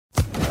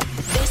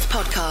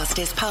podcast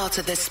is part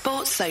of the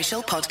Sports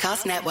Social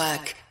Podcast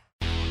Network.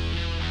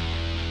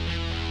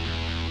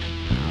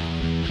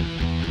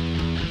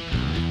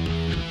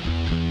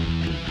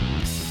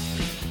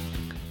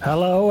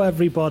 Hello,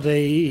 everybody.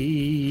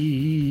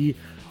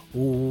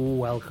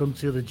 Welcome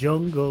to the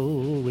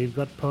jungle. We've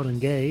got fun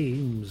and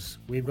games.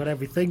 We've got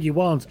everything you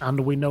want, and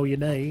we know your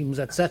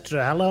names,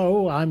 etc.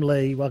 Hello, I'm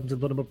Lee. Welcome to the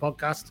Blood and Mud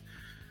Podcast,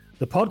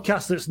 the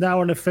podcast that's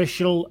now an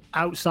official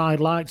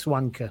Outside Lights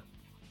wanker.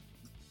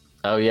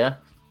 Oh yeah,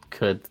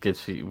 good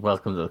for you.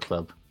 Welcome to the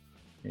club.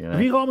 You know?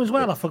 Have you got them as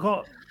well? I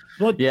forgot.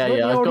 I've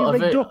got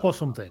rigged up or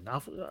something.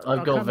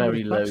 I've got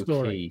very low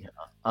key.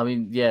 I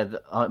mean, yeah,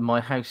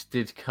 my house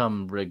did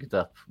come rigged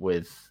up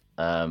with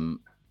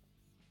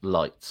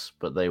lights,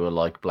 but they were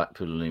like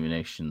Blackpool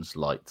Illuminations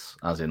lights,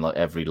 as in like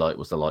every light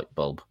was a light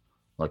bulb,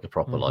 like a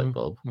proper light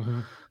bulb.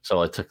 Mm-hmm.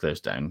 So I took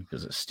those down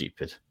because it's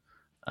stupid,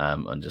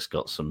 and just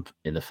got some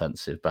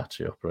inoffensive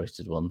battery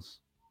operated ones.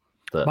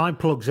 Mine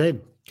plugs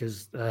in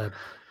because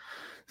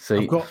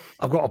I've got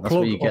a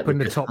plug up in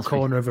the top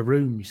corner of a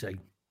room. You see.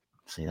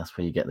 See, that's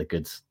where you get the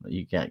goods.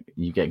 You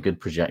get good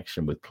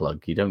projection with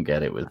plug. You don't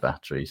get it with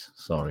batteries.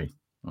 Sorry.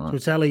 Right. So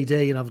it's LED,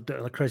 and I've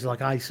done crazy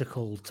like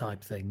icicle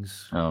type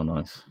things. Oh,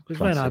 nice. It's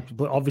very nice,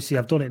 but obviously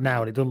I've done it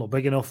now, and it doesn't look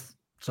big enough.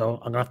 So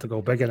I'm gonna have to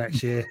go bigger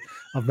next year.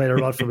 I've made a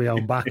rod for my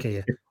own back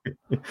here.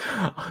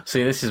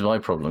 See, this is my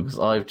problem because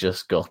I've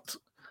just got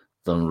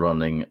them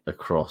running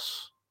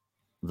across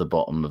the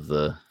bottom of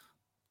the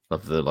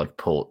like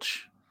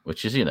porch,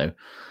 which is, you know,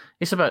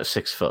 it's about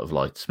 6 foot of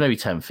lights, maybe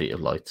 10 feet of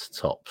lights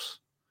tops.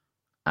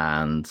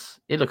 And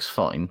it looks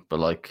fine, but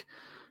like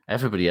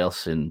everybody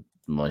else in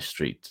my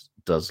street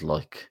does,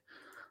 like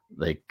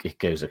it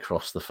goes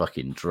across the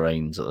fucking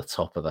drains at the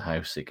top of the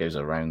house. It goes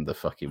around the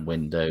fucking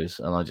windows,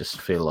 and I just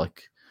feel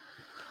like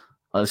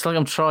it's like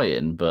I'm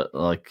trying, but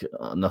like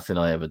nothing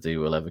I ever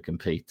do will ever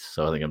compete.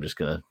 So I think I'm just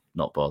gonna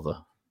not bother.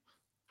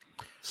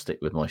 Stick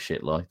with my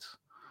shit lights.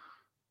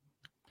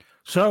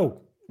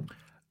 So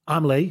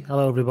I'm Lee.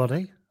 Hello,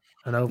 everybody,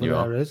 and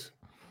there is.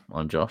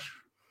 I'm Josh.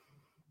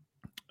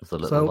 With the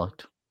little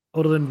light.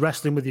 Other than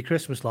wrestling with your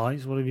Christmas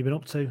lights, what have you been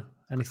up to?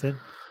 Anything?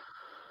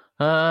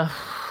 Not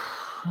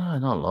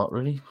a lot,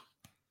 really.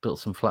 Built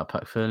some flat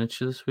pack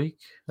furniture this week.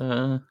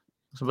 That's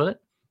about it,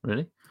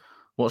 really.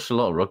 Watched a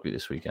lot of rugby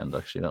this weekend,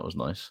 actually. That was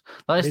nice.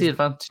 That is the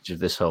advantage of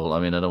this whole...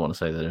 I mean, I don't want to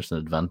say there's an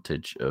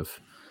advantage of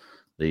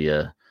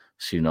the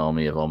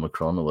tsunami of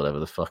Omicron or whatever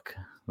the fuck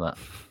that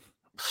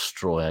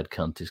straw-head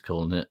cunt is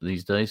calling it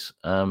these days.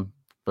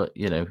 But,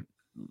 you know,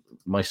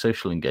 my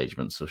social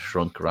engagements have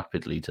shrunk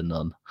rapidly to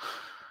none.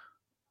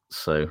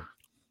 So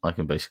I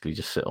can basically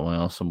just sit on my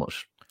arse and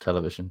watch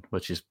television,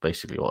 which is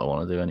basically what I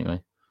want to do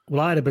anyway.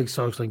 Well, I had a big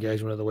social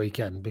engagement at the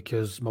weekend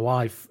because my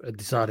wife had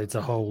decided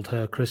to hold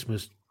her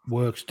Christmas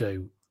works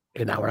do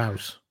in our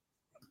house.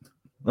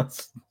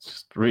 That's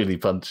just really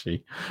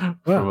punchy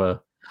from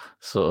a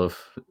sort of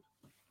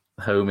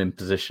home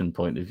imposition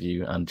point of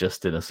view, and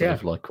just in a sort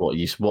of like, what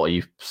are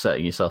you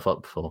setting yourself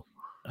up for?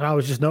 And I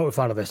was just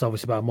notified of this,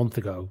 obviously, about a month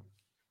ago.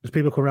 There's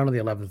people come around on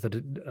the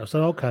 11th. I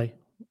said, okay.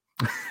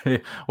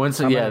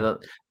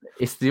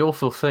 It's the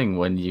awful thing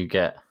when you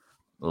get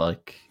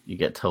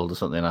told of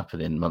something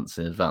happening months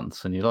in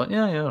advance, and you're like,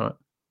 yeah, all right.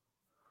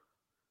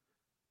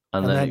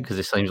 And then because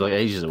it seems like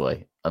ages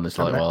away, and it's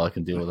like, well, I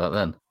can deal with that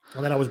then.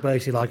 And then I was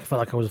basically like, I felt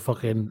like I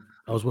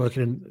was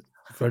working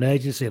for an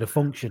agency at a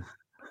function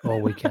all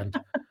weekend,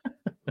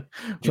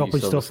 chopping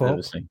stuff up,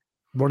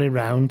 running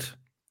round.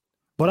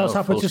 But I was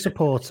happy to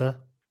support her.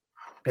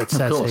 It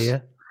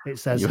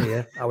says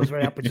here. I was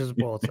very happy to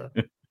support her.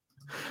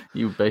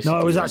 You basically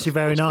it was actually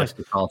very nice.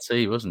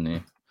 Party, wasn't it?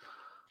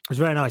 It was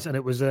very nice, and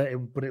it was a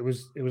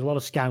lot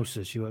of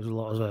Scousers. She was a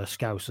lot of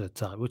Scouser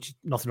type, which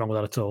nothing wrong with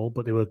that at all.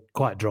 But they were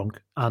quite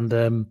drunk, and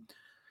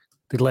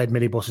they'd laid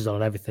minibuses on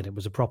and everything. It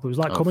was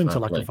like coming to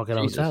like a fucking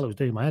hotel. It was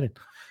doing my head in.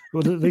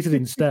 Well, at least I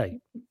didn't stay.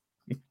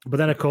 But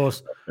then, of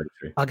course,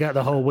 I get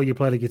the whole "will you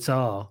play the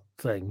guitar"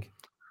 thing,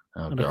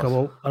 and I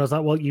was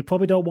like, "Well, you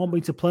probably don't want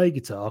me to play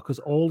guitar because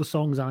all the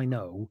songs I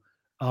know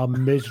are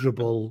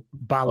miserable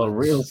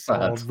ballads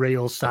or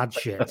real sad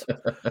shit.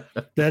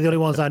 They're the only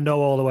ones I know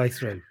all the way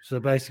through. So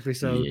basically,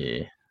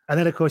 and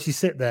then of course you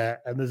sit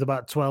there and there's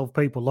about 12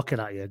 people looking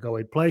at you,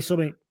 going, "Play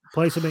something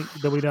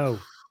that we know."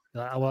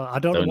 Well, I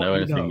don't know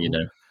anything you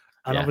know.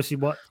 And obviously,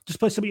 just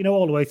play something you know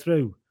all the way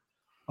through.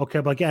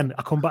 Okay, but again,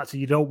 I come back to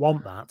you don't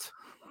want that.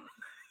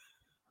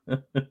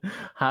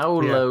 How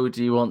low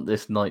do you want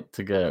this night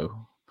to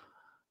go?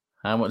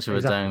 How much of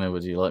a downer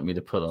would you like me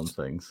to put on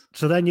things?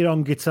 So then you're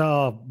on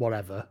guitar,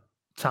 whatever,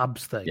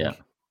 tabs thing.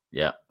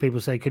 Yeah. People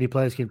say, can you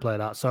play this, can you play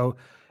that? So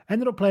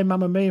ended up playing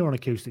Mamma Mia on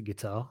acoustic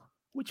guitar,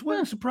 which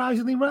went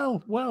surprisingly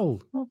well.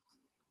 Well,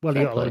 you got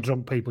a lot of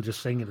drunk people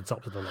just singing at the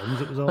top of the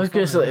lungs. It was all I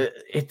guess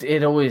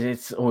it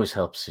always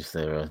helps if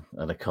they're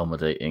an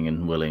accommodating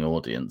and willing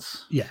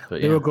audience. Yeah,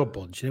 they were a good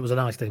bunch. It was a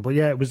nice thing. But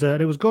yeah, it was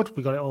good.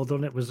 We got it all done.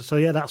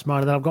 That's mine.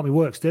 And then I've got my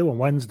work still on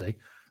Wednesday.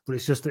 But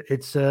it's just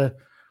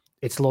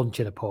it's lunch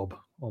in a pub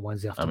on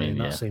Wednesday afternoon.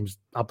 That seems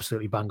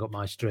absolutely bang up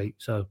my street.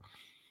 So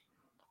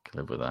can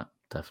live with that,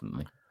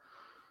 definitely.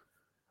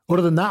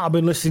 Other than that, I've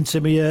been listening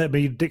to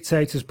me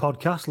Dictators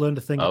podcast. Learned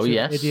a thing Oh, about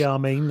yes. Idi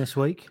Amin this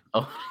week.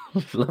 Oh,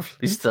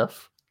 lovely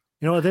stuff.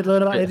 You know what I did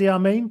learn about Idi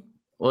Amin?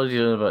 What did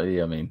you learn about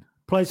Idi Amin?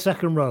 Played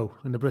second row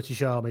in the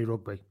British Army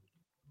rugby.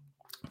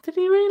 Did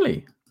he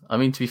really? I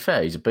mean, to be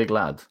fair, he's a big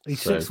lad.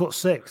 He's so...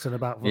 6'6" and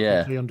about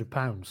Yeah. 300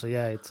 pounds. So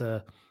yeah, it's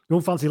you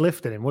wouldn't fancy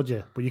lifting him, would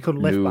you? But you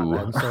couldn't lift back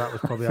then, so that was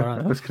probably all I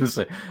right. was going to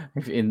say,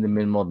 if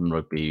in modern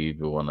rugby, you'd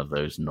be one of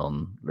those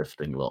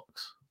non-lifting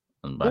locks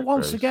and back But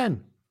once rows.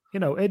 again, you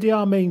know, Idi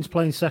Amin's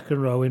playing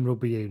second row in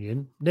rugby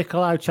union.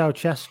 Nicolae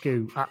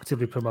Ceausescu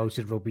actively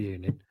promoted rugby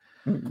union.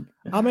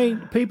 I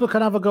mean, people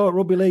can have a go at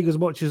rugby league as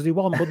much as they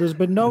want, but there's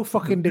been no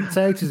fucking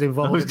dictators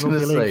involved in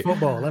rugby league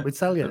football. Let me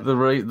tell you,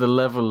 the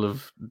level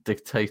of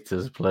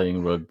dictators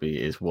playing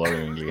rugby is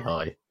worryingly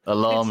high,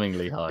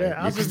 alarmingly high.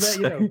 Yeah,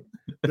 you know,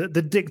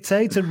 the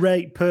dictator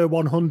rate per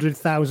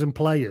 100,000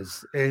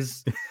 players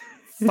is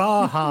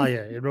far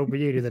higher in rugby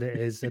union than it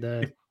is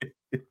in.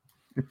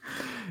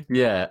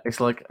 Yeah,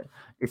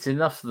 it's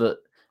enough that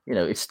you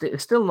know it's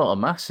still not a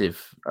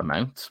massive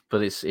amount,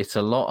 but it's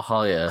a lot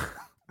higher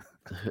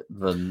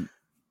than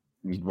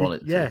you'd want it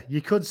to. Yeah,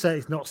 you could say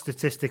it's not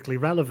statistically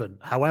relevant.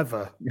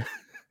 However,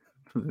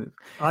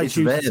 I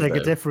choose to take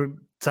a different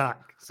tack.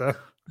 So,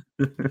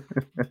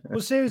 well,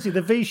 seriously,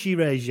 the Vichy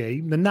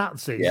regime, the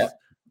Nazis,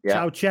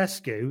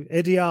 Ceausescu,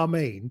 Idi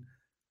Amin,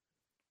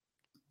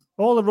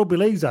 all the rugby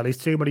league's had is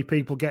too many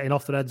people getting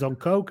off their heads on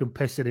coke and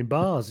pissing in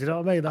bars. You know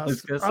what I mean?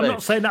 I'm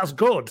not saying that's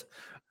good,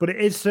 but it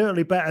is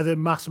certainly better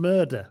than mass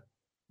murder.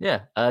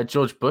 Yeah,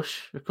 George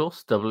Bush, of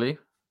course, W.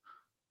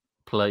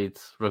 Played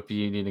rugby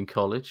union in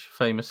college,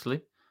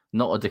 famously.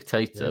 Not a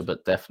dictator,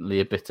 but definitely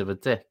a bit of a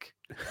dick.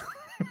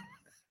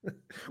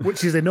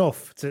 Which is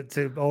enough to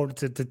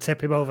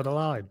tip him over the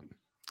line.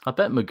 I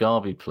bet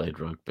Mugabe played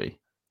rugby.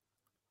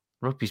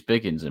 Rugby's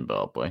big in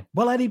Zimbabwe.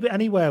 Well,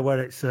 anywhere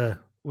where it's a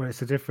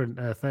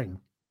different thing.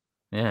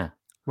 Yeah.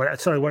 Where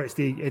it's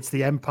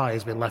the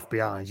empire's been left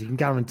behind. You can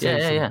guarantee.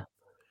 Yeah.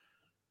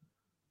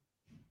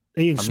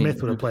 Ian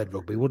Smith would have played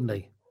rugby, wouldn't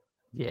he?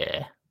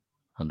 Yeah,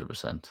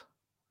 100%.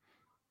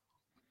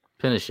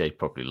 Pinochet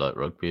probably liked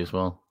rugby as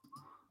well.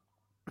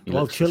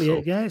 Well,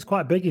 Chile, yeah, it's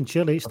quite big in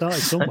Chile. It started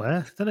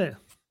somewhere, didn't it?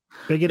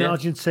 Big in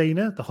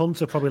Argentina. The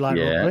Hunter probably like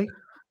rugby.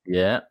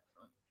 Yeah.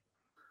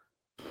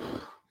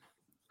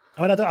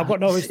 I mean, I've got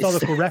no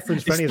historical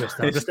reference for any of this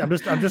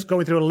stuff. I'm just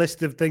going through a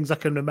list of things I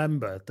can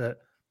remember. That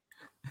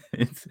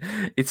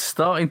it's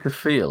starting to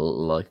feel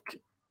like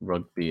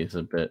rugby is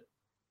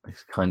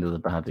it's kind of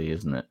the baddie,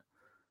 isn't it?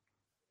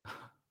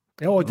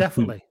 Oh,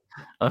 definitely.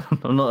 I'm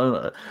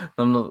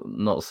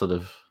not sort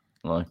of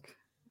like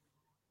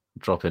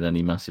dropping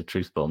any massive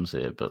truth bombs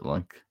here, but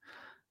like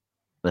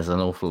there's an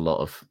awful lot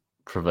of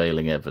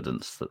prevailing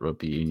evidence that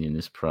rugby union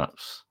is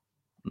perhaps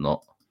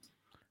not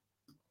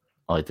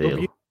ideal.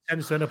 Rugby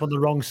tends to end up on the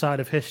wrong side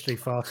of history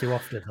far too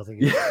often, I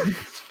think.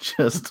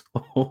 Just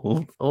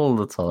all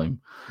the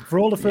time. For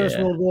all the First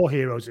World War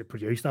heroes it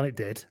produced, and it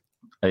did.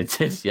 It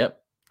did,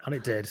 yep. And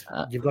it did.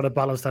 You've got to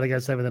balance that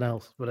against everything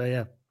else. But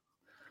yeah.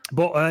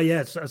 But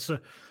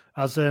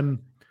as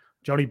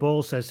Johnny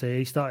Ball says here,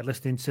 he started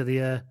listening to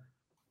the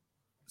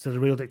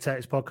Real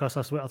Dictators podcast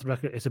last week.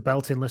 It's a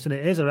belting listen.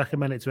 It is. I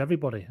recommend it to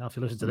everybody after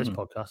you listen to this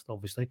podcast,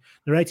 obviously.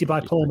 Narrated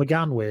by Paul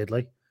McGann,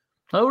 weirdly.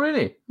 Oh,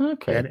 really?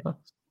 Okay.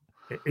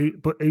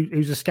 But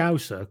who's a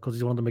Scouser because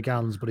he's one of the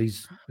McGanns, but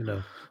he's, you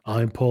know,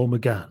 I'm Paul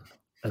McGann,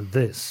 and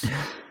this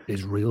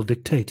is Real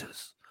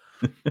Dictators.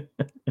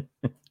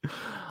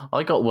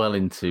 I got well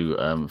into,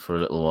 for a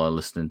little while,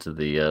 listening to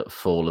the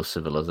Fall of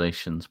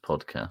Civilizations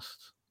podcast.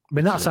 I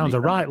mean, that sounds a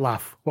right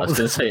laugh. I was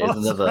going to say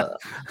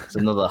it's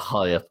another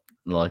high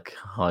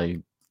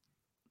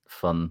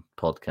fun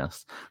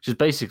podcast, which is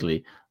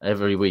basically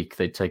every week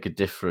they take a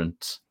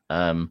different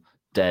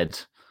dead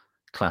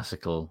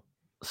classical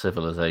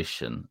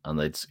civilization and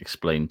they'd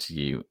explain to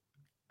you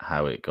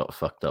how it got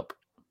fucked up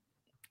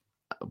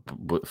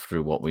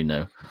through what we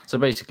know. So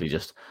basically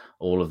just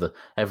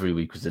every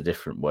week was a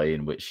different way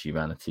in which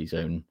humanity's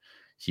own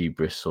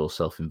hubris or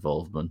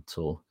self-involvement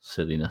or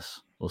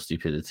silliness or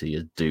stupidity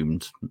has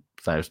doomed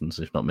thousands,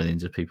 if not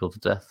millions of people to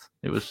death.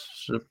 It was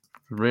a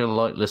real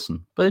light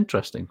listen, but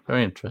interesting,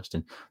 very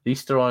interesting. The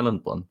Easter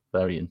Island one,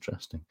 very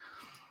interesting.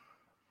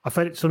 I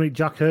find it something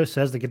Jack Hurst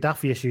says, the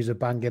Gaddafi issues are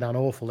banging and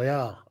awful. They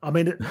are. I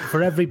mean,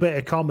 for every bit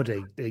of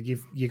comedy,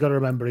 you got to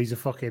remember he's a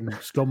fucking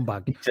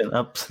scumbag. He's an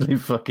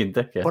absolute fucking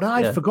dickhead. But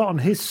I'd forgotten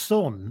his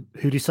son,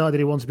 who decided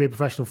he wanted to be a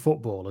professional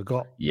footballer,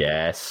 got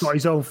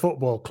his own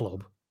football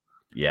club.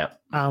 Yeah.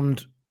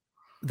 And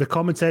the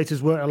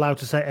commentators weren't allowed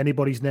to say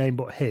anybody's name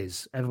but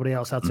his. Everybody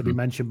else had to be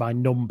mentioned by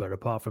number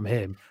apart from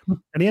him.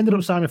 And he ended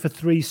up signing for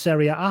 3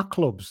 Serie A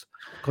clubs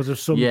because of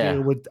some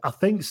deal with, I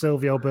think,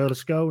 Silvio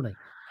Berlusconi.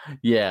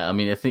 Yeah, I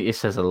mean, I think it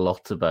says a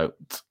lot about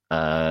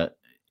the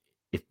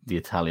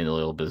Italian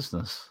oil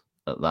business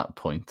at that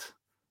point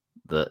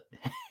that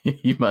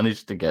you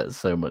managed to get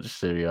so much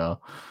Serie A.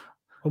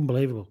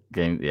 Unbelievable.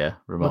 Game, yeah.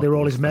 Well, they were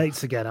all his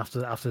mates again after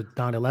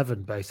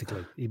 9/11,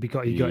 basically. He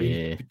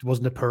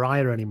wasn't a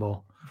pariah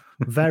anymore.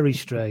 Very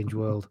strange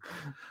world.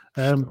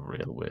 A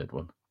real weird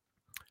one.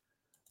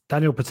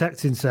 Daniel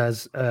Protecting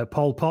says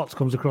Paul Potts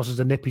comes across as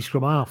a nippy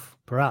scrum half.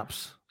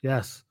 Perhaps,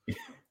 yes.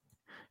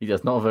 He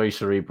does, not a very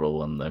cerebral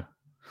one though.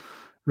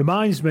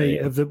 Reminds me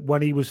of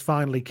when he was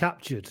finally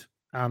captured,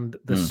 and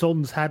the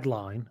Sun's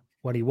headline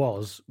when he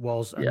was,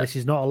 and this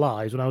is not a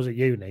lie, when I was at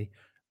uni,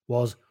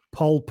 was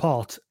Pol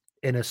Pot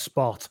in a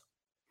spot.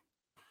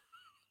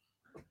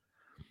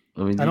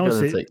 I mean, and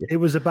honestly, it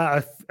was about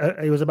a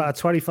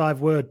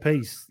 25-word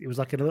piece. It was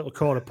like in a little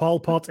corner. Pol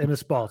Pot in a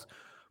spot.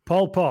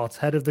 Pol Pot,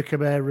 head of the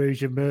Khmer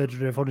Rouge and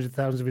murderer of hundreds of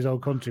thousands of his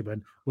own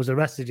countrymen, was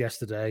arrested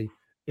yesterday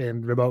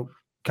in remote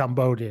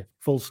Cambodia.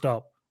 Full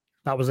stop.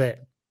 That was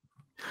it.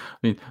 I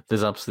mean,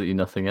 there's absolutely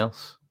nothing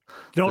else. Do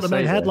you know what the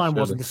main headline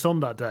was in the Sun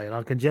that day? And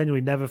I can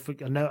genuinely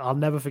I'll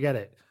never forget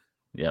it.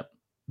 Yep.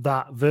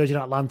 That Virgin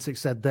Atlantic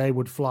said they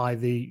would fly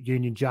the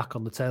Union Jack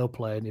on the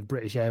tailplane if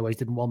British Airways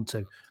didn't want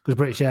to, because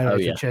British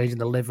Airways were changing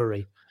the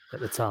livery at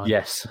the time.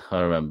 Yes,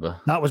 I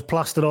remember. That was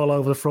plastered all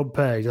over the front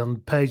page. On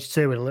page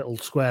 2 in a little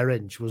square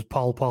inch was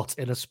Pol Pot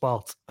in a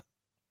spot.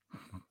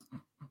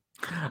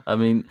 I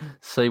mean,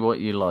 say what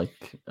you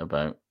like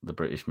about the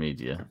British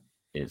media,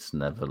 it's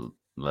never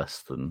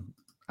less than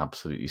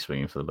absolutely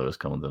swinging for the lowest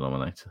common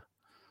denominator.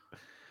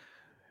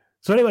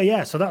 So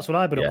anyway, so that's what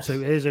I've been up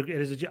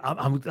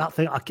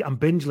to. I'm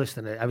binge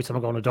listening to it every time I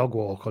go on a dog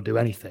walk or do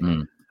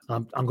anything.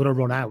 I'm going to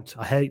run out.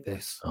 I hate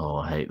this. Oh,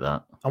 I hate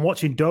that. I'm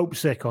watching Dope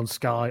Sick on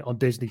Sky on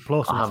Disney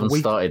Plus. I haven't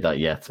started that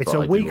yet. It's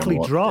a weekly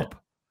drop.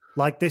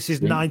 Like this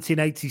is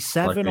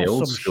 1987 like or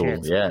old some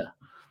school, shit. Yeah.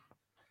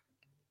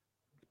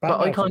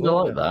 But I kind of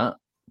like that.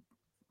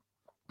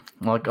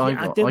 Like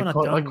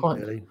I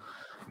quite really.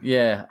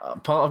 Yeah,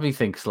 part of me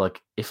thinks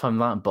like if I'm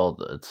that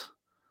bothered,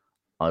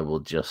 I will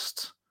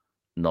just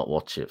not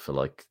watch it for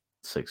like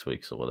 6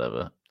 weeks or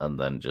whatever, and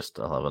then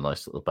I'll have a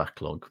nice little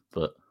backlog.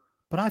 But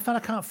I find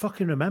I can't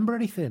fucking remember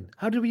anything.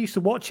 How did we used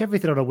to watch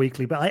everything on a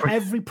weekly? But like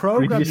every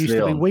program used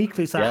to be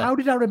weekly. It's like, how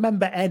did I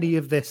remember any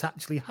of this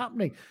actually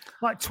happening?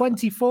 Like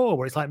 24,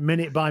 where it's like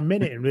minute by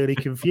minute and really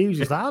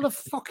confused. It's like, how the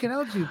fucking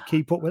hell do you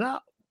keep up with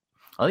that?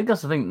 I think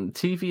that's the thing.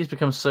 TV has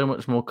become so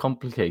much more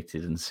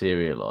complicated and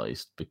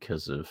serialized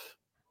because of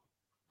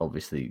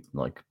obviously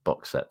like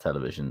box set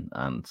television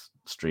and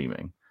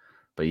streaming.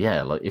 But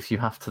yeah, like if you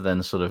have to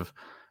then sort of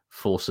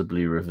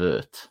forcibly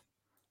revert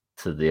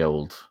to the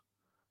old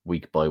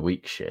week by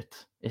week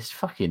shit, it's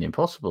fucking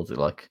impossible to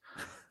like.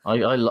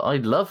 I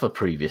love a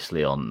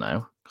previously on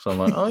now, so I'm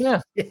like, oh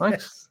yeah,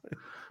 thanks.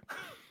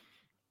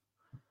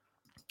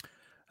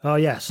 Oh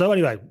yeah. So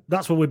anyway,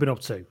 that's what we've been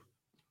up to.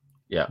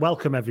 Yeah.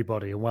 Welcome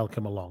everybody and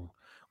welcome along.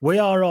 We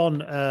are on.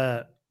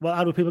 Well,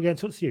 how do people get in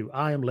touch with you?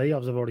 I am Lee,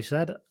 as I've already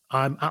said.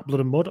 I'm at Blood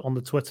and Mud on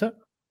the Twitter.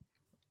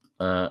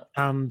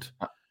 And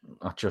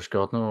at Josh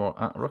Gardner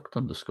or at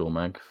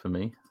Rucked_mag for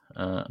me.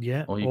 Or Lee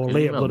at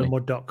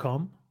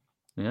bloodandmud.com.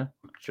 Yeah,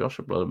 Josh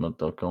at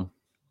bloodandmud.com.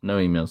 No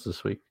emails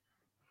this week.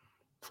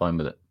 Fine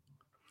with it.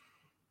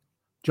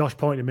 Josh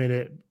pointed me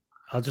at.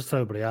 I'll just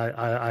tell everybody,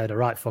 I had a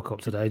right fuck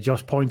up today.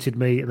 Josh pointed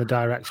me in the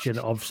direction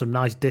of some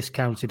nice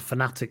discounted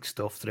Fanatic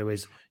stuff through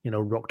his,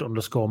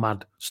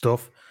 Rucked_mad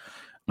stuff.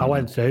 I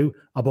went through,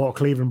 I bought a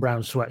Cleveland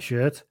Browns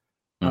sweatshirt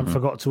and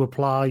forgot to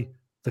apply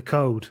the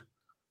code.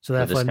 So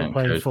therefore I ended up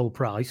paying full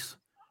price.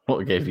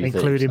 What gave you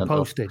including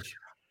postage.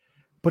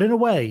 But in a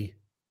way,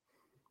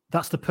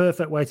 that's the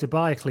perfect way to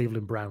buy a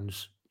Cleveland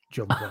Browns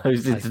jumper.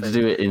 To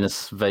do it in a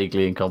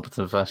vaguely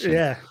incompetent fashion.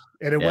 Yeah.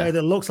 In a way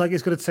that looks like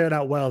it's going to turn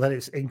out well, then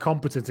it's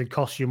incompetent and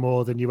costs you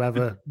more than you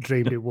ever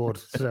dreamed it would.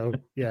 So,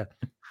 yeah.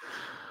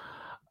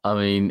 I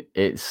mean,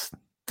 it's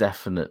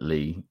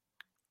definitely...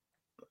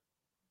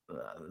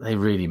 They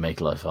really make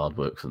life hard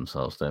work for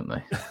themselves, don't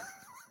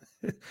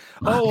they?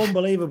 Oh,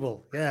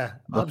 unbelievable. Yeah,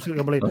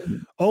 absolutely unbelievable.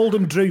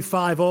 Oldham drew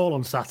 5-5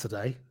 on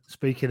Saturday,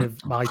 speaking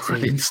of my team.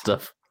 Brilliant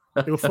stuff.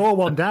 They were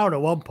 4-1 down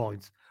at one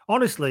point.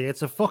 Honestly,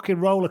 it's a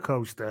fucking roller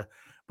coaster,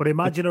 but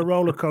imagine a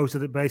roller coaster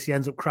that basically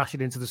ends up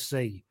crashing into the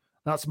sea.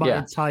 That's my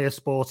entire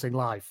sporting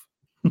life,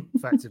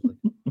 effectively.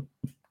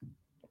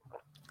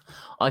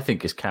 I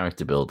think it's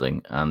character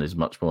building and is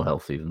much more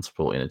healthy than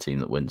supporting a team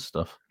that wins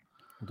stuff.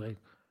 Indeed.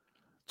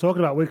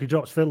 Talking about weekly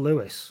drops, Phil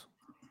Lewis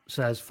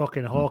says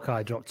fucking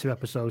Hawkeye dropped 2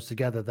 episodes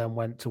together, then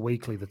went to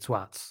weekly, the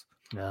twats.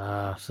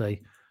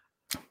 See.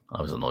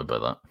 I was annoyed by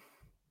that.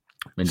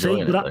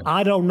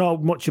 I don't know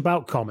much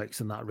about comics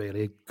and that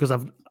really,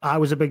 because I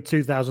was a big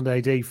 2000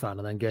 AD fan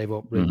and then gave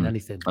up reading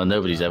anything. And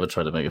nobody's ever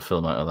tried to make a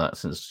film out of that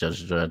since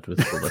Judge Dredd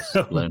with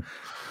Sylvester Stallone.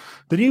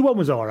 The new one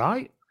was all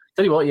right.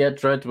 Tell you what,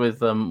 Dredd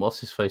with what's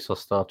his face off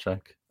Star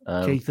Trek?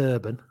 Keith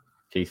Urban,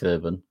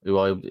 who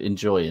I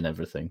enjoy in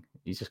everything.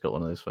 He's just got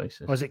one of those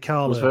faces. Was it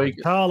Carl Urban?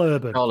 Carl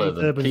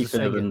Urban. Keith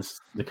Urban's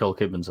Nicole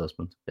Kidman's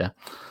husband. Yeah.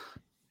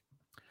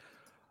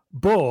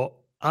 But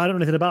I don't know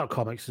anything about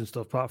comics and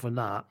stuff apart from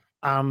that.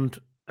 And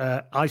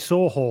I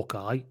saw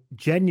Hawkeye.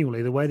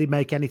 Genuinely, the way they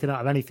make anything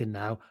out of anything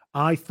now,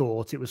 I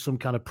thought it was some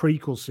kind of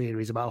prequel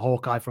series about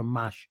Hawkeye from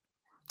MASH.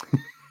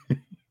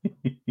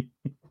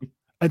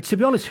 And to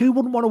be honest, who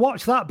wouldn't want to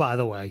watch that, by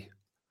the way?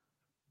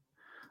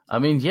 I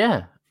mean,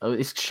 yeah.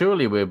 It's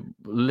surely we're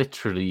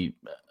literally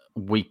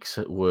weeks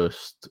at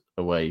worst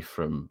away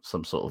from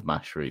some sort of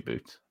MASH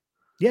reboot.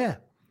 Yeah.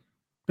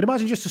 But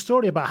imagine just a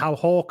story about how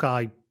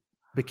Hawkeye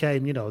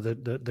became,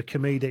 the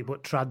comedic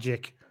but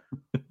tragic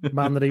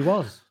man that he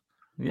was.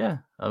 Yeah.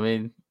 I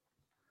mean,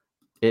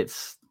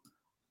 it's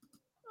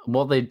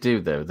what they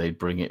do, though. They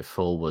bring it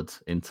forward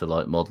into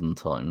like modern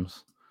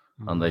times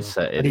and they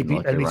set it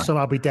and he'd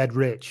somehow be dead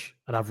rich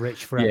and have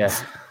rich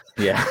friends.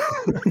 Yeah.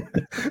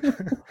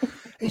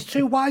 It's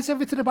true. Why is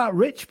everything about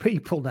rich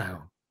people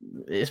now?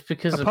 It's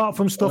because apart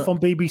from stuff on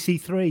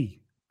BBC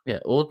Three. Yeah,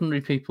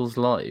 ordinary people's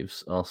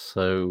lives are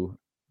so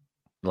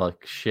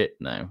like shit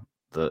now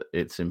that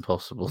it's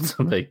impossible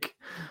to make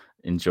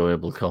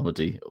enjoyable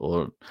comedy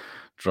or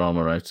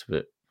drama out of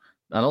it.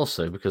 And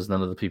also because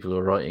none of the people who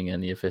are writing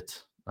any of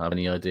it have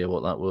any idea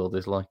what that world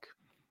is like.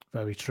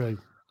 Very true.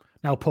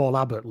 Now Paul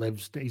Abbott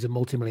he's a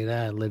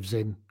multimillionaire, lives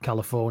in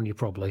California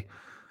probably.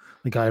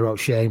 The guy who wrote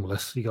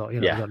Shameless, you got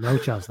no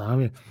chance now, have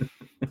you?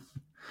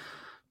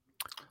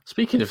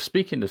 Speaking of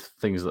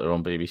things that are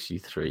on BBC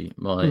Three,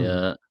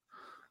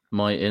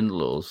 my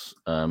in-laws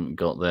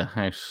got their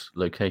house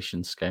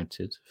location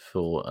scouted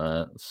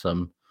for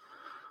some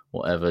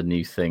whatever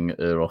new thing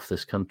Off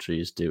This Country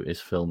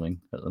is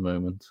filming at the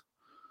moment.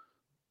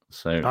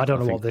 So I don't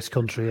know what This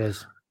Country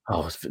is.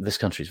 Oh, This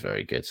Country is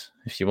very good.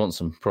 If you want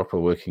some proper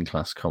working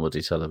class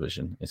comedy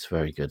television, it's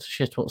very good.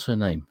 Shit, what's her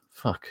name?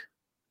 Fuck,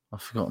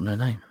 I've forgotten her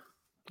name.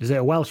 Is it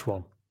a Welsh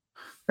one?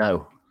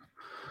 No.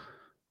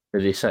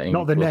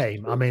 Not the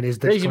name. I mean, is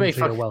This Country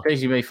a Welsh?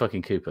 Daisy May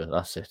fucking Cooper.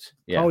 That's it.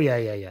 Yeah. Oh yeah.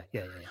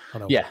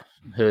 Yeah.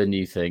 Her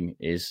new thing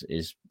is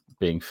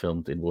being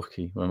filmed in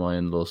Wookey, where my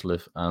in-laws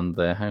live, and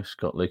their house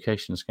got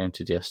location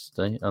scouted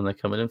yesterday, and they're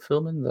coming and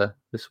filming there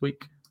this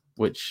week,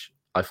 which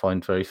I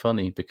find very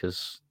funny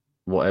because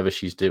whatever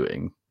she's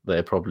doing,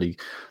 their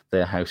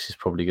house is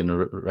probably going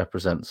to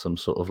represent some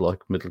sort of like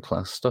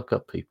middle-class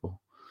stuck-up people.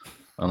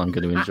 And I'm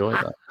going to enjoy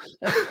that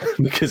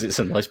because it's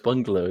a nice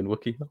bungalow in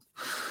Wookey Hill.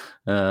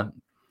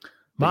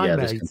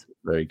 This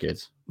very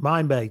good.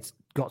 My mate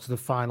got to the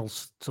final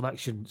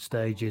selection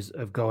stages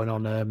of going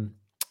on.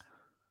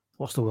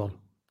 What's the one?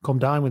 Come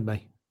Dine With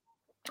Me.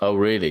 Oh,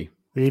 really?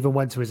 We even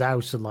went to his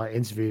house and like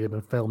interviewed him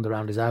and filmed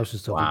around his house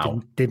and stuff. Wow.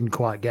 He didn't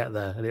quite get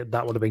there, and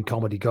that would have been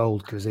comedy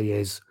gold because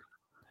he's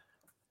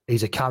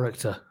a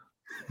character.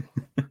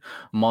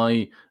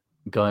 My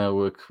guy I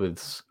work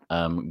with,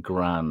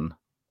 Gran,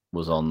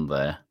 was on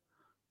there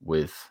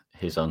with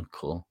his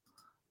uncle,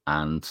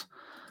 and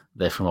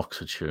they're from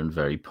Oxfordshire and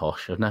very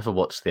posh. I've never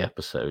watched the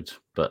episode,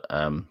 but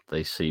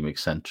they seem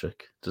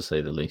eccentric, to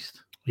say the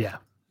least. Yeah.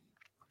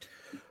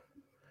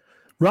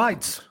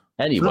 Right.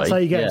 Anyway, so that's how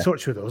you get in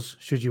touch with us,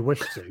 should you wish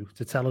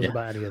to tell us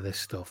about any of this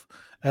stuff.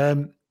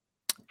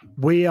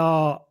 We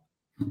are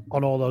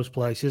on all those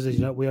places. As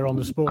you know, we are on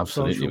the Sports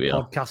Social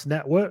Podcast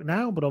Network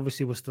now, but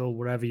obviously we're still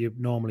wherever you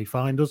normally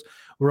find us.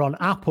 We're on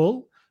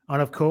Apple,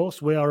 and of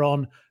course we are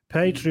on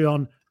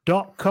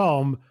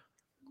patreon.com/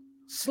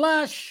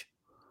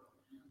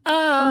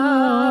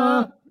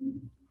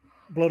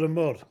 Blood and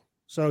Mud.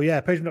 So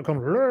yeah,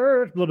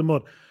 patreon.com Blood and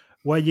Mud,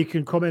 where you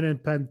can come in and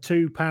spend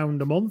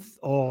 £2 a month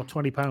or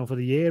 £20 for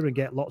the year and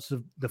get lots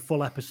of the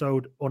full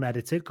episode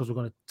unedited, because we're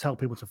going to tell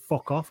people to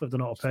fuck off if they're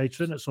not a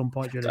patron at some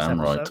point during this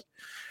episode.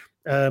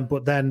 Right.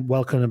 But then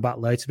welcome them back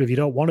later. But if you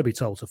don't want to be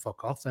told to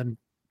fuck off, then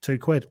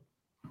 £2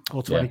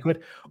 or 20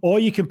 quid. Or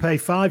you can pay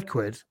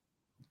 £5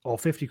 or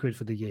 50 quid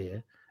for the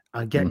year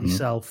and get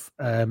yourself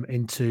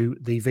into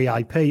the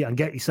VIP and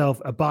get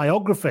yourself a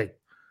biography.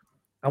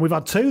 And we've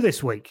had 2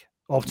 this week,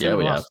 or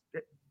 2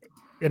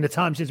 in the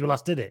time since we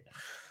last did it.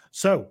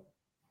 So,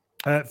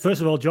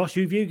 first of all, Josh,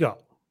 who have you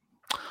got?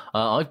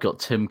 I've got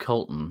Tim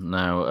Colton.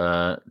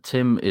 Now,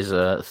 Tim is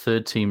a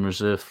third-team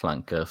reserve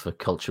flanker for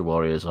Culture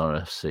Warriors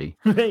RFC.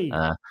 Hey.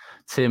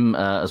 Tim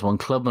has won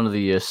Clubman of the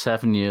Year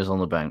 7 years on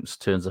the bounce,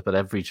 turns up at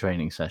every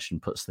training session,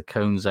 puts the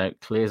cones out,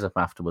 clears up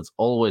afterwards,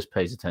 always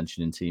pays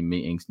attention in team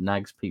meetings,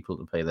 nags people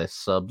to pay their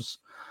subs.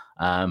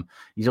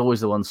 He's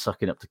always the one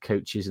sucking up to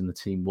coaches in the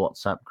team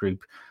WhatsApp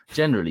group,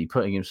 generally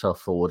putting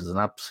himself forward as an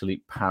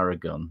absolute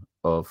paragon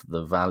of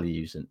the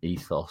values and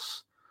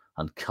ethos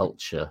and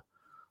culture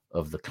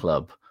of the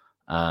club.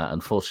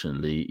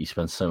 Unfortunately, he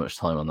spends so much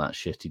time on that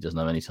shit, he doesn't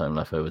have any time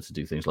left over to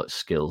do things like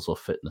skills or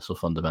fitness or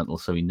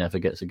fundamentals, so he never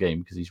gets a game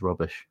because he's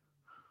rubbish.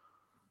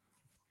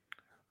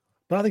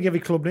 But I think every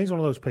club needs one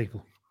of those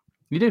people.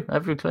 You do.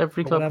 Every club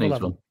needs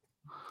one.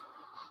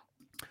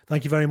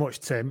 Thank you very much,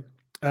 Tim.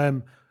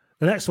 The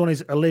next one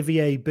is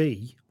Olivier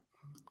B.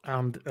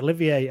 And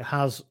Olivier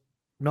has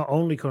not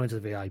only come into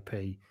the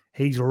VIP,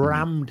 he's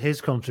rammed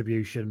his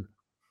contribution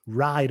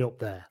right up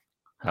there.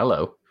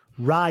 Hello.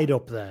 Right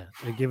up there.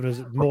 They're giving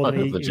us more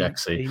than he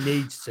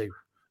needs to.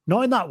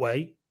 Not in that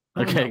way.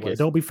 Okay, good.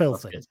 Don't be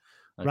filthy. Okay.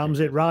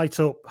 Rams it right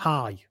up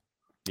high.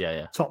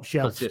 Yeah. Top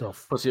shelf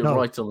stuff. Puts it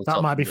right on the top.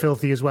 That might be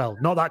filthy as well.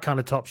 Not that kind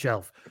of top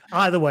shelf.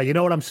 Either way, you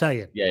know what I'm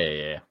saying?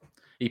 Yeah.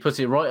 He puts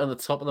it right on the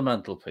top of the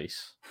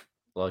mantelpiece.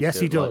 Yes,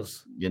 he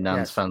does. Like your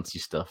nan's fancy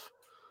stuff.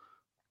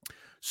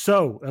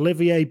 So,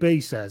 Olivier B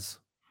says,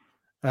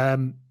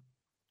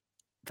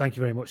 Thank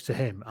you very much to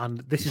him. And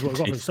this is what we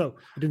got from him. So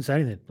he didn't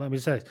say anything. Let me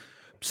say this.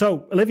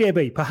 So Olivier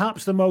B,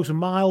 perhaps the most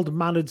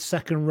mild-mannered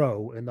second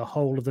row in the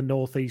whole of the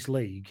Northeast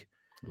League.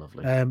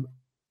 Lovely.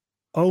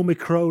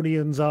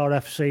 Omicronians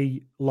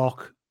RFC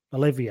lock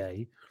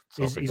Olivier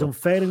is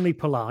unfailingly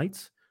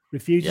polite,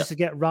 refuses to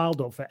get riled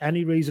up for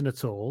any reason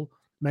at all,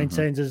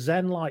 maintains a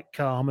zen-like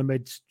calm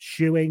amidst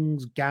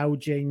chewings,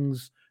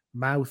 gougings,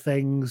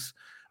 mouthings,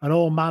 and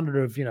all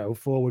manner of,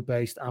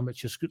 forward-based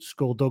amateur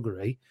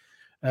skullduggery.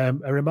 A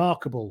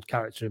remarkable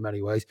character in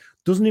many ways.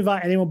 Doesn't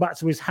invite anyone back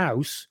to his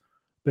house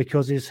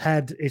because his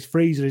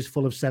freezer is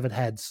full of severed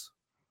heads.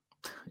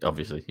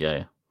 Obviously,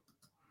 yeah.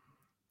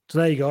 So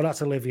there you go.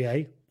 That's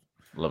Olivier.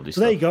 Lovely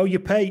stuff. There you go. You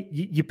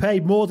pay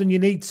more than you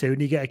need to,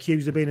 and you get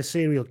accused of being a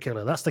serial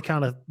killer. That's the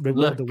kind of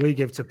reward that we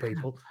give to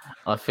people.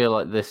 I feel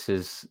like this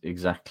is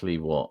exactly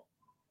what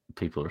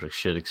people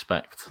should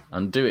expect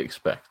and do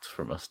expect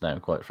from us now,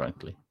 quite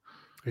frankly.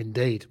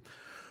 Indeed.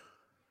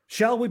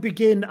 Shall we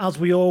begin as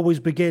we always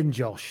begin,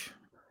 Josh?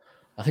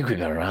 I think we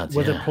better add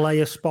with a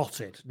player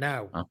spotted.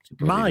 Now,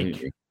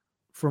 Mike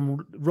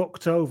from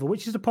Rooktover,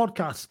 which is a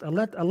podcast,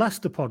 a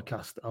Leicester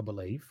podcast, I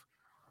believe.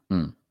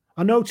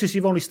 I noticed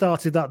you've only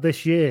started that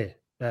this year,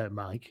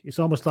 Mike. It's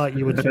almost like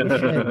you were too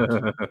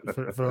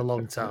ashamed for a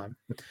long time.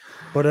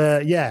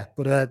 But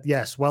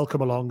yes,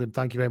 welcome along, and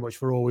thank you very much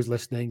for always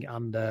listening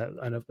and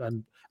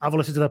have a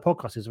listen to their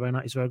podcast. It's very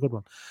nice. It's a very good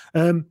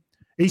one.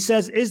 He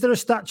says, "Is there a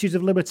statute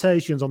of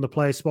limitations on the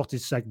player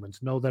spotted segment?"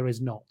 No, there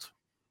is not.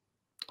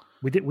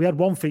 We had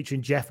one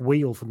featuring Jeff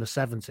Wheel from the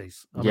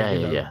 70s.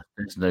 Yeah.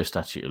 There's no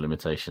statute of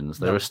limitations.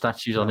 There are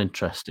statutes on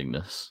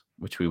interestingness,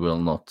 which we will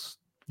not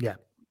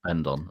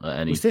end on at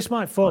any. This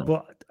might fall,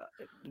 but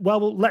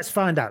let's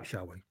find out,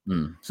 shall we?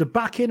 So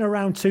back in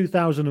around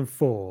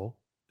 2004,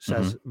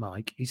 says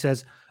Mike, he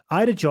says, "I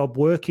had a job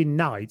working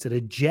nights at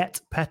a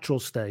Jet petrol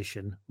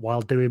station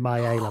while doing my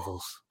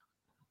A-levels."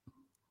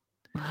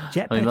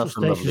 Jet petrol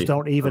stations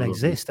don't even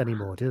exist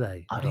anymore, do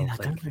they? I don't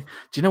think. Do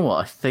you know what?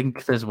 I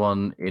think there's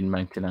one in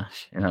Mountain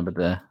Ash in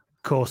Aberdare.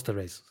 Of course there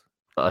is.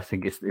 But I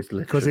think it's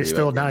literally because it's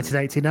still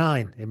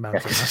 1989 in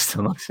Mountain Ash. It's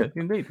still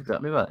indeed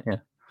exactly that.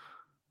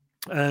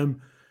 Yeah.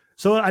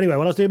 So anyway,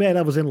 when I was doing my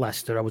A-levels in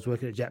Leicester, I was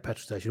working at a Jet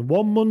petrol station.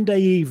 One Monday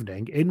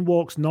evening, in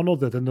walks none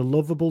other than the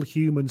lovable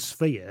human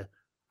sphere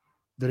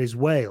that is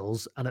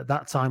Wales, and at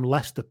that time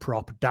Leicester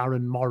prop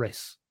Darren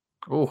Morris.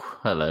 Oh,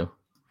 hello.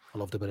 I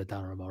loved a bit of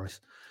Darren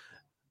Morris.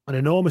 An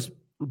enormous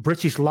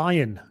British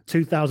Lion,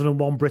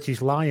 2001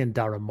 British Lion,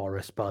 Darren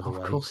Morris, by the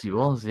way. Of course he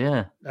was,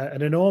 yeah.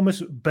 An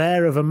enormous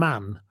bear of a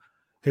man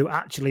who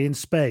actually in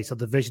space had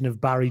the vision of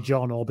Barry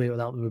John, albeit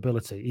without the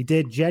mobility. He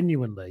did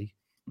genuinely.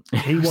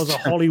 He was a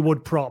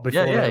Hollywood prop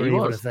before they were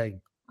even a thing.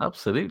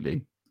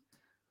 Absolutely.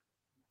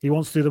 He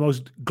wants to do the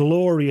most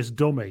glorious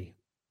dummy,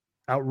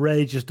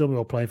 outrageous dummy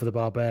while playing for the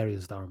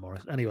Barbarians, Darren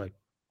Morris. Anyway,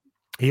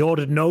 he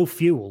ordered no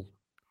fuel.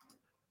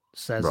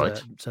 Says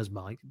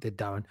Mike, did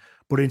Darren,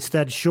 but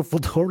instead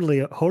shuffled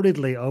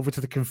hurriedly over to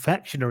the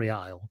confectionery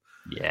aisle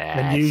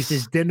and used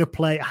his dinner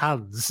plate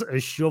hands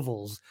as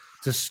shovels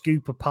to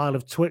scoop a pile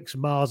of Twix,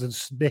 Mars and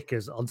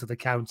Snickers onto the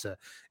counter.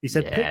 He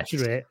said,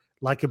 picture it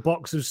like a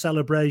box of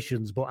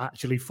Celebrations, but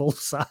actually full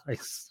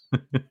size.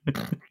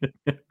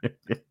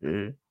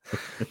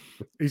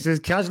 He says,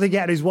 casually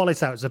getting his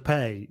wallet out to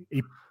pay,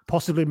 he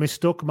possibly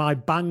mistook my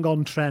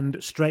bang-on trend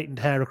straightened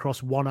hair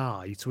across one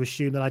eye to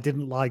assume that I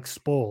didn't like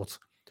sport.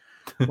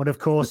 When, of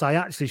course, I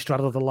actually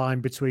straddled the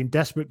line between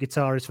desperate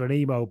guitarist for an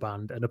emo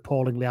band and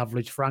appallingly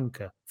average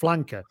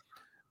flanker,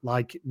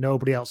 like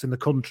nobody else in the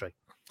country.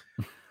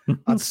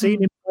 I'd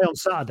seen him play on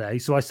Saturday,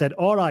 so I said,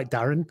 all right,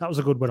 Darren, that was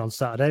a good one on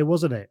Saturday,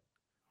 wasn't it?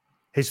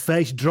 His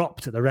face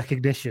dropped at the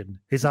recognition,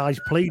 his eyes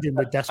pleading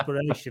with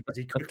desperation as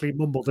he quickly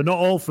mumbled, "They're not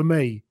all for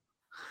me."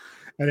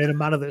 And in a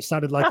manner that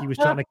sounded like he was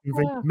trying to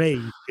convince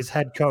me, his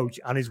head coach,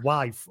 and his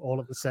wife all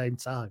at the same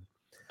time.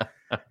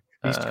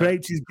 He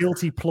scraped his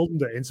guilty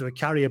plunder into a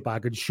carrier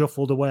bag and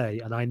shuffled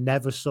away, and I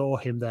never saw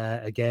him there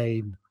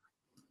again.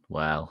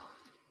 Wow.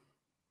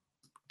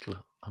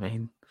 I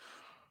mean,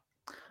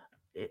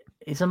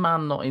 is a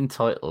man not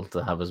entitled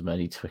to have as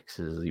many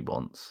Twixes as he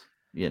wants?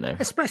 You know,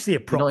 especially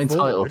a prop. Not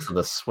entitled to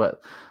the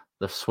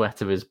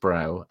sweat of his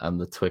brow and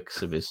the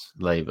Twix of his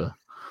labour.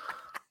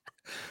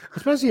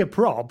 Especially a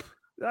prop.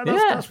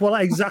 That's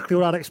exactly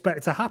what I'd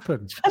expect to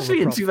happen.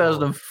 Especially in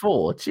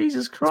 2004.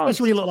 Jesus Christ.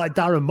 Especially when you look like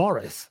Darren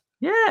Morris.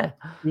 Yeah.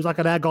 He was like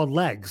an egg on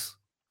legs.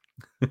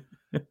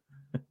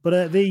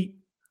 But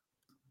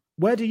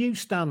where do you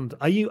stand?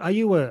 Are you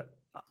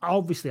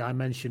obviously I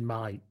mentioned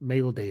my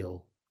meal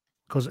deal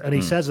and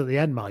he says at the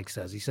end, Mike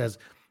says, he says,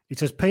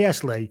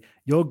 P.S. Lee,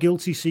 your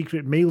guilty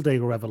secret meal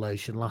deal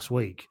revelation last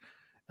week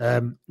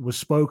was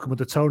spoken with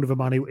the tone of a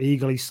man who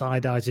eagerly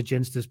side-eyes a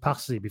ginster's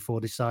passy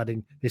before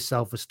deciding his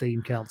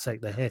self-esteem can't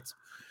take the hit.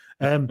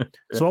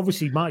 So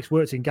obviously Mike's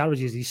worked in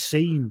garages. He's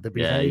seen the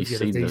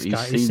behaviour of these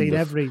guys.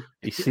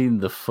 He's seen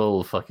the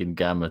full fucking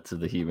gamut of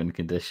the human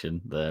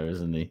condition there,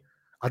 isn't he?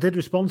 I did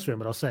respond to him,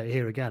 but I'll say it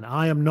here again.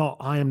 I am not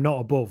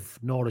above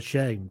nor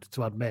ashamed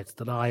to admit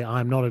that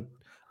I'm not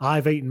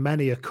I've eaten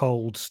many a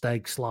cold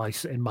steak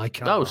slice in my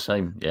car. Oh,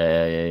 same.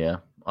 Yeah.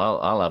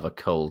 I'll have a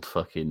cold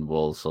fucking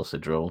wall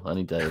sausage roll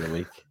any day of the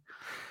week.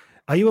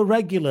 Are you a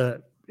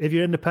regular? If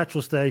you're in the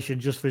petrol station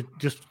just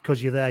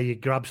because you're there, you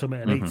grab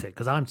something and eat it?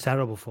 Because I'm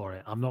terrible for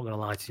it. I'm not going to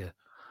lie to you.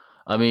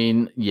 I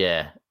mean,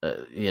 yeah,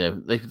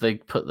 they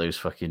put those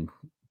fucking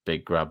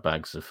big grab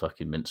bags of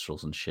fucking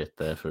minstrels and shit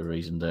there for a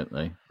reason, don't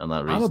they? And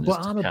that reason is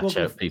to catch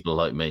out people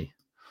like me.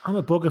 I'm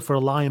a bugger for a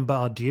Lion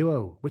Bar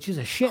Duo, which is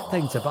a shit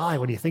thing to buy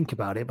when you think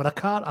about it, but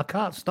I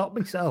can't stop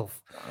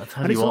myself.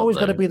 And it's always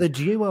going to be the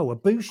Duo, a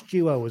Boost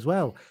Duo as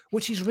well,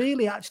 which is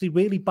actually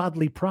really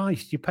badly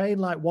priced. You're paying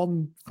like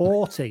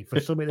 $1.40 for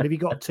something that if you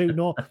got two,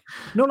 you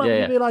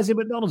realise in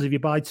McDonald's, if you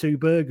buy 2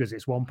 burgers,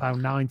 it's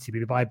 £1.90. But if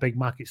you buy a Big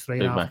Mac, it's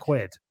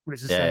 £3.50. But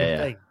it's the same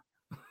thing.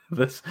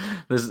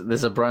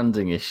 There's a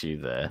branding issue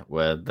there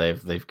where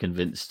they've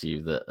convinced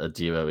you that a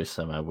Duo is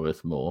somehow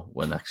worth more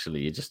when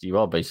actually you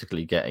are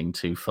basically getting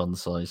 2 fun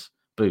size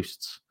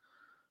boosts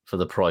for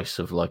the price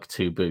of like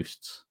 2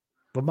 boosts.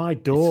 But my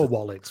door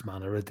wallets,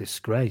 man, are a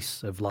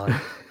disgrace of like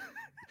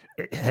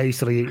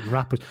hastily eaten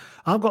wrappers.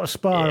 I've got a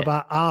Spar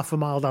about half a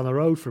mile down the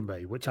road from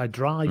me, which I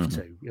drive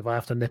to if I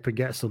have to nip and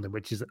get something,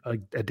 which is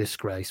a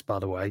disgrace, by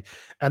the way.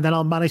 And then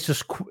I'll manage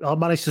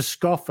to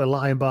scoff a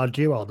Lion Bar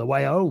Duo on the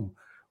way home.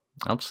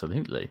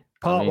 Absolutely.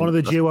 Part one of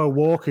the Duo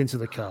walk into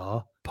the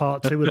car,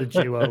 part 2 of the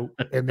Duo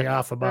in the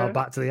half a mile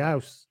back to the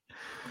house.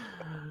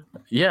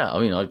 Yeah, I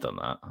mean, I've done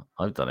that.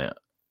 I've done it.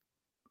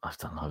 I've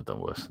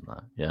done worse than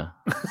that. Yeah.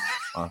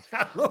 I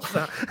love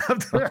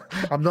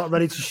that. I'm not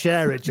ready to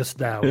share it just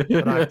now,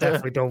 but I've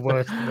definitely done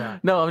worse than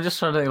that. No, I'm just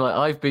trying to think, like,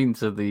 I've been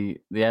to the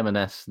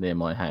M&S near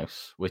my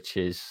house, which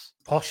is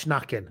posh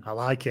snacking. I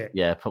like it.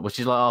 Yeah, which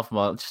is like half a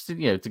mile, just to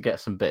get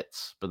some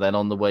bits. But then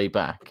on the way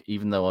back,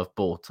 even though I've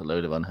bought a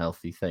load of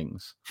unhealthy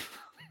things,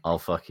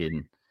 I'll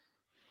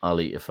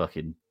eat a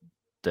fucking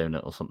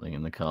donut or something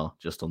in the car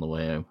just on the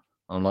way home.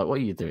 I'm like, what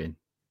are you doing?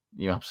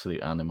 You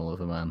absolute animal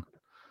of a man.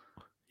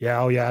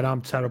 Yeah, and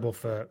I'm terrible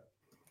for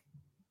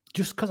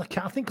just because I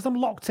can't. I think because I'm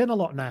locked in a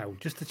lot now.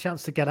 Just a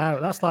chance to get out.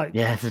 That's like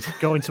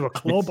going to a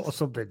club or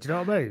something. Do you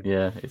know what I mean?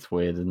 Yeah, it's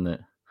weird, isn't it?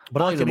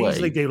 But I can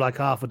easily do like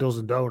half a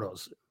dozen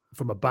donuts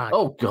from a bag.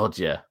 Oh God,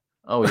 yeah.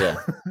 Oh yeah.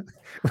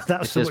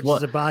 That's so much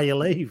as a buy you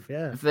leave.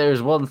 Yeah. If there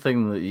is one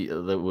thing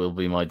that will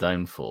be my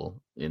downfall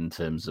in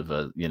terms of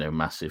a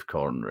massive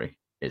coronary,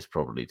 it's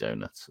probably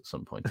donuts at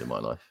some point in my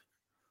life.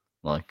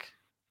 Like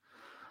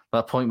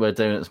that point where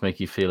donuts make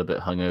you feel a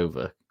bit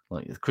hungover.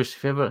 Like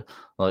if you ever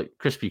like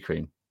Krispy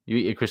Kreme, you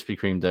eat a Krispy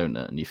Kreme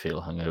donut and you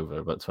feel hungover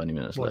about 20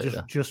 minutes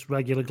later. Just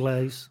regular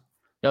glaze?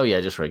 Oh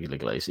yeah, just regular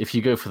glaze. If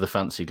you go for the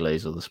fancy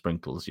glaze or the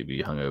sprinkles, you'll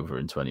be hungover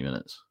in 20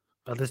 minutes.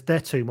 Well, they're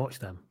too much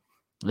then.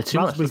 They're too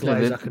much.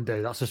 Glaze I can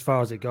do. That's as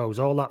far as it goes.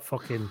 All that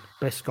fucking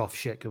Biscoff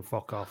shit can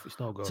fuck off. It's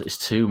not good. It's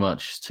too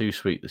much. It's too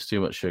sweet. There's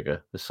too much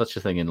sugar. There's such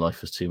a thing in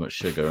life as too much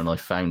sugar, and I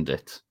found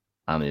it,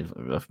 and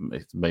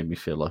it made me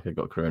feel like I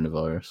got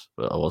coronavirus,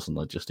 but I wasn't.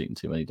 I'd just eaten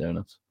too many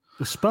donuts.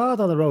 The Spar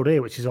down the road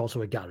here, which is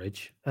also a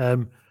garage,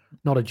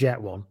 not a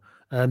Jet one.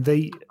 I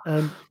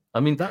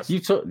mean,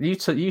 you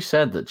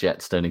said that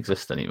Jets don't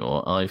exist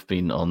anymore. I've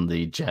been on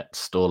the Jet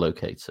store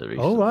locator recently.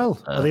 Oh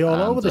well, are they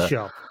all over the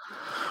shop?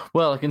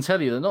 Well, I can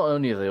tell you that not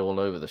only are they all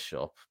over the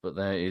shop, but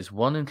there is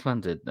one in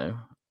Llandudno.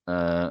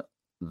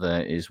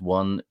 There is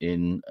one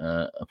in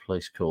a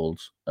place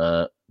called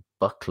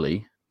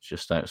Buckley,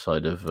 just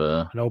outside of.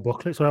 No,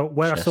 Buckley. So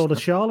where Chester. I saw the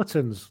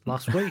charlatans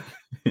last week.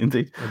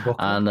 Indeed,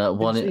 and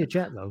one in a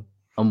Jet though,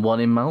 and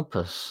one in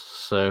Malpas.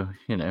 So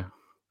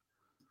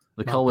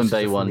the Colwyn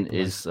Bay one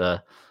is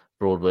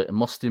Broadway,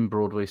 Mostyn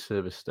Broadway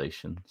service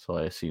station. So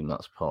I assume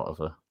that's part of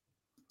a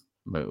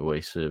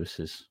motorway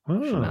services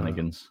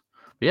shenanigans.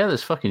 But yeah,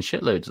 there's fucking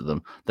shitloads of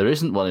them. There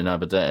isn't one in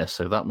Aberdare,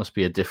 so that must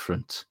be a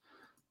different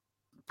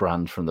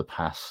brand from the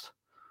past.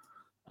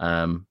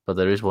 But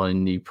there is one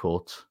in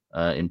Newport,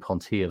 in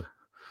Pontyr.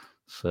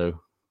 So,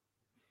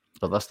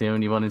 but that's the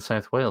only one in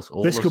South Wales.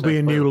 This could be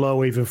a new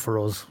low even for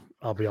us.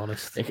 I'll be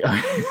honest.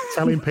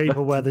 Telling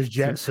people where there's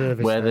Jet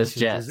service, where there's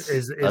Jets,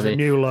 is a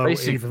new low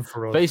even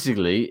for us.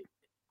 Basically,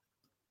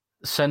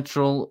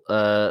 Central,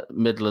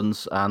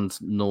 Midlands, and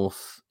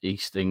North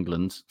East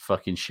England,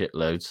 fucking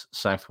shitloads.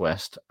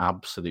 Southwest,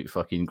 absolute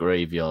fucking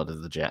graveyard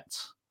of the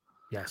Jets.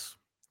 Yes.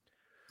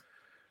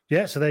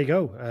 Yeah. So there you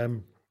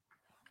go.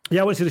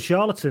 Yeah, I went to the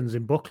Charlatans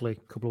in Buckley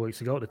a couple of weeks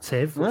ago at the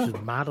TIV, which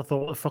was mad. I thought,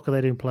 what the fuck are they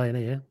doing playing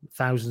here?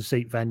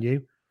 1,000-seat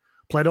venue.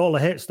 Played all the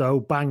hits, though,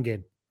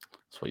 banging.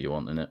 That's what you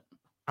want, innit?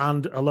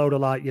 And a load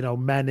of,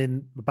 men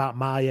in about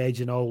my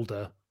age and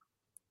older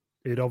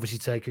who'd obviously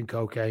taken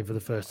cocaine for the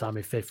first time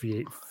in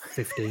 15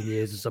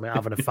 years or something,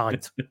 having a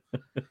fight.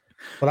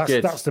 But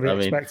that's to be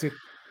expected.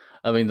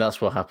 I mean, that's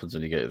what happens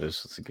when you get those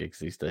sorts of gigs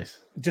these days.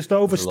 Just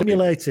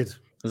overstimulated.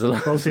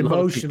 Both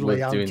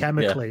emotionally and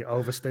chemically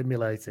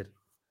overstimulated.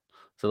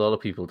 There's a lot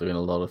of people doing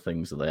a lot of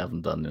things that they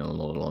haven't done in a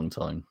long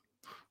time.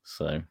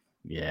 So,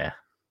 yeah.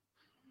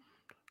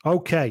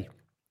 Okay.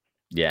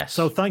 Yes.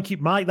 So thank you,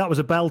 Mike. That was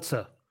a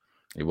belter.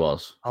 It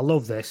was. I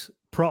love this.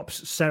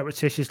 props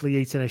surreptitiously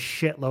eating a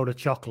shitload of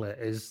chocolate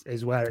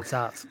is where it's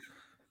at.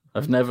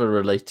 I've never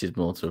related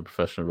more to a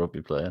professional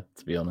rugby player,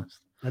 to be honest.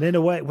 And in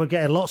a way, we're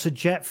getting lots of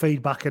Jet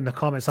feedback in the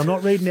comments. I'm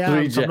not reading it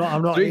out.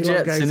 I'm not 3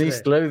 Jets in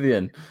East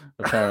Lothian,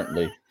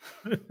 apparently.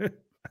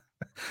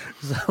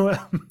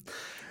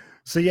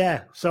 So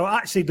yeah. So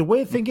actually, the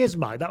weird thing is,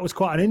 Mike, that was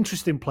quite an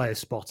interesting player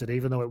spotted,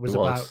 even though it was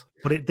about.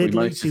 But it did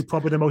lead to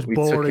probably the most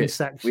boring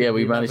section. Yeah,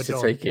 we managed to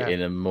take it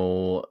in a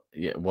more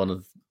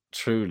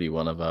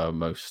one of our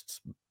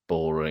most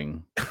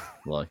boring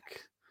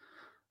like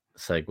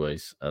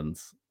segues and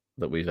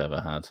that we've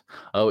ever had.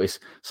 Oh, it's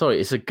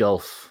a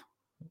golf.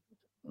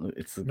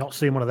 It's not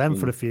seen one of them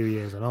for a few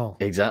years at all.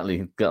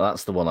 Exactly,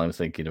 that's the one I'm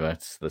thinking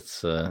about.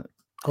 That's I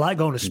like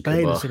going to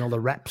Spain and seeing all the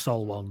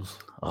Repsol ones.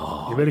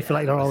 Oh, you really feel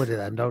like you're on holiday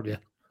then, don't you?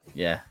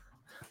 Yeah,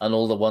 and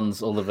all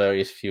the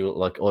various fuel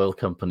like oil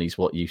companies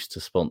what used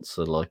to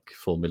sponsor like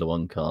Formula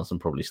One cars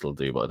and probably still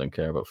do, but I don't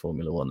care about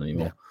Formula One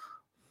anymore. Yeah.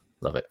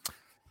 Love it.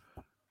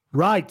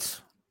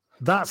 Right.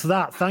 That's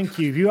that. Thank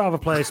you. If you have a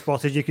player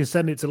spotted, you can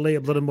send it to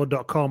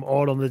lee@bloodandmud.com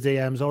or on the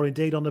DMs or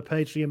indeed on the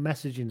Patreon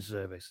messaging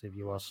service if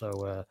you are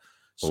so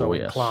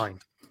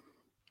inclined.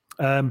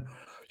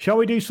 Shall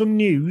we do some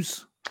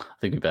news? I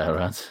think we better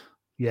add.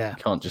 Yeah.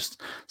 Can't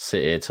just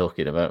sit here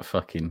talking about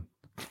fucking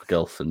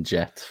golf and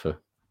jet for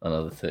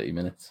another 30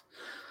 minutes.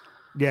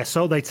 Yeah,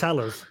 so they tell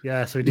us.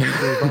 Yeah, so we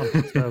didn't move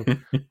on. So.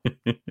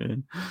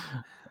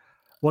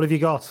 What have you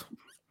got?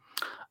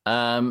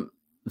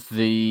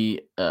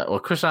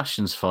 Chris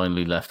Ashton's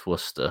finally left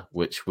Worcester,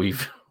 which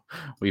we've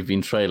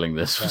been trailing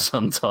this for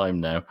some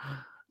time now.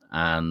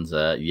 And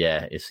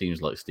it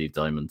seems like Steve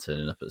Diamond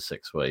turning up at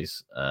Six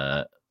Ways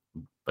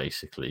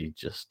basically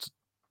just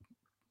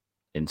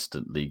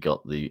instantly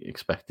got the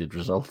expected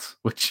result,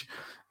 which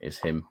is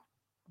him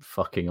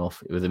fucking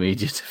off with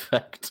immediate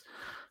effect.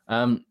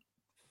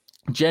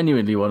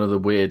 Genuinely one of the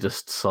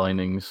weirdest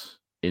signings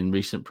in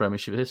recent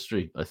Premiership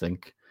history, I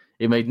think.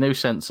 It made no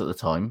sense at the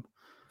time.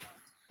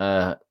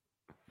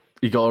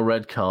 He got a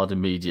red card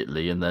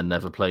immediately and then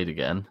never played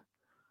again.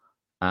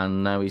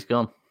 And now he's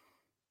gone.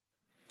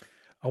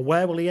 And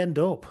where will he end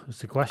up? Is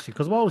the question.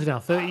 Because what was he now?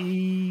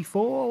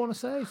 34, I want to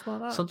say, something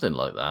like that. Something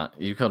like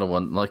that. You kind of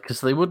want, like,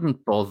 because they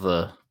wouldn't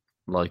bother,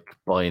 like,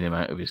 buying him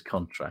out of his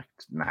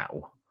contract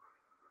now.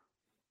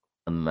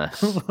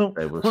 Unless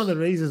there was... One of the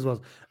reasons was,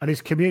 and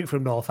his commute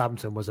from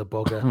Northampton was a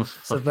bugger.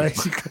 So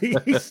basically,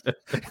 it's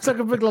like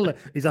a big little.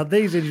 He's had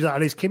these injuries,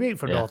 and his commute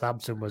from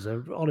Northampton was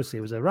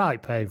it was a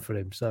right pain for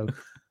him. So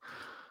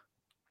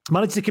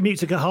managed to commute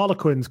to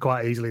Harlequins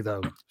quite easily,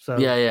 though. So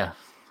yeah.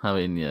 I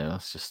mean,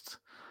 that's just a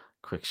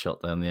quick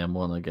shot down the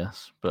M1, I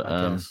guess. But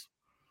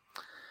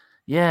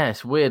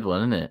it's a weird one,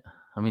 isn't it?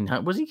 I mean,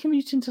 was he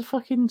commuting to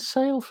fucking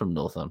Sale from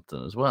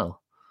Northampton as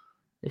well?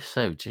 If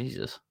so,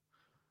 Jesus.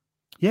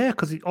 Yeah,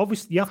 because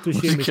obviously you have to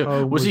assume his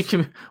home was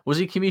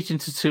he commuting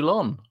to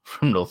Toulon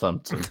from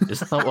Northampton? Is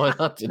that why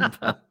that didn't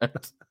pan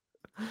out?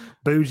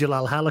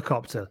 Boujalal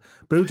helicopter.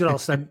 Boujalal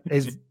sent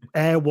his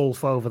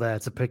Airwolf over there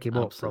to pick him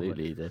up.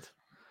 Absolutely, he did.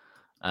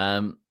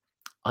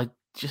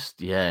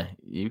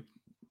 You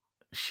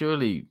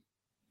surely.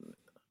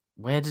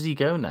 Where does he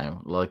go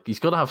now? Like, he's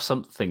got to have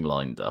something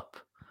lined up,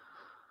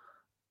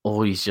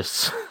 or he's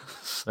just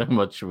so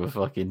much of a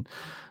fucking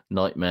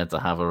nightmare to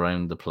have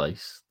around the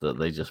place that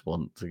they just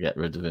want to get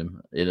rid of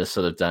him in a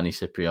sort of Danny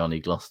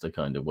Cipriani Gloucester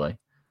kind of way. I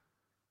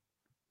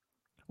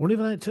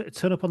wonder if they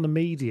turn up on the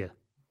media.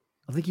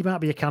 I think he might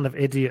be a kind of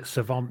idiot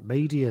savant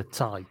media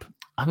type.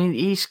 I mean,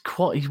 he's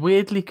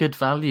weirdly good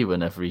value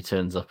whenever he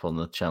turns up on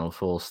the Channel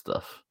 4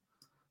 stuff.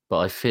 But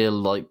I feel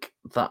like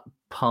that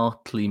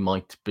partly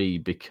might be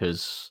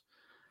because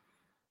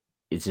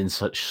it's in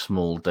such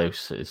small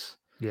doses.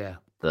 Yeah.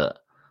 That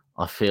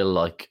I feel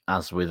like,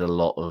 as with a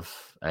lot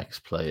of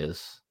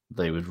ex-players,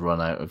 they would run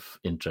out of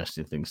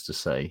interesting things to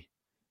say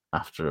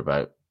after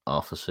about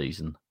half a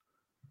season.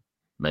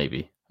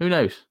 Maybe. Who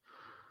knows?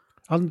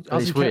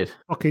 It's weird.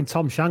 Fucking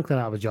Tom Shanklin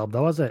out of a job,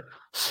 though, has it?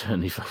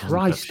 Certainly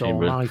Christ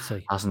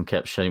almighty. Hasn't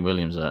kept Shane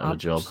Williams out of a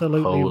job.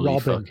 Absolutely. Holy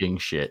fucking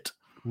shit.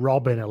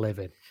 Robbing a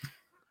living.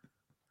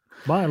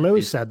 Martin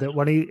Lewis said that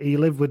when he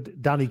lived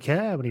with Danny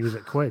Kerr when he was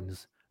at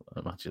Quins.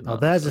 Imagine that.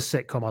 There's a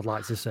sitcom I'd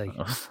like to see.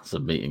 That's a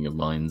meeting of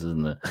minds,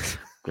 isn't it?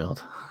 God.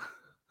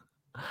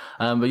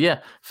 But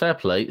yeah, fair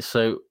play.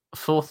 So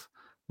fourth,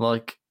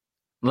 like,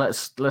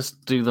 let's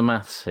do the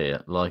maths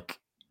here. Like,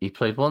 he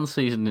played one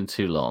season in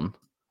Toulon,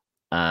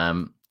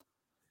 in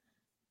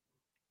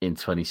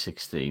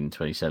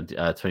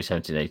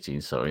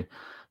 2017-18, sorry.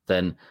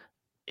 Then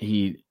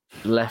he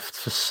left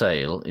for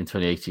Sale in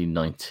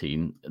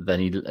 2018-19.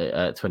 Then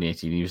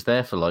 2018, he was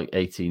there for like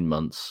 18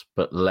 months,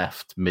 but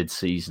left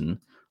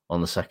mid-season on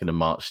the 2nd of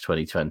March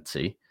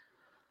 2020.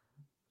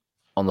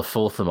 On the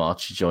 4th of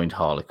March, he joined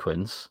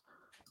Harlequins.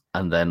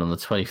 And then on the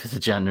 25th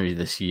of January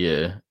this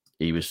year,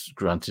 he was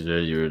granted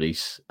early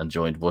release and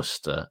joined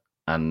Worcester.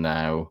 And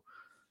now,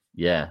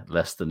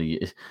 less than a year.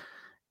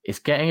 It's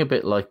getting a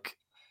bit like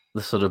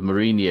the sort of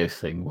Mourinho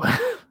thing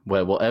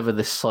where whatever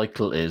this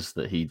cycle is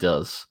that he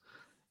does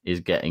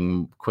is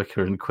getting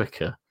quicker and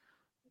quicker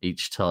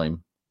each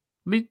time.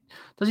 I mean,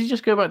 does he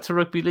just go back to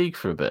rugby league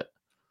for a bit?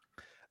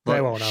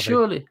 They won't have him.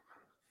 Surely,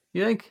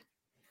 you think?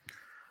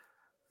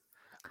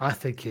 I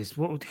think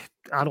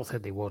I don't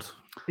think they would.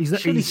 He's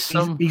not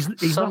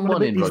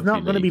someone in rugby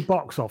not going to be league.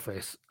 box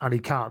office, and he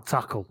can't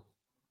tackle.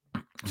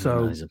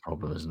 So that is a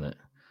problem, isn't it?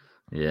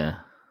 Yeah.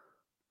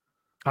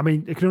 I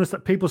mean, you can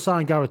understand people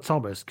sign Gareth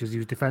Thomas because he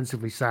was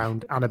defensively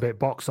sound and a bit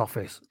box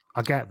office.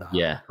 I get that.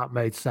 Yeah. That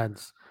made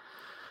sense.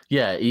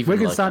 Yeah, even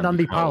Wigan like signed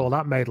Andy Powell.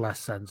 That made less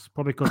sense,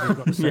 probably because he's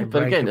got the same. but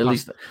brain again,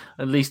 capacity.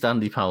 at least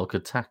Andy Powell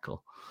could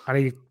tackle, and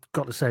he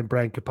got the same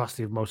brain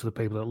capacity of most of the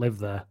people that live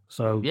there.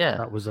 So yeah,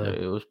 that was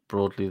it was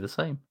broadly the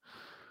same.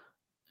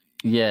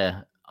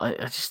 Yeah,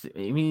 I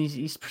mean,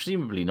 he's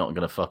presumably not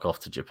going to fuck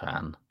off to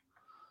Japan.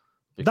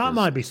 Because, that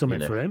might be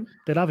something for him.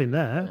 They'd have him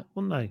there,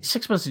 wouldn't they?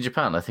 6 months in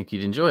Japan, I think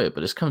he'd enjoy it,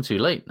 but it's come too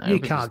late now. You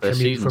can't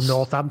commute from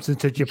Northampton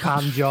to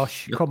Japan,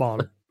 Josh. Come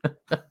on.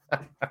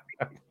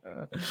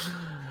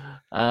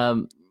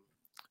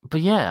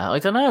 But yeah, I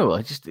don't know.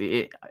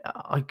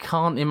 I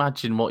can't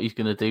imagine what he's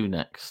going to do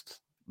next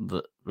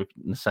that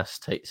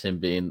necessitates him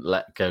being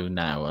let go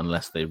now,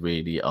 unless they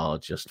really are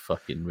just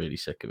fucking really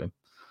sick of him.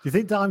 Do you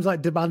think Dimes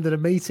demanded a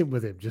meeting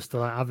with him just to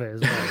have it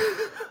as well?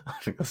 I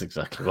think that's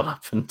exactly what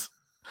happened.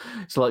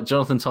 It's like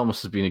Jonathan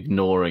Thomas has been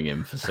ignoring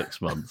him for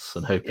 6 months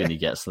and hoping he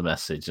gets the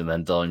message, and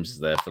then Dimes is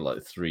there for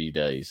 3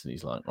 days, and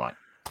he's like, right.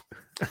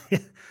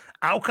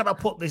 How can I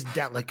put this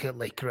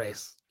delicately,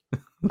 Chris?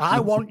 I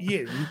want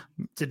you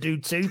to do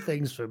 2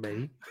 things for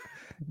me.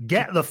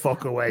 Get the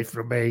fuck away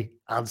from me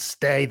and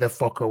stay the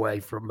fuck away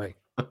from me.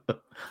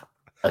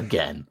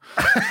 Again.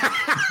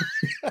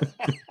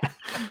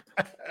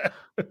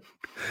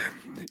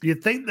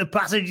 You'd think the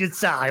passenger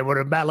side would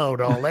have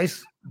mellowed all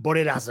this, but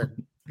it hasn't.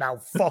 Now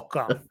fuck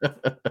off.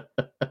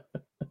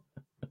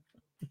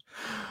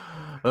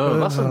 Oh,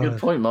 that's a good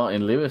point.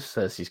 Martin Lewis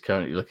says he's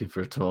currently looking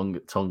for a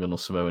Tongan or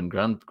Samoan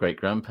great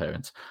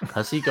grandparents.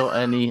 Has he got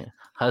any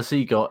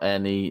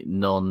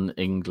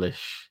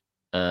non-English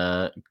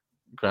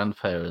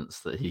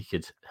grandparents that he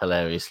could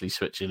hilariously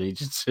switch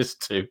allegiances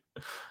to?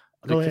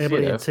 I don't think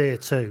anybody in tier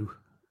 2.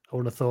 I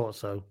wouldn't have thought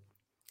so.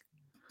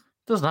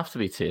 Doesn't have to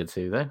be tier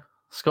 2 though.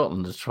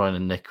 Scotland is trying to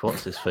nick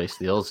what's his face,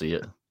 the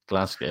Aussie at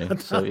Glasgow.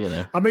 So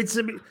I mean,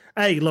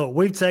 hey, look,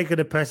 we've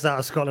taken a piss out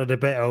of Scotland a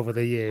bit over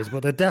the years,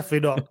 but they're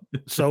definitely not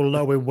so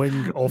low in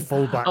wing or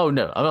fullback. Oh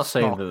no, I'm not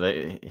saying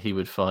that he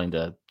would find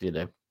that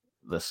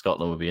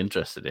Scotland would be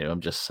interested in him. I'm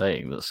just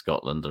saying that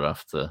Scotland are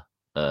after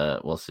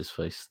what's his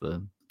face,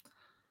 the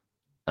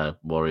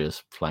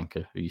Warriors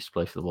flanker who used to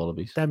play for the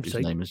Wallabies. Dempsey.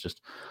 His name is just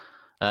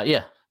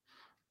and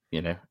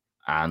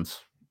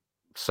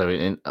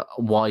so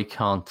why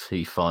can't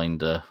he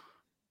find a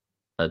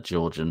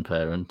Georgian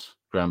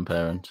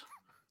grandparent,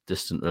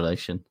 distant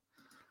relation?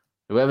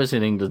 Whoever's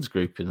in England's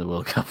group in the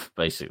World Cup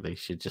basically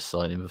should just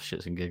sign him for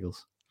shits and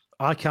giggles.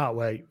 I can't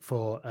wait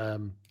for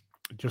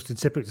Justin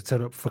Tipuric to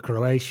turn up for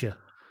Croatia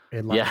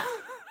in the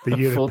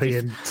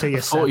European Tier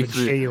 7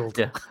 Shield.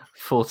 Yeah,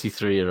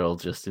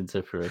 43-year-old Justin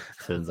Tipuric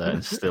turns out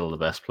he's still the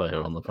best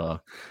player on the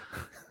park.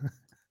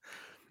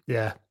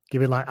 Yeah,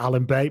 giving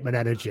Alan Bateman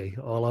energy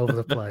all over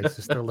the place.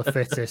 He's still the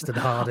fittest and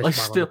hardest man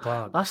on the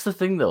park. That's the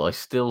thing, though. I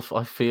feel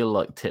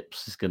like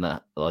Tips is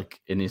gonna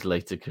in his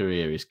later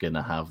career, he's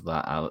gonna have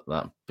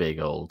that big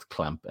old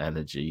clamp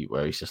energy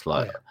where he's just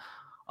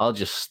I'll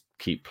just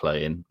keep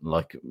playing.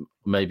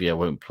 Maybe I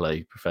won't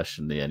play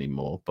professionally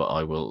anymore, but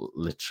I will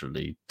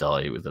literally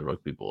die with a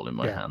rugby ball in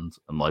my hand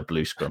and my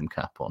blue scrum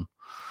cap on.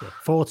 Yeah,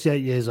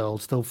 48 years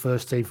old, still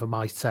first team for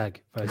my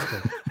tag,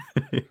 basically.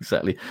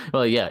 Exactly.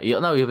 Well, yeah.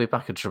 He'll be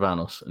back at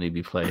Trabanos and he'll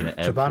be playing it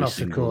every Trabanos,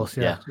 single... of course,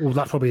 yeah. Well,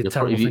 that's probably a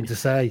terrible thing to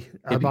say.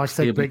 I might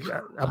take big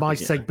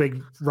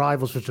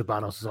rivals for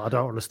Trabanos, so I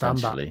don't understand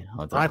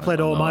that. I played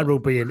all my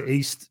rugby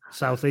in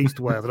southeast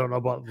Wales. I don't know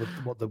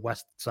what the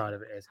west side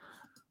of it is.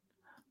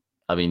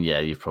 I mean, yeah,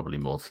 you've probably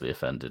mortally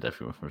offended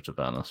everyone from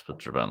Trabanos, but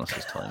Trabanos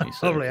is tiny.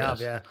 So probably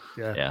have, yeah.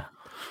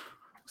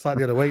 It's like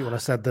the other week when I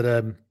said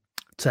that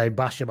Tame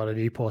Basham had a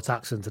Newport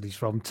accent and he's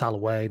from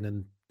Tallaghane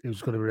and it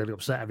was going to really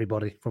upset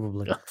everybody,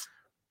 probably.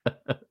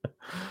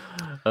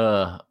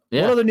 What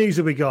other news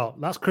have we got?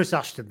 That's Chris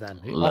Ashton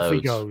then. Off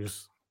he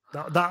goes.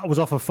 That was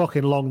off a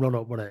fucking long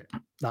run-up, wasn't it?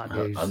 That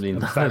news. I mean,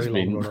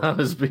 that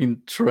has been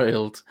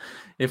trailed.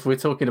 If we're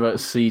talking about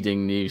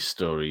seeding news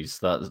stories,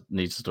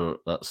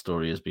 that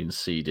story has been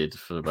seeded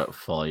for about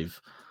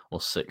 5 or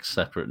 6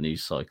 separate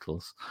news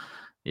cycles.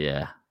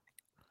 Yeah.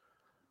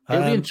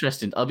 It'll be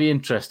interesting. I'll be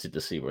interested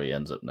to see where he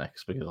ends up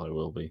next because I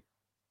will be.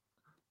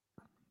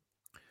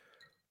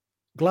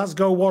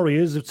 Glasgow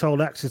Warriors have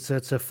told Exeter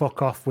to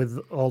fuck off with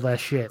all their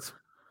shit.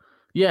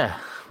 Yeah,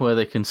 where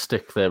they can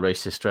stick their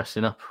racist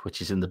dressing up,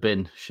 which is in the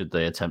bin, should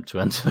they attempt to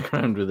enter the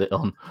ground with it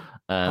on.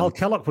 Al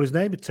Kellogg put his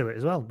name to it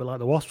as well, but like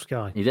the Wasps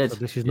guy. He did. So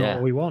this is not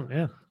what we want,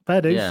 yeah.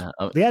 Fair dues. Yeah.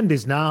 The end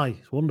is nigh.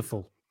 It's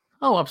wonderful.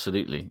 Oh,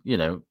 absolutely.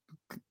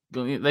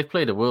 They've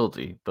played a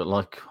worldie, but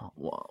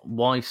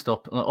why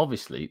stop?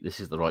 Obviously, this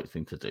is the right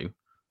thing to do.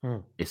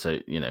 It's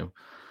and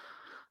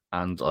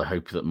I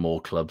hope that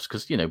more clubs,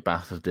 because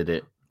Bath did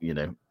it,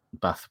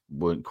 Bath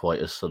weren't quite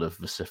as sort of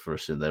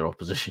vociferous in their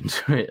opposition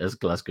to it as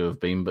Glasgow have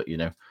been, but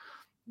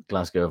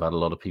Glasgow have had a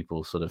lot of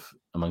people sort of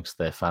amongst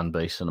their fan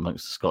base and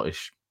amongst the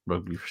Scottish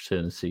rugby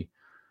fraternity,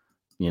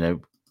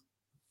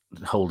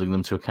 holding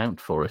them to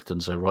account for it,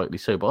 and so rightly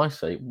so. But I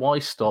say, why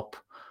stop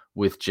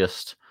with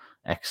just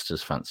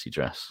Exeter's fancy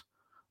dress?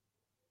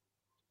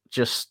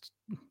 Just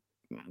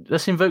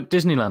let's invoke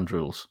Disneyland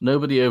rules.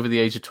 Nobody over the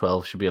age of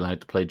 12 should be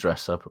allowed to play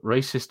dress up,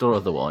 racist or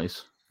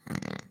otherwise,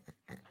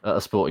 at a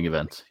sporting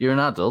event. You're an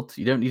adult.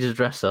 You don't need to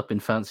dress up in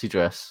fancy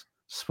dress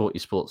to support your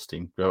sports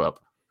team. Grow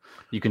up.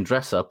 You can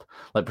dress up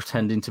like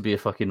pretending to be a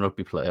fucking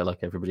rugby player like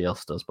everybody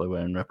else does by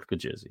wearing replica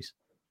jerseys.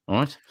 All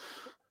right?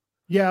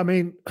 Yeah, I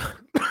mean,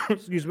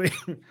 excuse me.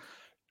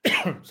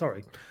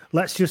 Sorry.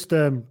 Let's just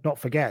not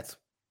forget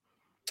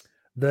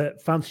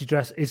that fancy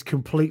dress is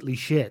completely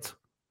shit.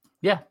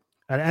 Yeah.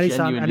 And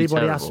anytime Genuinely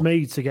anybody terrible. asks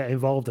me to get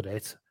involved in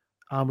it,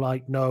 I'm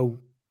like, no,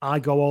 I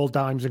go all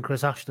Dimes and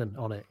Chris Ashton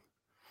on it.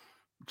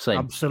 Same.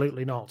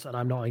 Absolutely not, and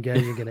I'm not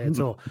engaging in it at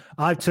all.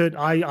 I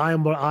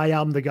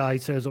am the guy who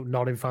turns up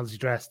not in fancy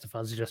dress to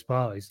fancy dress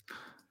parties.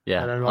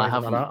 Yeah, And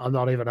I'm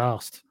not even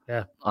asked.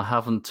 Yeah, I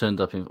haven't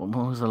turned up in.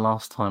 When was the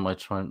last time I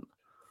tried?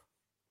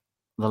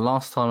 The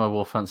last time I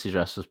wore fancy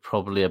dress was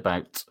probably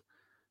about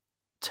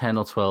 10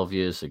 or 12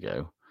 years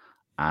ago,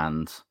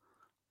 and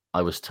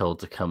I was told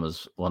to come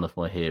as one of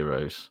my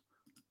heroes,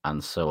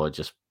 and so I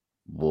just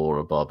wore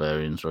a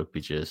Barbarians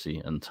rugby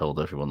jersey and told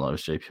everyone that I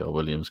was JPR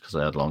Williams because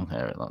I had long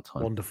hair at that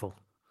time. Wonderful.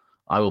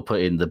 I will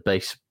put in the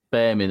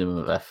bare minimum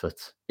of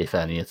effort, if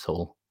any at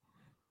all,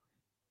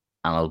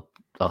 and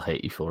I'll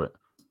hate you for it.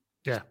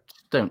 Yeah.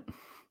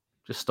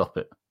 Just stop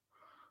it.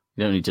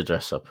 You don't need to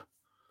dress up.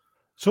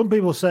 Some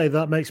people say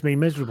that makes me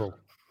miserable.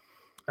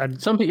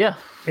 And Some people, yeah,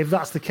 if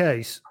that's the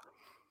case,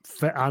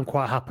 I'm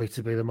quite happy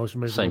to be the most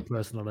miserable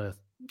person on earth.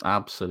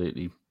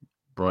 absolutely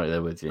right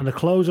there with you. And the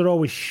clothes are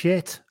always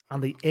shit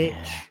and they itch.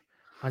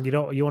 And you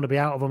want to be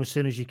out of them as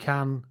soon as you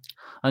can.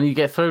 And you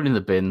get thrown in the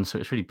bin, so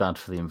it's really bad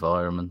for the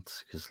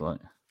environment. Because, I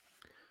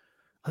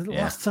think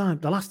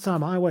the last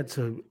time I went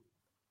to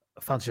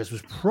a fancy dress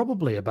was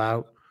probably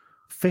about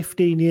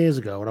 15 years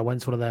ago when I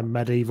went to one of their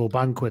medieval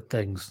banquet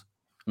things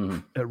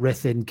at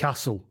Ruthin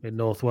Castle in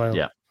North Wales.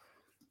 Yeah.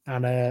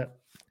 And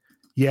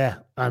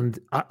and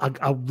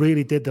I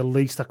really did the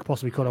least I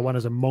possibly could. I went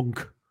as a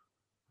monk.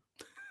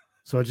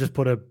 So I just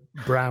put a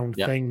brown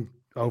thing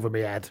over my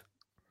head.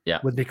 Yeah.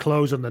 With my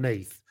clothes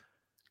underneath.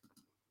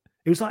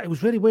 It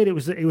was really weird. It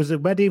was a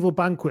medieval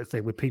banquet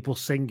thing with people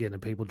singing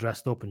and people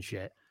dressed up and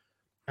shit.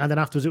 And then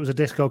afterwards it was a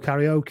disco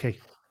karaoke.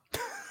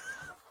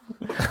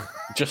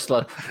 Just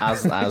like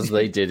as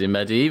they did in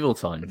medieval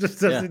times.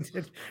 Just as it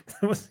did.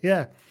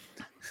 Yeah.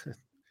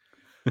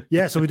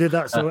 Yeah, so we did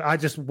that. So I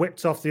just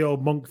whipped off the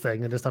old monk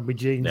thing and just had my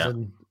jeans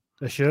and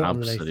a shirt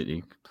underneath.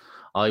 Absolutely.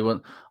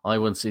 I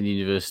once in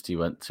university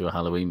went to a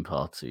Halloween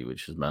party,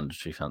 which was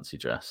mandatory fancy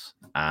dress.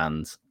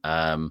 And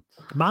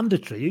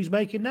mandatory? Who's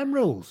making them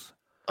rules?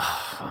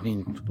 I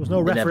mean, there was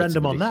no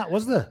referendum on that,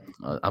 was there?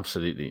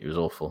 Absolutely. It was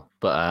awful.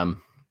 But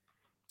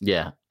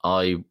yeah,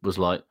 I was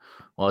like,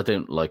 well, I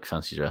don't like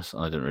fancy dress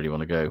and I don't really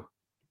want to go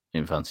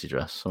in fancy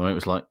dress. So it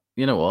was like,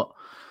 you know what?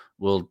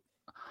 Well,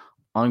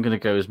 I'm going to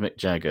go as Mick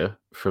Jagger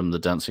from the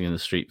Dancing in the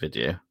Street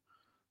video.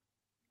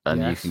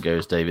 And you can go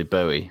as David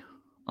Bowie.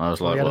 I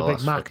was like, he had a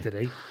Big Mac, did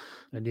he?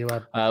 And you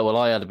had... well,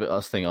 I had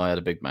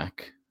a Big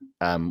Mac,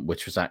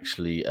 which was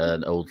actually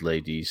an old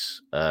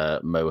lady's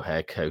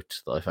mohair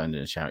coat that I found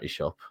in a charity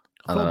shop.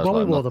 I thought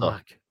Bowie wore the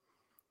Mac.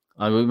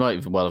 We might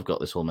even well have got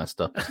this all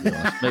messed up.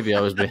 To be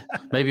honest.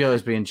 Maybe I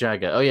was being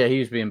Jagger. Oh yeah, he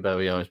was being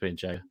Bowie. I was being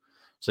Jagger.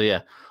 So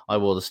yeah, I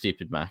wore the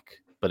stupid Mac,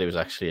 but it was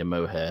actually a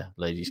mohair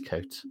lady's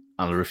coat,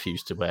 and I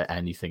refused to wear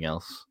anything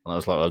else. And I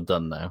was like, I'm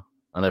done now.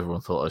 And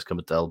everyone thought I was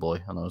a Del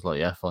boy, and I was like,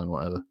 yeah, fine,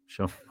 whatever,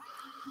 sure.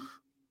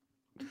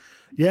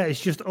 Yeah,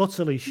 it's just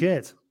utterly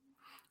shit.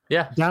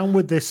 Yeah, down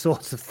with this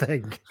sort of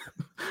thing.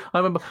 I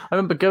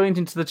remember going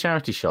into the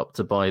charity shop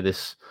to buy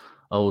this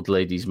old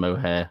lady's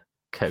mohair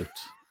coat,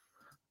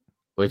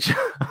 which,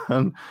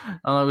 and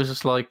I was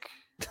just like,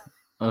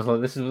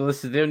 this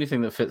is the only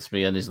thing that fits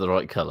me and is the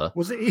right color.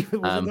 Was it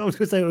even? I was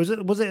going to say, was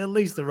it at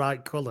least the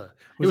right color?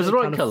 It was the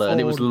right color, and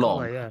it was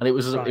long, and it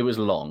was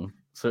long,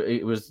 so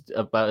it was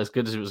about as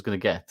good as it was going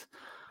to get.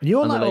 And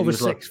you're like over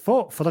 6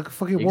 foot for like a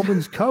fucking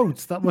woman's coat.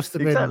 That must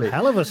have been a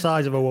hell of a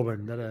size of a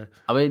woman.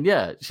 I mean,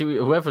 yeah, she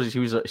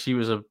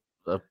was a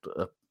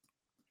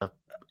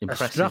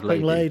impressive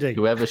lady,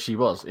 whoever she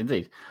was,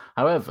 indeed.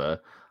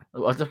 However, I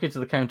was looking to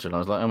the counter and I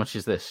was like, "How much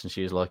is this?" And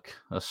she was like,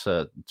 "That's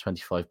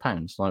 £25."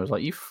 And I was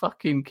like, "You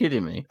fucking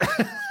kidding me?"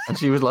 And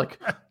she was like,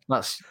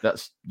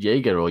 "That's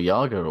Jaeger or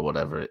Jager or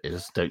whatever it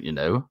is, don't you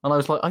know?" And I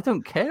was like, "I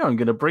don't care. I'm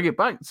going to bring it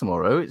back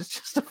tomorrow. It's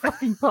just a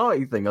fucking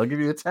party thing. I'll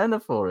give you a tenner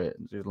for it."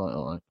 And she was like,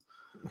 "All right."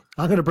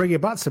 I'm going to bring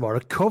it back tomorrow,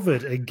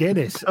 covered in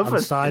Guinness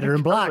and cider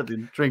and black,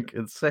 in drink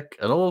and sick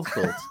and all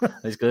sorts. And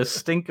it's going to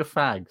stink of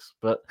fags,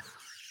 but.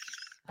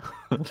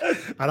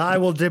 And I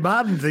will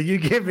demand that you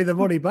give me the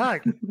money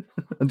back.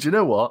 And do you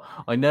know what?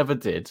 I never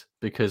did,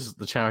 because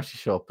the charity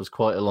shop was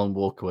quite a long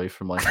walk away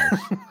from my house.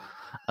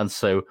 And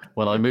so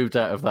when I moved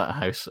out of that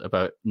house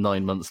about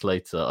 9 months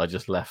later, I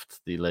just left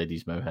the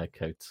ladies' mohair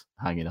coat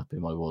hanging up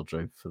in my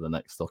wardrobe for the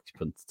next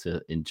occupant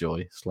to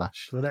enjoy / The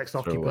next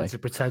throw occupant away. to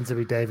pretend to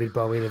be David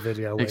Bowie in a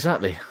video. With.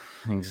 Exactly.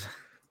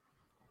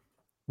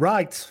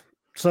 Right.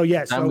 So,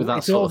 yeah, Down with that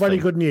it's sort all of very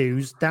thing. good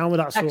news. Down with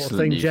that sort of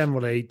Excellent thing news.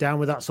 generally. Down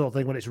with that sort of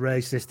thing when it's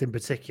racist in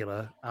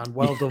particular. And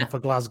well done for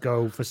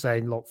Glasgow for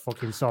saying, look,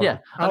 fucking sorry. Yeah,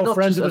 and Our not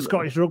friends just- of the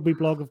Scottish Rugby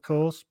blog, of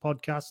course,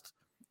 podcast.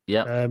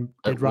 Yeah. Did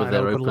with write an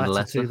their open open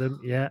letter to them.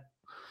 Yeah.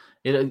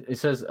 It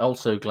says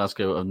also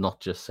Glasgow have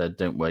not just said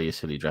don't wear your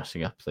silly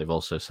dressing up. They've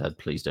also said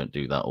please don't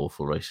do that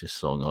awful racist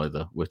song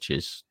either, which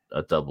is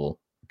a double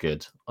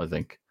good, I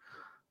think.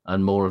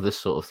 And more of this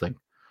sort of thing.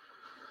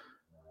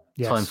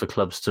 Yes. Time for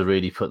clubs to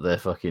really put their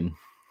fucking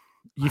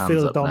You hands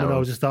feel the up now.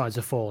 dominoes are starting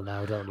to fall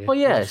now, don't you? Well,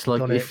 yeah, West it's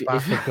like have done it,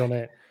 Bath have done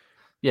it.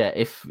 Yeah,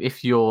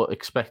 if you're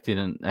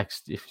expecting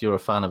if you're a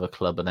fan of a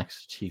club and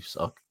ex-Chiefs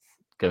are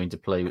going to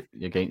play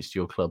against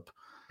your club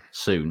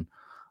soon,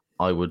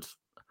 I would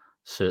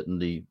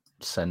certainly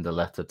send a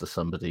letter to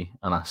somebody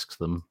and ask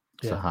them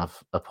to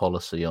have a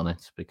policy on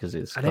it, because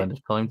it's kind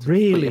of time to put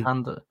really your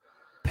hand up.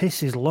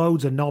 pisses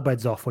loads of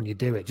knobheads off when you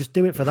do it. Just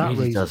do it for that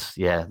Really reason. does,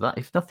 yeah. That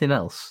if nothing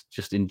else,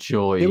 just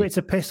enjoy. Do it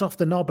to piss off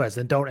the knobheads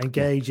and don't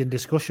engage in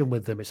discussion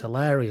with them. It's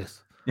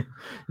hilarious.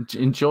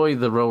 Enjoy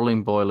the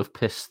rolling boil of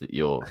piss that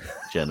you're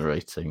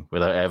generating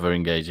without ever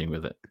engaging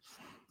with it.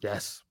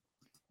 Yes.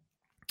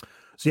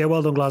 So yeah,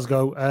 well done,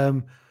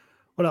 Glasgow.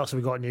 What else have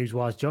we got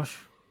news-wise, Josh?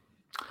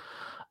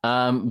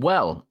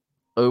 Well,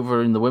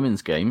 over in the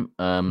women's game,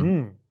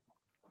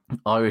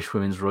 Irish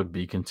women's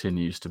rugby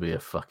continues to be a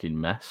fucking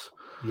mess.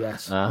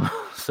 Yes.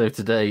 So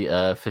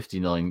today,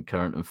 59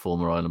 current and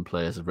former Ireland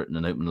players have written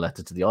an open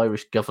letter to the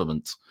Irish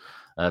government,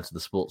 to the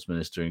sports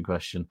minister in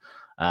question.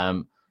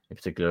 In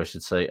particular, I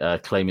should say,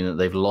 claiming that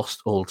they've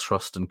lost all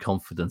trust and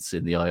confidence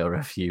in the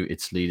IRFU,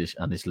 its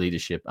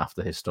leadership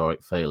after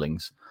historic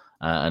failings,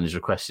 and is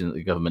requesting that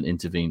the government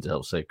intervene to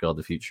help safeguard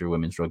the future of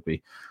women's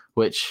rugby.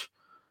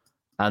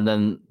 And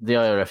then the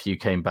IRFU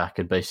came back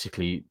and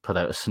basically put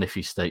out a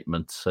sniffy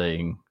statement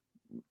saying,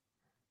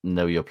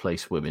 "Know your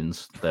place,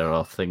 women's. There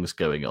are things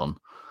going on."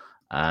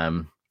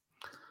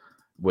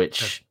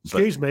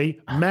 Excuse me,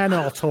 men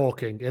are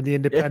talking in the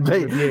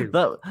independent review.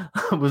 That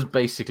was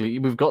basically,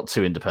 we've got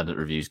 2 independent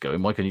reviews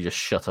going. Why can't you just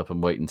shut up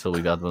and wait until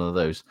we've had one of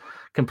those?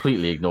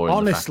 Completely ignoring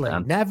Honestly, the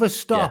fact that, never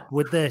stop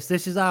with this.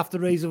 This is half the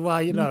reason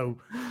why,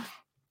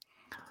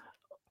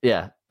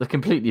 Yeah, they're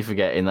completely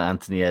forgetting that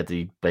Anthony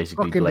Eddy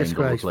basically Fucking blamed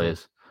all the disgraceful.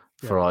 players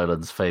for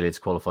Ireland's failure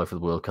to qualify for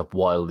the World Cup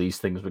while these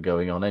things were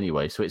going on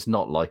anyway. So it's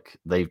not like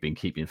they've been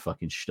keeping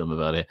fucking stum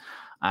about it.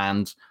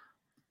 And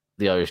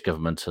the Irish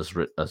government has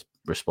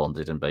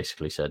responded and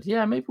basically said,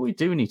 yeah, maybe we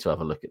do need to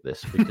have a look at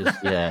this, because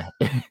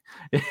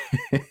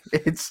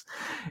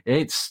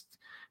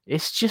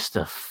it's just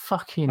a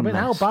fucking mess,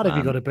 how bad have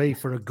you man. got to be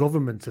for a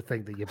government to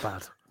think that you're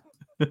bad?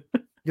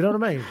 You know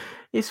what I mean?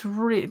 It's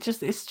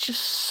just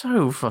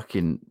so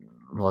fucking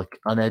like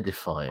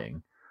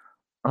unedifying.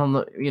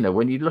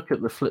 When you look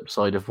at the flip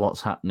side of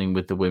what's happening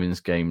with the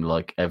women's game,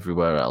 like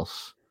everywhere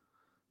else,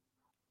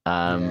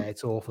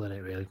 it's awful, isn't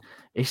it? Really,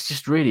 it's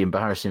just really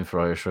embarrassing for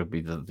Irish rugby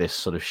that this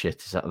sort of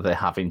shit is they're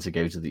having to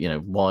go to the.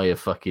 Why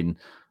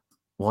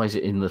is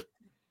it in the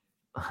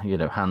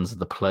hands of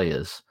the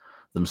players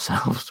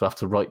themselves to have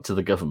to write to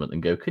the government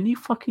and go, can you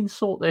fucking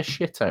sort their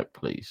shit out,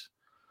 please?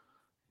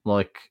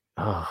 Like,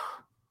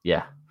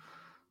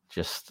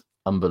 just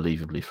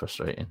unbelievably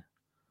frustrating.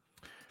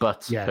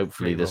 But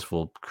hopefully this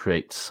will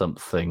create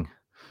something.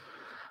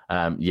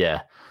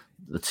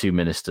 The 2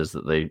 ministers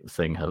that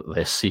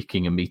they're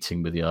seeking a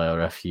meeting with the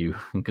IRFU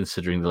and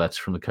considering the letter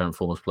from the current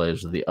former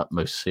players of the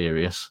utmost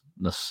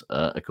seriousness,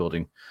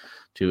 according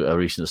to a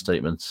recent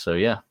statement. So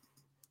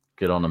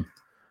good on them.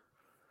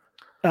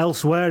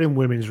 Elsewhere in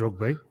women's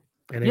rugby,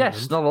 in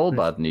England, not all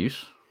bad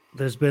news.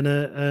 There's been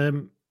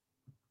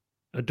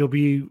a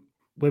W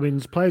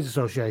Women's Players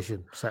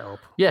Association set up.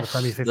 Yes,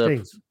 for the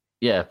 2015s.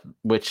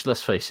 Which,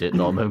 let's face it,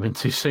 not a moment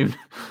too soon,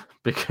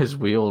 because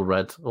we all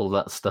read all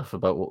that stuff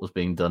about what was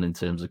being done in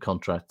terms of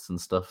contracts and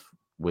stuff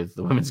with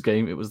the women's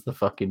game. It was the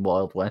fucking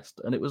Wild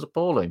West, and it was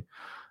appalling,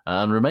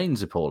 and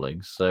remains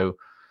appalling. So,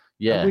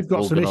 and we've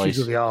got some issues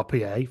with the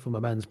RPA from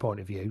a men's point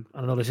of view.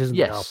 I know this isn't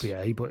the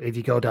RPA, but if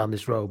you go down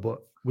this road, but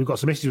we've got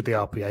some issues with the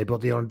RPA, but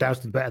they are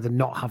undoubtedly better than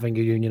not having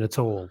a union at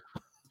all.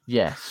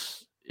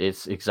 Yes,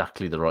 it's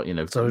exactly the right,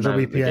 So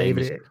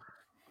WPA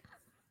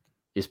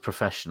is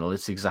professional.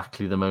 It's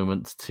exactly the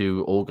moment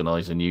to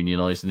organise and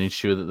unionise and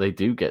ensure that they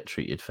do get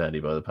treated fairly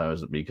by the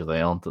powers that be, because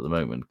they aren't at the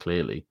moment,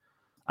 clearly.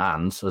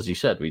 And as you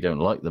said, we don't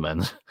like the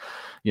men's.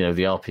 The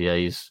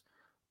RPA is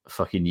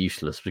fucking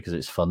useless because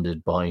it's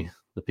funded by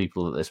the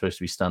people that they're supposed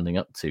to be standing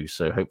up to.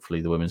 So hopefully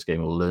the women's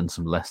game will learn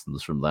some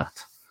lessons from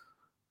that.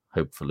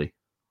 Hopefully.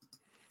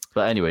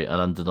 But anyway, an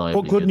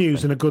undeniably But good news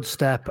thing. and a good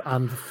step,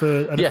 and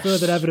further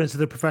evidence of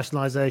the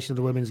professionalisation of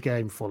the women's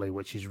game fully,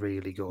 which is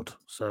really good.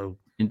 So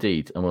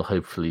Indeed, and we'll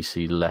hopefully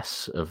see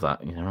less of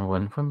that. You know,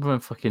 when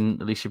fucking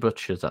Alicia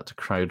Butchers had to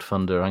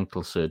crowdfund her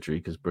ankle surgery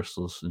because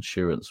Bristol's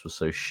insurance was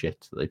so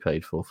shit that they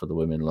paid for the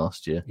women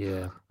last year.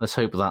 Yeah. Let's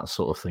hope that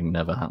sort of thing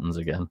never happens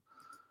again.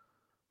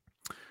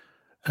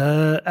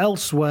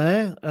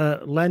 Elsewhere,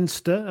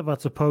 Leinster have had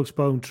to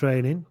postpone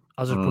training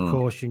as a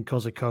precaution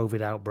because of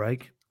COVID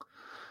outbreak.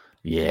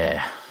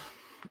 Yeah,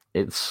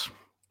 it's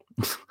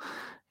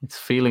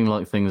feeling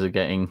like things are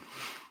getting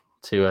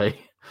to a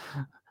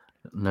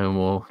no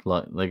more.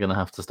 Like they're going to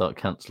have to start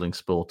cancelling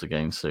sport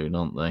again soon,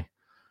 aren't they?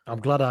 I'm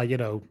glad I,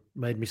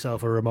 made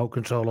myself a remote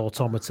control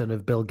automaton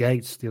of Bill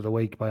Gates the other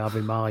week by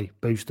having my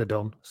booster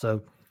done.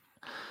 So,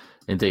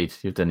 indeed,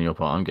 you've done your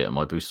part. I'm getting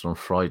my booster on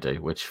Friday,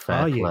 which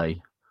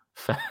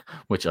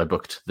which I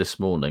booked this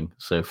morning.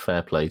 So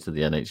fair play to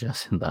the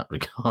NHS in that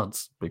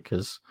regards,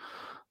 because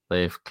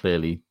they're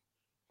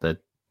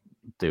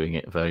doing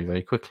it very,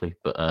 very quickly.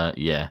 But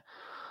yeah,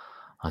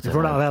 you've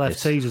run out of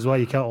LFTs as well.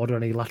 You can't order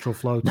any lateral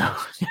flow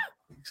tests. Yeah,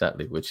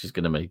 exactly, which is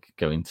going to make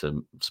going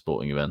to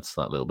sporting events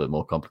that little bit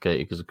more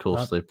complicated because, of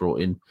course, they've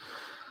brought in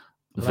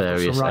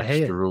various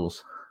extra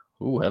rules.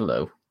 Oh,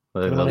 hello.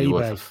 They'll be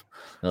worth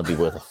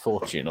a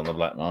fortune on the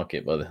black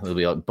market, but they'll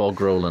be like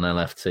bog roll and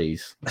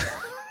LFTs.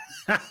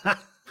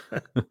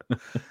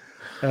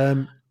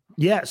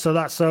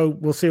 So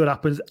we'll see what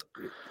happens.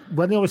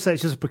 When they always say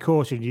it's just a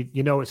precaution,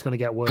 you know it's going to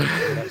get worse in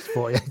the next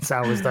 48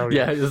 hours, don't you?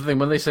 Yeah, the thing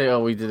when they say,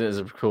 "Oh, we did it as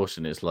a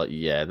precaution," it's like,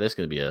 yeah, there's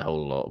going to be a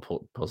whole lot of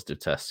positive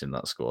tests in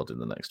that squad in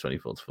the next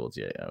 24 to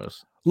 48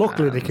 hours.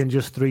 Luckily, they can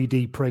just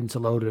 3D print a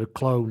load of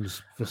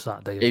clones for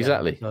Saturday. Again,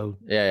 exactly. So.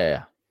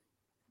 Yeah.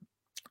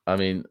 I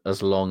mean,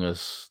 as long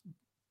as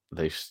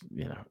they've,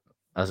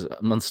 as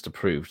Munster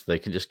proved, they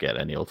can just get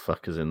any old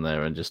fuckers in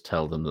there and just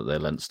tell them that they're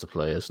Leinster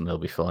players and they'll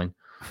be fine.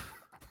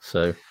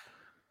 So,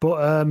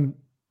 but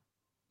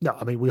no,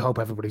 I mean, we hope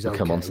everybody's okay.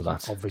 Come on to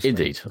that. Obviously.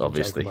 Indeed,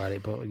 obviously. About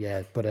it, but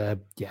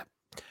yeah.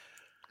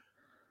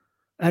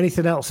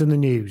 Anything else in the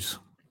news?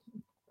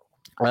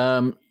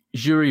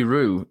 Jury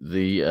Roux,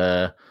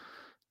 the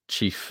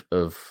chief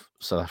of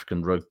South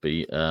African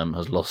rugby,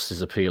 has lost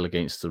his appeal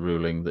against the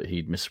ruling that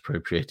he'd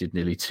misappropriated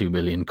nearly 2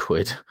 million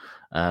quid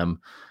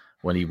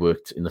when he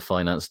worked in the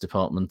finance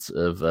department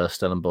of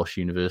Stellenbosch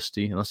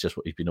University, and that's just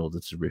what he's been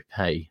ordered to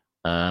repay.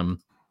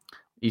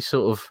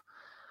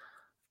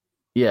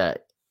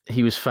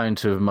 He was found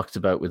to have mucked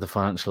about with the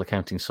financial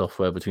accounting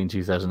software between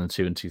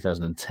 2002 and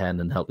 2010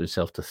 and helped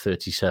himself to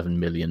 37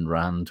 million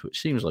rand,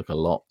 which seems like a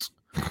lot.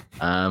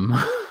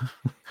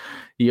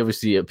 He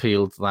obviously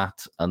appealed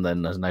that and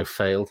then has now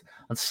failed.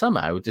 And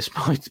somehow,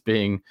 despite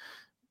being,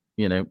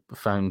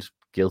 found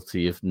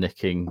guilty of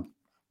nicking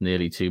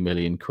nearly 2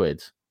 million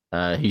quid,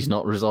 he's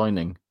not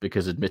resigning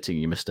because admitting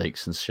your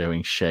mistakes and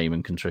showing shame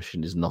and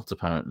contrition is not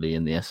apparently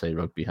in the SA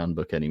Rugby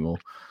Handbook anymore.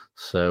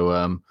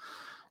 So,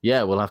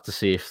 we'll have to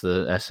see if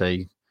the SA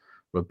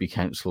Rugby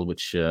Council,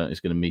 which is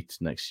going to meet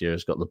next year,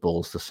 has got the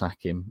balls to sack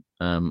him,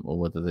 or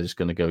whether they're just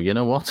going to go, you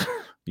know what,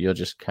 you're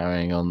just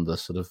carrying on the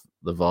sort of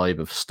the vibe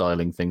of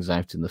styling things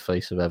out in the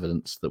face of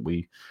evidence that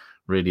we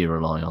really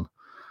rely on.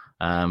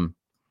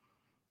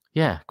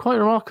 Quite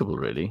remarkable,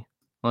 really.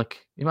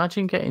 Like,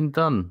 imagine getting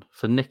done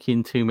for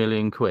nicking 2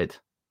 million quid,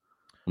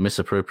 or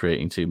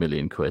misappropriating 2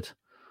 million quid.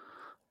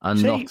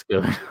 And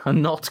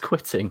not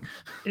quitting.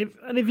 If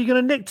you're going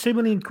to nick 2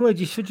 million quid,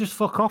 you should just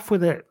fuck off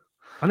with it.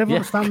 I never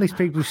understand these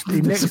people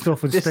who nick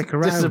stuff and stick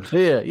around.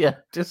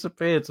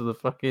 Disappear to the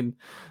fucking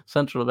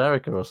Central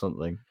America or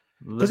something.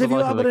 Because if you're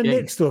not going to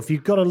nick stuff,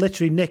 you've got to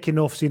literally nick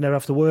enough so you never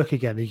have to work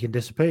again and you can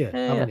disappear,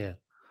 haven't you?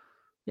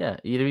 Yeah,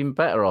 you'd have been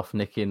better off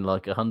nicking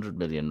like 100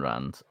 million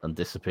rand and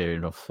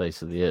disappearing off the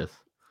face of the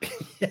earth.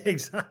 Yeah,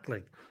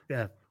 exactly.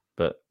 Yeah.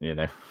 But,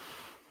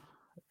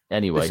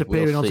 anyway,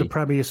 disappearing onto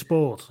Premier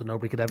Sports so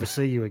nobody could ever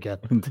see you again.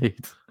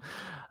 Indeed.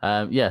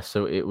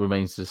 So it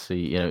remains to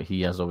see.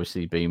 He has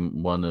obviously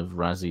been one of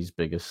Razzie's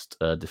biggest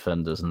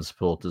defenders and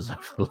supporters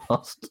over the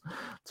last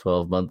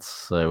 12 months.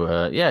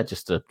 So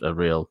just a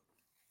real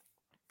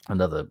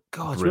another.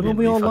 God, remember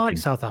we all liked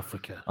South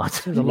Africa?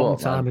 It was a long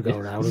time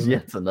ago now.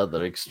 Yet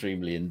another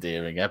extremely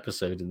endearing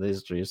episode in the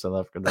history of South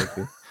African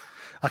rugby.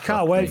 I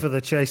can't wait for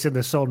the Chasing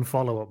the Sun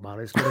follow-up,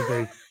 man. It's going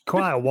to be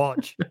quite a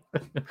watch.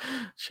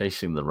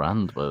 Chasing the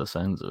Rand by the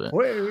sounds of it.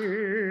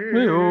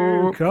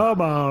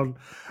 Come on.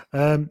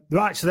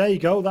 Right, so there you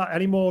go.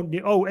 Any more?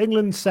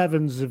 England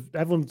sevens.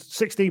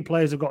 16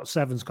 players have got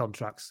sevens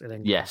contracts in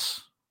England.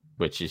 Yes,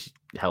 which is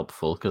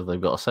helpful because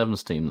they've got a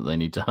sevens team that they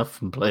need to have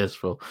some players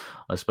for,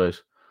 I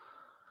suppose.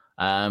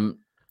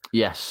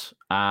 Yes,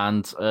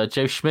 and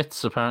Joe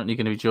Schmidt's apparently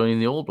going to be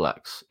joining the All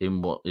Blacks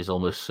in what is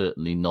almost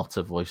certainly not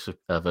a vote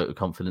of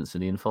confidence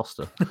in Ian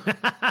Foster.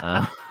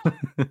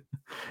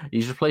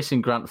 He's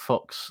replacing Grant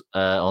Fox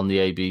on the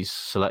AB's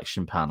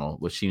selection panel,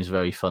 which seems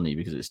very funny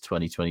because it's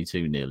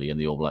 2022 nearly and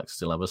the All Blacks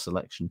still have a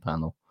selection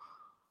panel.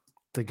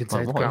 They could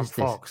say Grant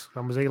Fox.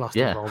 When was he last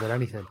involved in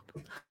anything?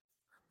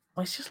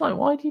 Well, it's just like,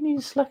 why do you need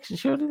a selection?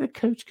 Surely the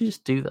coach could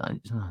just do that. I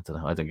don't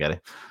know. I don't get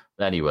it.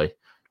 But anyway,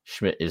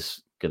 Schmidt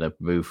is going to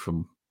move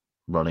from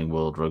running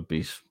World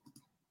Rugby's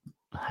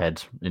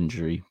head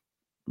injury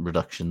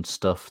reduction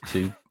stuff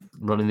to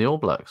running the All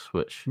Blacks,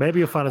 which maybe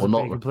you'll find us or a not-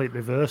 pretty complete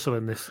reversal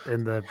in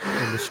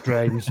the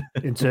strange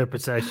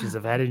interpretations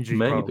of head injury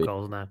Maybe.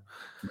 protocols now.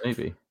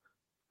 maybe.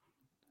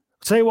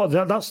 Tell you what,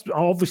 that's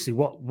obviously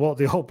what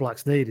the All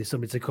Blacks need is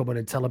somebody to come in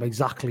and tell them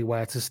exactly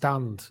where to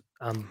stand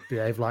and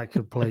behave like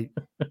complete.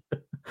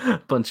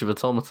 Bunch of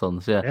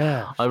automatons, yeah.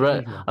 Yeah, I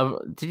read.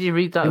 Did you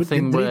read that they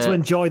thing need where? to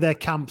enjoy their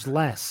camps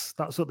less.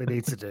 That's what they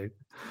need to do.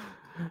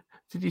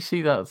 Did you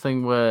see that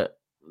thing where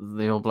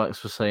the All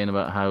Blacks were saying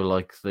about how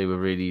like they were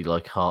really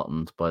like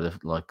heartened by they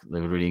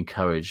were really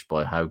encouraged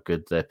by how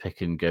good their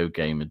pick and go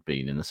game had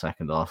been in the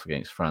second half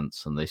against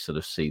France, and they sort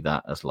of see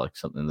that as like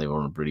something they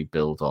want to really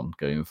build on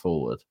going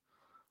forward.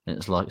 And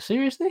it's like,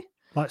 seriously?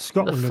 Like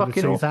Scotland in the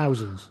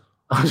 2000s.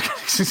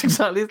 It's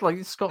exactly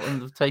like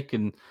Scotland have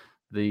taken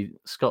the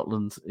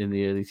Scotland in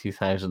the early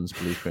 2000s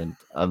blueprint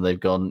and they've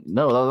gone,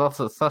 no,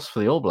 that's for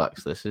the All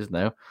Blacks. This is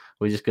now.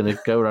 We're just going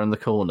to go around the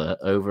corner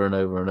over and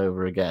over and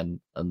over again,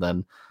 and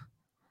then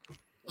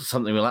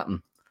something will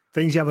happen.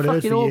 Things you haven't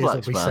heard for All years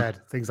Blacks, that we man.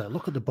 said. Things like,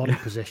 look at the body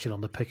position on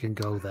the pick and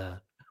go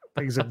there.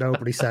 Things that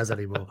nobody says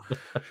anymore.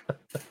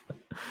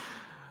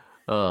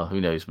 Oh,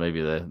 who knows?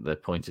 Maybe they're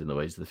pointing the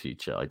ways of the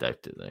future. I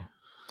doubt it, though.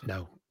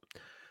 No.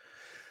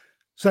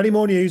 So any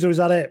more news, or is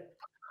that it?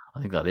 I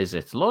think that is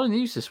it. A lot of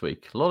news this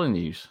week. A lot of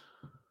news.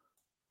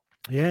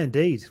 Yeah,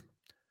 indeed.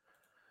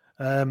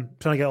 Trying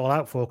to get it all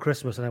out for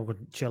Christmas and then we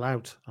can chill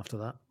out after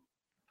that.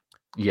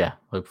 Yeah,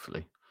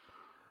 hopefully.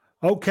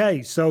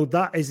 Okay, so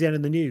that is the end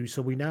of the news.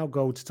 So we now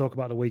go to talk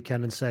about the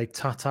weekend and say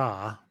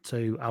ta-ta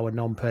to our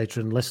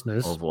non-patron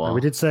listeners. Au revoir. Now,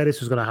 we did say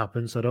this was going to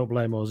happen, so don't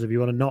blame us. If you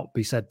want to not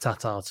be said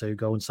ta-ta to,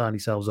 go and sign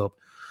yourselves up.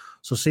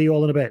 So see you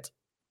all in a bit.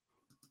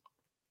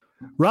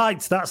 Right,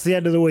 that's the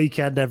end of the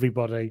weekend,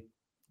 everybody.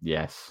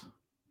 Yes.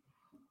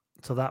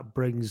 So that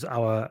brings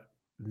our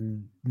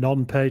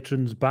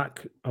non-patrons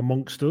back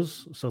amongst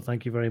us. So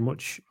thank you very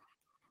much.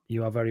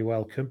 You are very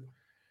welcome.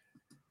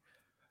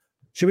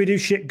 Should we do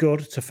shit good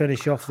to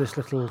finish off this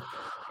little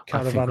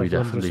caravan I think we of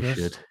definitely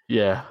wondrousness? should.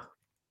 Yeah.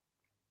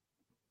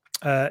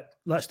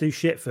 Let's do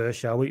shit first,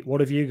 shall we?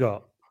 What have you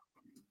got?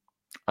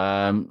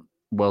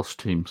 Welsh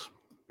teams.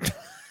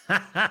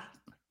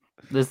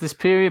 There's this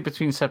period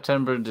between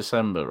September and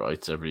December,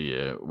 right, every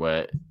year,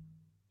 where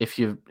if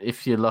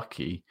you're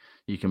lucky,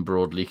 you can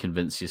broadly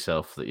convince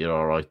yourself that you're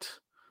all right.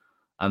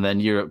 And then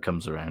Europe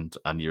comes around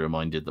and you're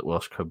reminded that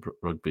Welsh club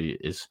rugby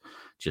is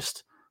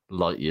just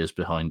light years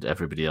behind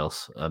everybody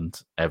else,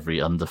 and every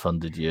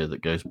underfunded year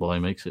that goes by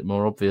makes it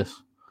more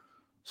obvious.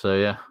 So,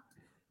 yeah,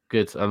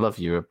 good. I love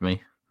Europe,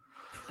 me.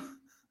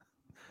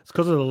 It's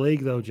because of the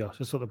league, though, Josh.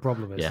 That's what the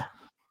problem is. Yeah.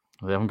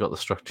 They haven't got the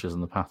structures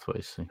and the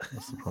pathways, see.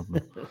 That's the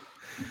problem.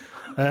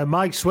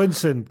 Mike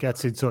Swinson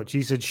gets in touch.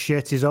 He said,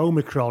 shit, his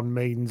Omicron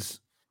means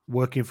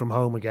working from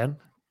home again.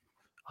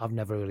 I've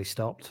never really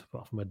stopped,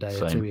 apart from a day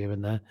or two here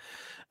and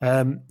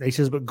there. He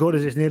says, but good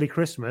as it's nearly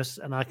Christmas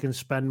and I can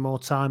spend more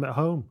time at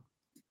home.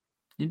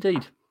 Indeed.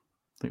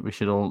 I think we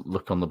should all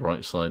look on the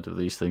bright side of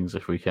these things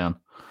if we can.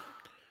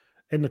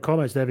 In the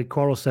comments, David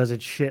Quarrell says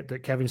it's shit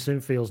that Kevin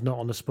Sinfield's not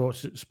on the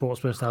Sports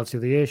Personality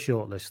of the Year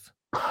shortlist.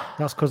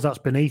 That's because that's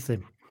beneath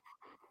him.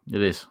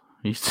 It is.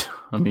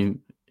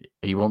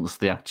 He wants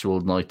the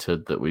actual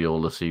knighthood that we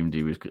all assumed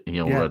he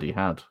already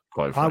had,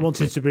 quite frankly. I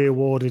wanted to be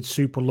awarded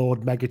Super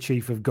Lord Mega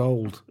Chief of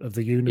Gold of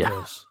the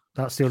universe.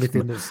 Yeah. That's the only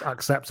thing that's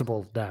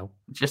acceptable now.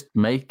 Just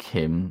make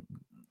him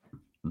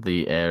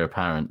the heir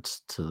apparent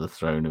to the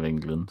throne of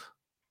England.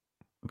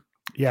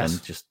 Yes.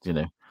 And just,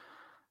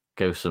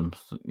 go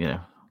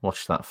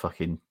watch that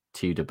fucking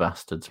Tudor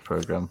Bastards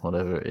program,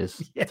 whatever it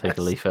is. Yes. Take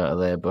a leaf out of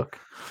their book.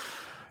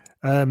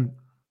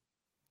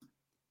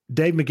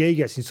 Dave McGee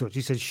gets in touch.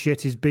 He says,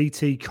 shit, is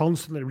BT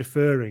constantly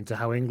referring to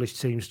how English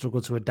teams struggle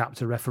to adapt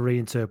to referee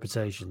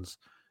interpretations,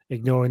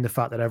 ignoring the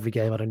fact that every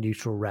game had a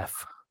neutral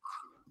ref.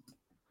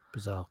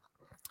 Bizarre.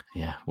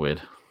 Yeah,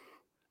 weird.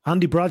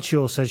 Andy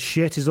Bradshaw says,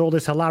 shit, is all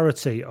this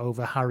hilarity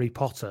over Harry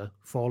Potter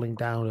falling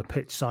down a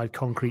pitch-side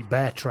concrete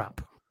bear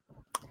trap?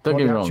 Don't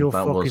get me wrong. What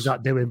the fuck is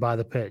that doing by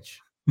the pitch?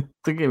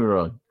 Don't get me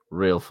wrong.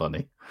 Real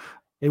funny.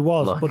 It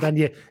was, but then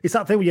it's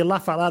that thing where you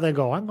laugh out loud and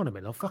go, hang on a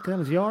minute, oh, fucking hell,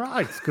 is he all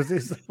right? Because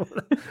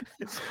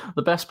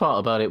the best part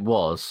about it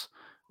was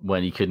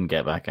when he couldn't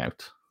get back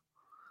out.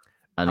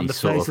 And he the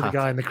sort face of the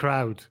guy in the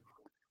crowd.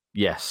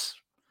 Yes.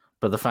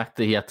 But the fact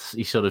that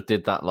he sort of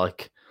did that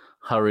like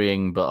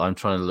hurrying, but I'm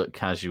trying to look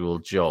casual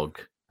jog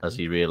as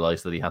he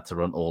realised that he had to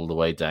run all the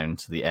way down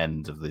to the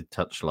end of the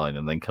touchline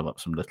and then come up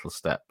some little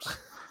steps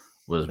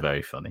was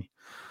very funny.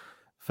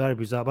 Very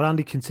bizarre. But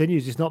Andy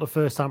continues, it's not the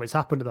first time it's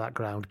happened at that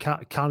ground.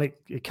 It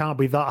can't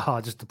be that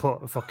hard just to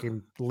put a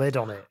fucking lid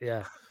on it.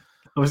 Yeah.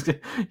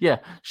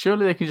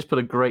 Surely they can just put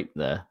a grate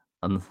there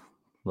and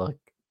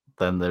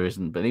then there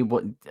isn't.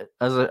 But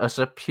as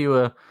a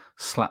pure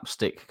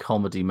slapstick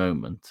comedy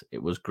moment,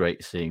 it was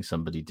great seeing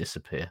somebody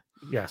disappear.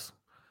 Yes.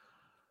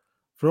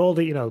 For all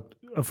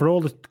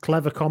the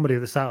clever comedy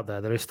that's out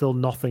there is still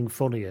nothing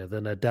funnier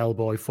than a Del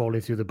Boy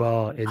falling through the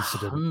bar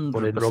incident, 100%.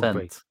 but in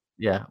rugby.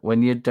 Yeah,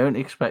 when you don't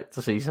expect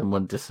to see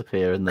someone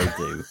disappear and they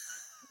do.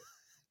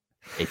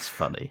 It's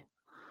funny.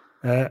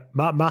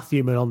 Matt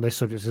Matthewman on this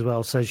subject as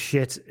well says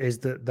shit is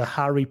the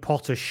Harry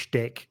Potter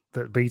shtick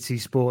that BT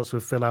Sports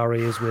would fill our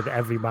ears with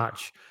every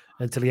match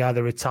until he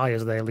either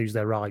retires or they lose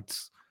their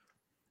rights.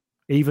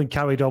 Even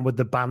carried on with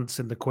the bants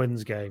in the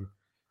Quins game.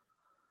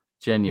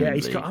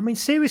 Genuinely. Yeah,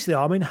 seriously,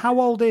 how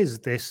old is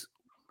this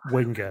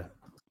winger?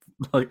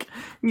 Like,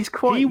 he's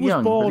quite young. He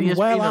was born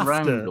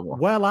well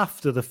well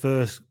after the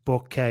first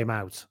book came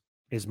out,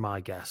 is my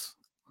guess.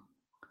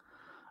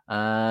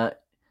 No,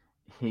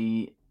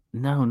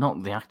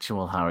 not the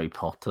actual Harry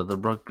Potter, the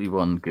rugby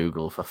one,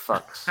 Google, for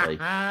fuck's sake.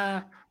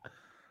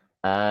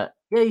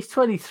 He's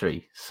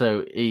 23,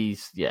 so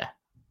yeah.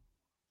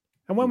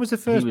 And when was the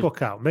first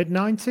book out?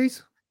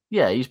 Mid-90s?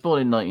 Yeah, he was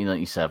born in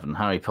 1997.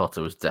 Harry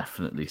Potter was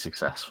definitely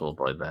successful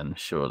by then,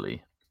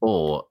 surely.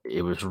 Or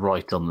it was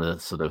right on the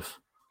sort of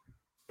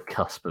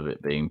cusp of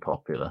it being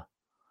popular.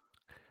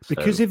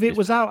 Because if it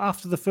was out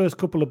after the first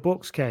couple of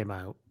books came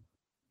out...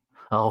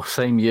 Oh,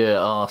 same year.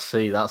 Oh,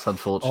 see, that's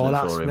unfortunate for him.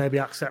 Oh, that's maybe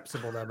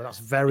acceptable then, but that's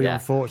very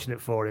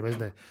unfortunate for him,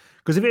 isn't it?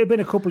 Because if it had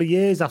been a couple of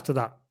years after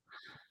that,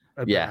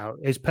 out,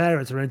 his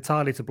parents are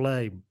entirely to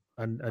blame.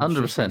 And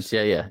 100%,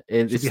 yeah.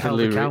 It's the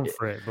Lou Reed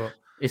for it, but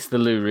it's the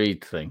Lou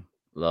Reed thing.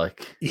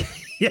 Like,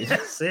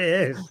 yes, it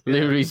is.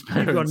 Lou Reed's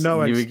parents. Got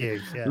no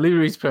excuse. Yeah. Lou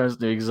Reed's parents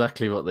knew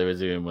exactly what they were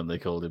doing when they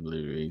called him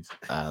Lou Reed,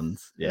 and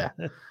yeah.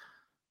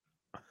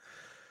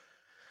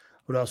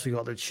 What else we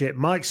got? That shit.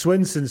 Mike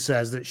Swinson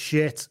says that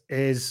shit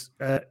is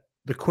the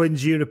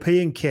Quins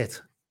European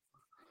kit.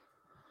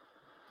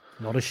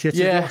 Not a shit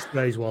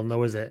Ospreys one,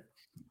 though, is it?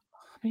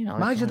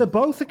 Imagine they're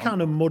both a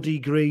kind of muddy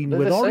green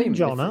with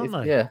orange on, aren't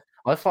they? Yeah,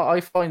 I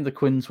find the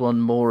Quins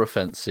one more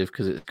offensive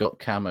because it's got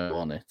camo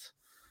on it.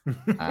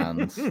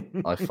 And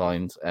I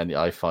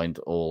find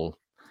all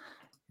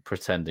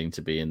pretending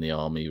to be in the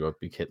army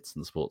rugby kits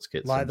and sports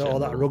kits, like all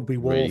that rugby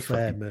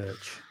warfare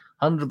merch.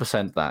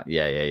 100% that,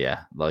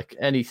 yeah. Like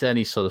any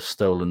sort of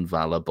stolen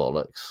valor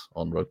bollocks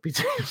on rugby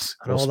teams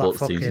or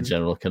sports teams in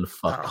general can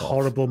fuck off.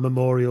 Horrible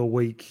Memorial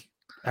Week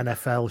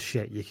NFL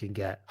shit you can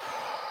get.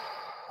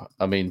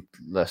 I mean,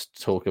 let's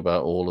talk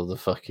about all of the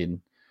fucking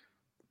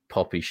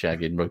poppy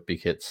shagging rugby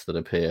kits that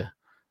appear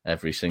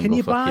every single. Can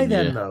you fucking buy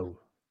them year. though?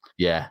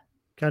 Yeah.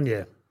 Can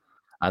you?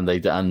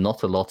 And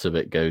not a lot of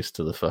it goes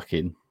to the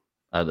fucking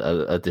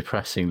a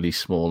depressingly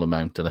small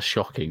amount and a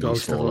shockingly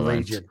small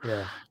amount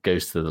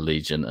goes to the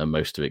Legion, and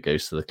most of it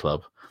goes to the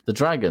club. The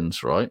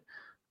Dragons, right,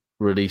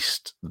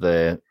 released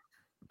their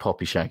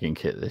poppy shagging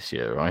kit this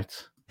year,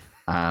 right?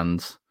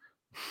 And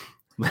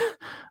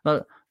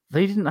no,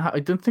 they didn't.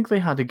 I don't think they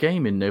had a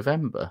game in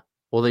November,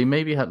 or they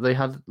maybe had. They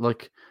had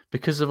like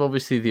because of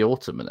obviously the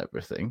autumn and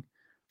everything.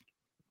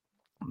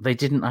 They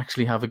didn't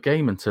actually have a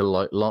game until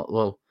it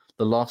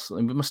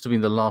must have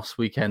been the last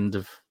weekend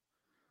of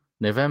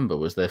November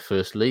was their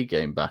first league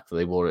game back that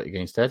they wore it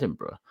against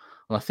Edinburgh.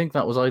 And I think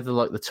that was either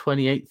like the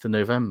 28th of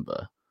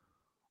November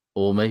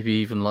or maybe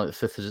even like the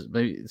 5th of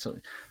maybe.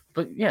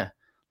 But yeah,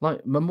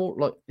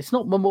 it's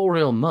not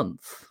Memorial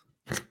Month.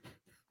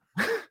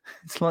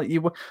 It's like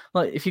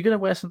if you're going to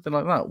wear something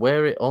like that,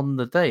 wear it on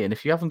the day. And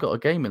if you haven't got a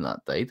game in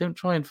that day, don't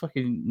try and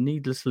fucking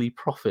needlessly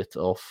profit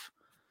off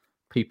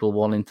people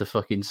wanting to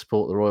fucking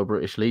support the Royal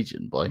British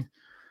Legion by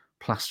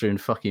plastering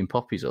fucking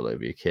poppies all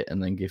over your kit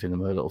and then giving them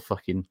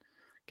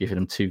giving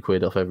them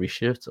 £2 off every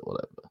shirt or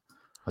whatever.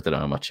 I don't know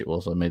how much it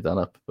was. I made that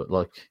up, but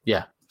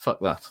fuck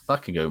that.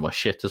 That can go in my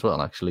shit as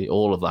well. Actually,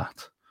 all of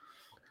that.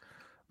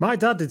 My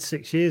dad did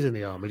 6 years in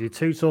the army. Did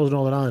 2 tours in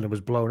Northern Ireland and was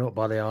blown up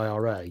by the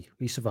IRA.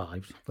 He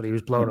survived, but he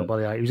was blown up by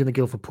the IRA. He was in the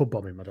Guildford pub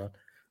bombing, my dad,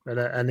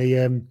 and he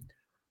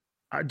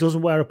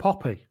doesn't wear a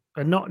poppy,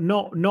 and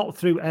not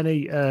through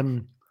any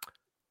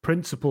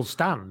principal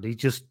stand. He's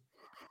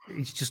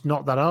just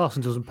not that arse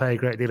and doesn't pay a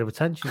great deal of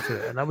attention to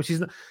it. And that,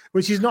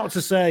 which is not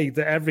to say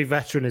that every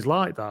veteran is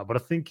like that, but I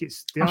think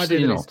it's the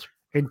idea that it's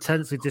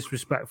intensely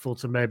disrespectful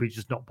to maybe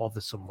just not bother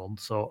someone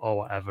or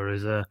whatever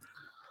is a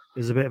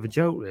bit of a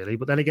joke, really.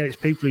 But then again, it's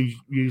people who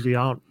usually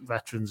aren't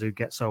veterans who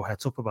get so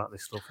het up about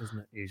this stuff, isn't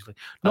it? Usually,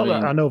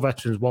 I know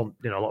veterans want,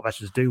 a lot of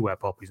veterans do wear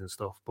poppies and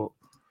stuff, but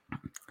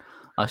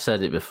I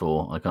said it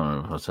before. I can't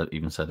remember if I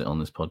even said it on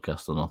this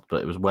podcast or not,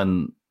 but it was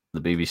when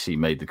the BBC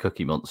made the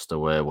Cookie Monster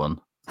wear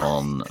one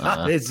on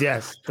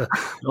yes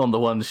on the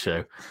One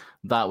show.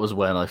 That was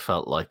when I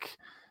felt like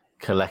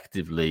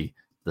collectively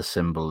the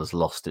symbol has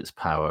lost its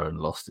power and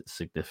lost its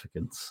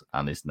significance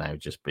and is now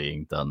just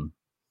being done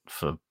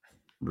for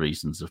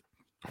reasons of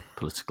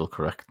political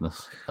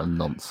correctness and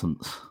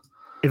nonsense.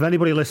 If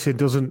anybody listening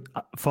doesn't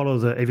follow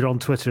if you're on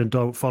Twitter and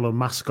don't follow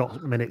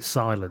Mascot Minute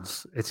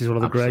Silence, it is one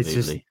of the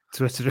greatest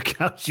Twitter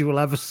accounts you will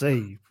ever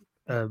see.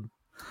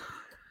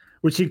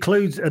 Which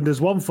includes, and there's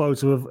one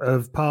photo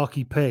of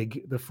Parky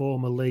Pig, the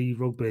former Lee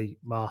Rugby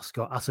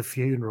mascot, at a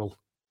funeral.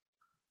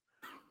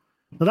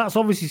 Now that's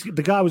obviously,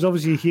 the guy was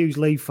obviously a huge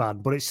Lee fan,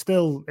 but it's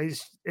still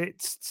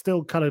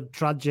kind of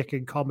tragic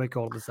and comic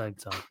all at the same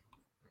time.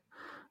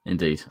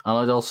 Indeed. And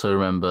I'd also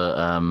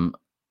remember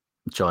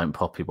Giant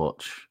Poppy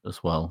Watch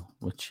as well,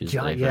 which is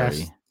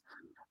very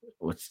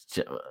which,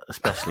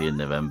 especially in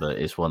November,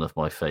 is one of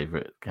my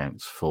favourite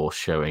accounts for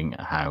showing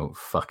how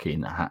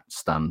fucking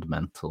stand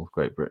mental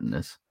Great Britain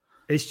is.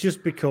 It's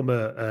just become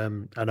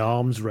an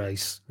arms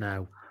race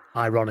now,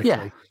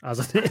 ironically, as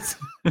it is.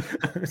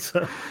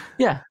 So,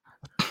 yeah.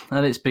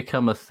 And it's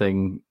become a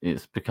thing.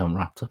 It's become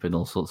wrapped up in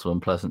all sorts of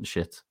unpleasant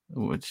shit,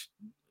 which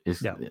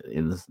is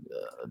in the.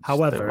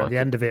 However, at the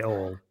end of it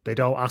all, they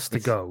don't ask to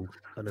go,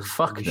 and they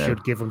no.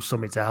 should give them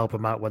something to help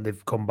them out when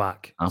they've come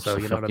back.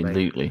 Absolutely. So you know what I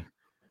mean?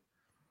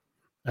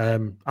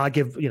 I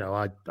give,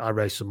 I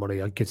raise some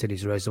money. I continue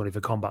to raise money for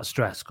combat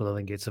stress because I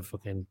think it's a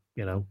fucking,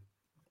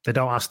 they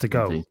don't ask to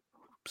go. Indeed.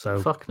 So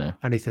fuck no.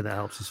 Anything that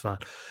helps is fine.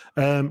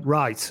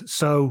 Right.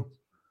 So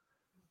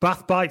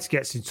Bath Bites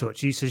gets in touch.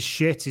 He says,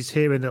 shit is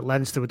hearing that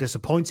Leinster were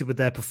disappointed with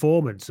their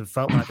performance and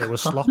felt like they were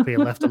sloppy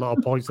and left a lot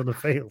of points on the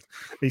field.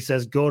 He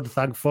says, good,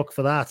 thank fuck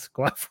for that,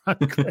 quite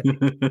frankly.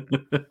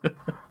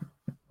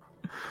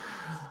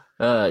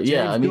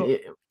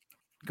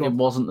 It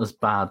wasn't as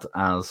bad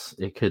as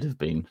it could have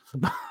been.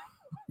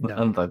 No.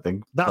 And I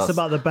think that's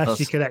about the best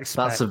you can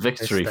expect. That's a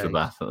victory for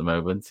Bath at the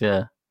moment,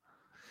 yeah.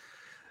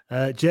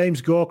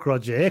 James Gork,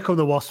 Roger. Here come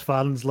the Wasp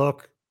fans.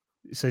 Look,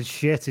 it says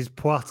shit is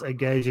Poit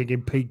engaging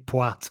in peak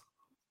Poit.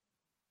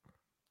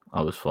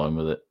 I was fine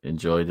with it.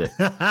 Enjoyed it.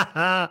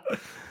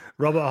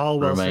 Robert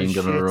Holwell says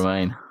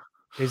remain.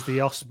 Is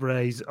the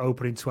Ospreys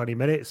opening 20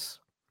 minutes?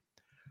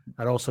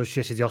 And also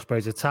shit is the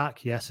Ospreys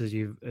attack. Yes, as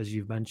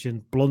you've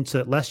mentioned.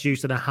 Blunter, less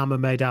use than a hammer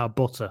made out of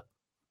butter.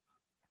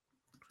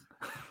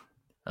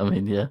 I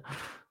mean, yeah.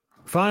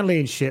 Finally,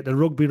 in shit, the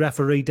rugby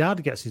referee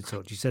dad gets in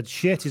touch. He said,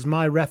 shit is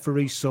my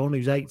referee's son,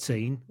 who's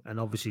 18, and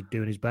obviously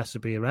doing his best to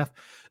be a ref,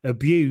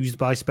 abused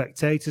by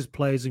spectators,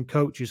 players, and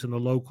coaches from the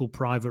local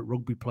private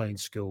rugby playing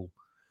school.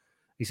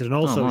 He said, and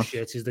also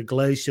shit is the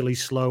glacially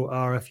slow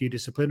RFU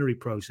disciplinary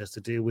process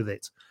to deal with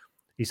it.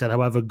 He said,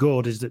 however,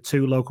 good is that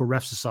 2 local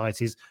ref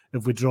societies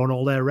have withdrawn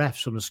all their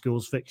refs from the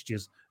school's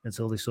fixtures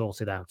until they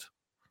sort it out.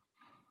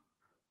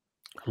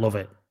 Love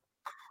it.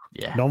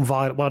 Yeah.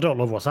 Non-violent. Well, I don't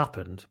love what's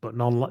happened, but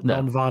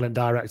non-violent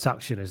direct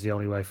action is the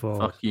only way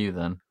forward. Fuck you,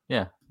 then.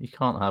 Yeah, you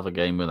can't have a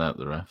game without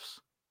the refs.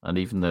 And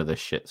even though they're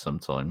shit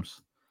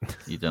sometimes,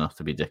 you don't have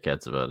to be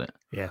dickheads about it.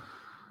 Yeah.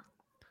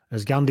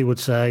 As Gandhi would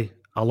say,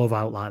 I love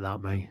out like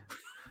that, mate.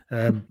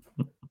 Any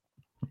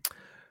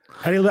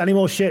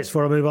more shits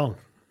before I move on?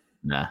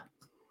 Nah.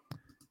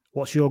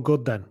 What's your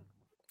good then?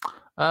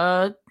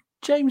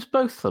 James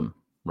Botham,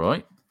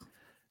 right?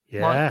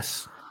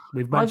 Yes.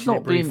 We've mentioned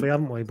it briefly,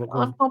 haven't we? But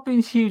I've not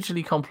been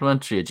hugely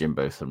complimentary of Jim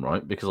Botham,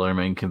 right? Because I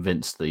remain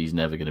convinced that he's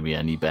never going to be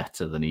any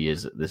better than he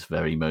is at this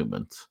very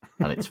moment,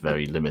 and it's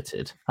very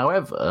limited.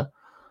 However,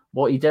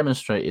 what he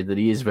demonstrated that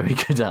he is very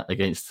good at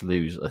against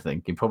Toulouse, I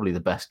think, in probably the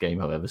best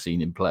game I've ever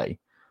seen him play,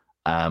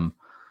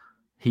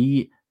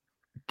 he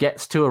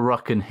gets to a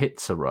ruck and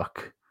hits a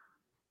ruck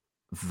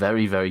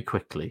very, very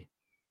quickly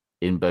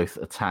in both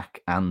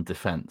attack and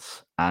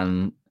defence.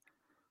 And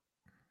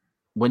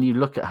when you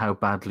look at how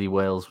badly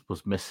Wales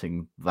was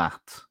missing that,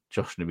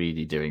 Josh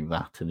Nabidi doing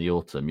that in the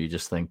autumn, you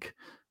just think,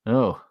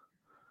 oh,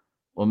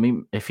 well, I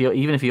mean,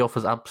 even if he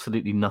offers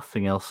absolutely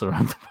nothing else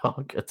around the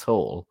park at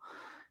all,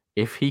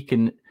 if he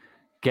can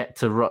get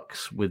to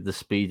rucks with the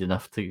speed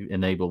enough to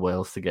enable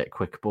Wales to get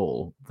quick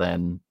ball,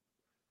 then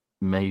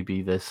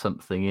maybe there's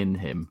something in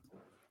him.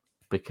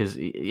 Because,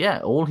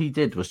 all he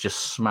did was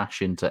just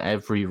smash into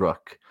every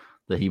ruck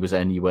that he was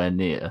anywhere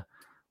near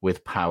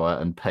with power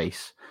and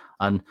pace.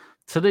 And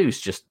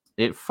Toulouse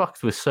it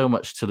fucked with so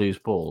much Toulouse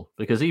ball,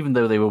 because even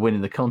though they were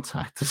winning the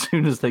contact, as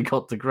soon as they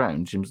got to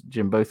ground,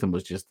 Jim Botham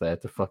was just there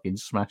to fucking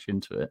smash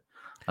into it.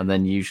 And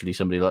then usually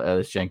somebody like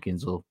Ellis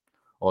Jenkins or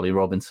Ollie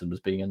Robinson was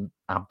being an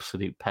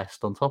absolute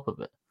pest on top of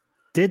it.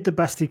 Did the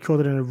best he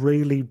could in a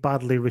really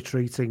badly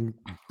retreating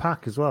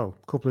pack as well.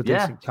 A couple of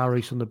decent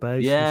carries from the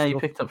base. Yeah, he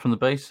picked up from the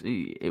base.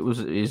 It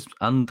was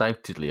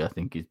undoubtedly, I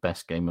think, his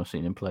best game I've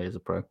seen him play as a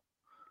pro.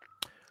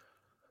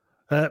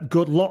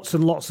 Good. Lots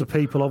and lots of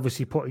people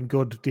obviously putting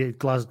the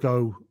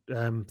Glasgow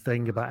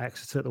thing about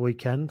Exeter at the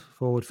weekend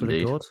forward for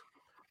the good.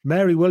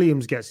 Mary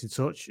Williams gets in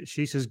touch.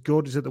 She says,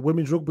 good is that the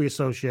Women's Rugby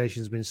Association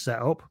has been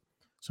set up,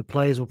 so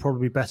players will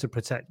probably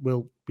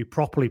will be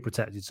properly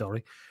protected,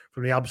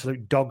 from the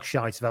absolute dog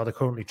shite of how they're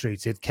currently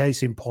treated.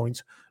 Case in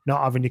point,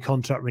 not having your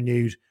contract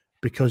renewed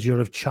because you're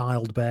of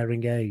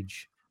childbearing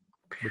age,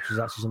 which is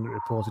actually something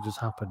reported has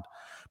happened.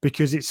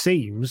 Because it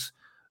seems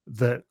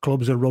that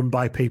clubs are run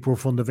by people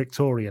from the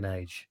Victorian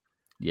age.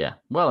 Yeah.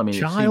 Well, I mean,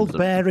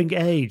 childbearing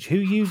age. Who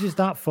uses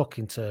that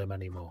fucking term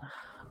anymore?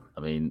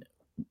 I mean,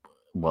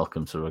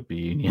 welcome to rugby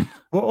union.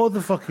 What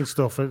other fucking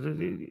stuff?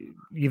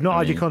 You've not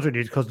had your contract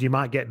because you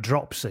might get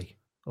dropsy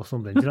or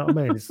something. Do you know what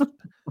I mean?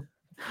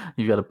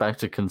 You've got a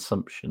bout of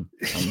consumption.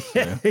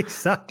 Yeah,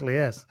 exactly.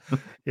 Yes.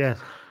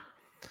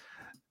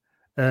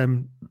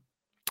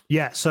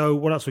 Yes. So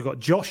what else we got?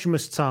 Josh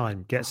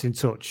Mustime gets in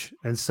touch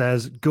and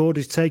says, Gord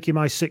is taking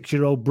my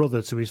 6-year-old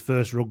brother to his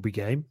first rugby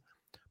game,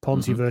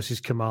 Ponty versus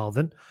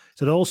Carmarthen.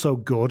 Said also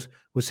good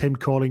was him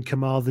calling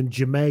Carmarthen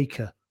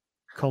Jamaica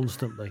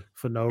constantly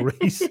for no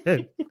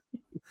reason.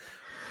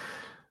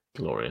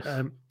 Glorious.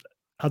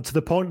 And to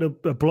the point that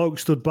a bloke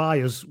stood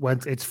by us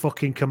went, "It's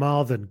fucking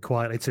Carmarthen,"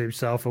 quietly to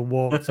himself and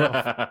walked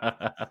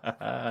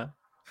off.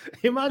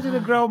 Imagine a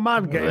grown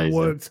man getting Amazing.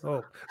 worked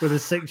up with a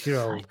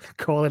 6-year-old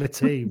calling a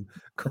team,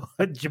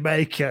 calling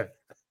Jamaica.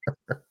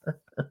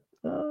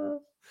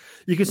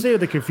 You can see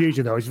the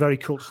confusion, though. It's very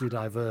culturally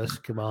diverse,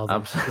 Carmarthen.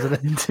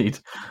 Absolutely, indeed.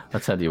 I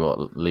tell you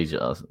what, Lee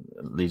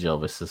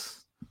Jarvis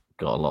has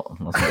got a lot.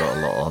 Has got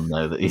a lot on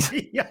there that he's,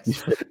 Yes.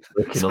 he's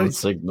working on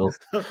signals.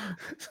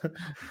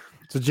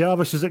 So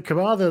Jarvis was at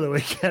Carmarthen the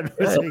weekend,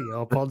 was he?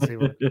 Or Ponty?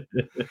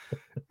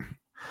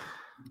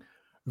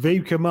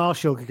 Vika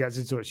Marshall gets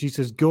into it. She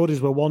says, "Good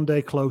as we're one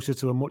day closer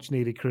to a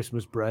much-needed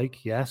Christmas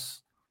break."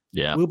 Yes.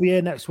 Yeah. We'll be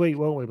here next week,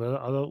 won't we?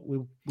 But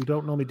we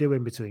don't normally do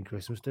in between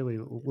Christmas, do we?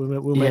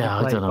 We'll make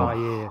Yeah, it I don't know. by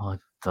year. I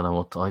don't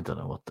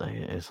know what day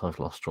it is. I've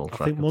lost all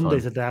track. I think of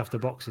Monday's time. the day after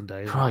Boxing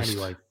Day. Isn't it? Christ.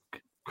 Anyway.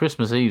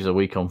 Christmas Eve's a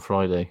week on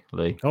Friday,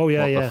 Lee. Oh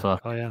yeah, What yeah. The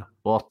fuck? Oh yeah.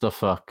 What the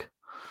fuck?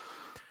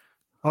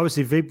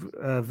 Obviously,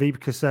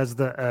 Vibka says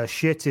that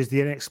shit is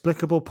the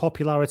inexplicable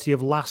popularity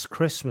of Last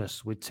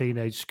Christmas with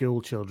teenage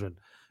school children.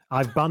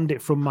 I've banned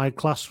it from my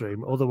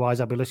classroom. Otherwise,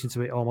 I'd be listening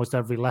to it almost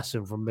every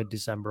lesson from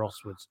mid-December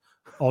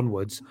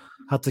onwards.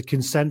 Had to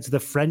consent to the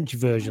French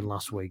version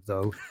last week,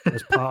 though,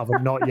 as part of a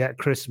not yet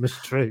Christmas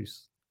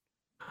truce.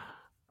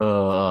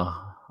 Another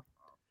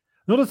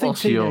thing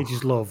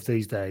teenagers love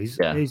these days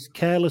is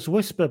Careless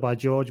Whisper by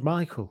George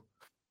Michael.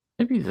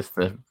 Maybe just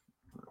the...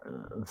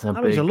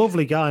 He's a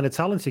lovely guy and a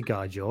talented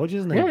guy, George,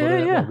 isn't he?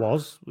 Yeah.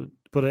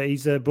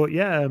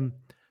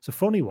 It's a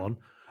funny one.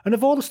 And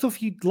of all the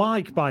stuff you'd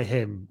like by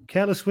him,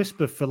 Careless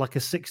Whisper for like a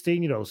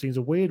 16-year-old seems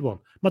a weird one.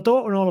 My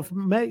daughter and all of her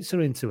mates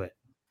are into it.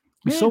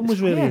 My son was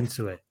really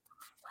into it.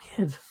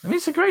 Weird. I mean,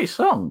 it's a great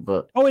song,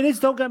 but it is.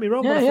 Don't get me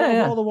wrong. But I thought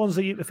of all the ones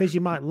that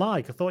you might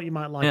like. I thought you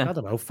might like. I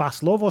don't know,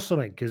 Fast Love or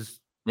something. Because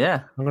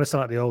I'm going to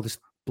sound like the oldest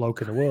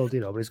bloke in the world,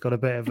 but it's got a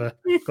bit of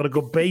got a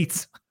good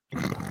beat.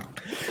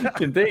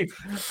 Indeed.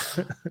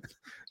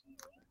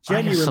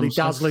 Genuinely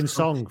dazzling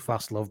song,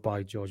 Fast Love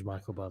by George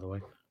Michael, by the way.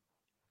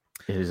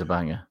 It is a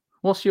banger.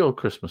 What's your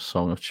Christmas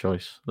song of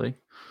choice, Lee?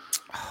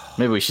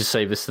 Maybe we should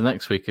save this to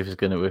next week if we're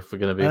going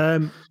to be.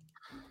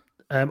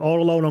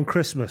 All Alone on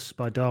Christmas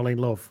by Darlene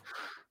Love.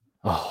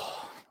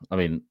 Oh, I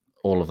mean,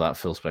 all of that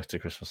Phil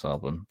Spector Christmas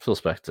album. Phil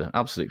Spector,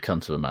 absolute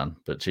cunt of a man,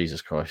 but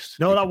Jesus Christ.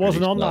 No, that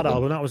wasn't on that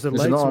album. That was the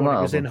latest one.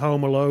 It was in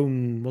Home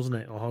Alone, wasn't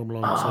it? Or Home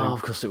Alone 2. Oh,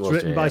 of course it was. It's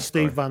written by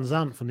Steve Van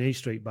Zandt from the E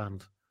Street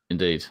Band.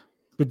 Indeed.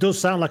 It does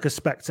sound like a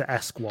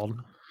Spector-esque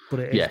one, but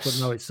it is. Yes.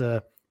 But no, it's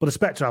but the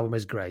Spector album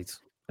is great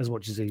as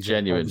much as he's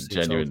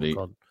genuinely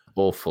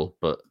awful,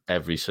 but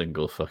every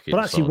single fucking.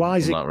 But actually, why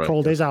is it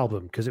called his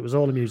album? Because it was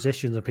all the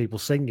musicians and people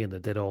singing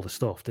that did all the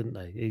stuff, didn't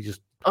they? He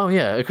just. Oh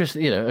yeah,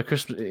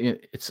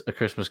 it's a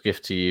Christmas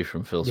gift to you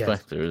from Phil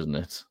Spector, isn't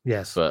it?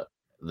 Yes. But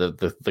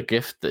the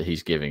gift that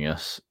he's giving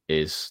us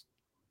is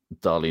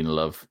Darlene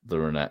Love, the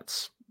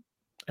Ronettes,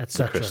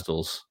 the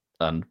Crystals,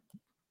 and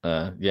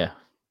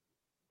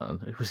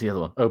who was the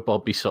other one? Oh,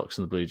 Bobby Socks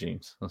and the Blue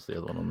Jeans. That's the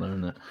other one on there,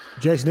 isn't it?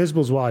 Jason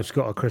Isbell's wife's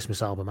got a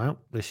Christmas album out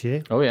this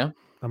year. Oh yeah.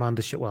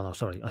 Amanda, I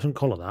shouldn't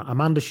call her that.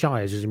 Amanda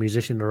Shires is a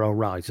musician in her own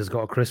right, has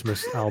got a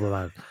Christmas album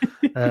out.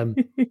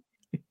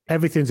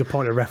 Everything's a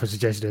point of reference to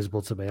Jason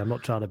Isbell to me. I'm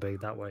not trying to be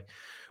that way.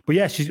 But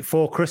yeah, she's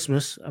for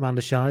Christmas,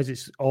 Amanda Shires.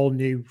 It's all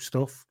new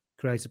stuff,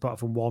 created apart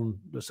from one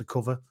that's a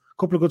cover. A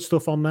couple of good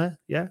stuff on there.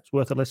 Yeah, it's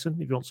worth a listen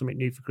if you want something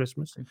new for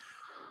Christmas.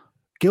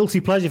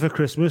 Guilty Pleasure for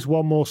Christmas,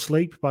 One More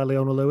Sleep by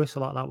Leona Lewis. I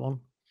like that one.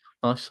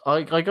 Nice.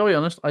 I gotta be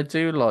honest, I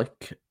do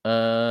like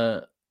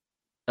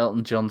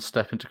Elton John's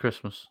Step Into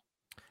Christmas.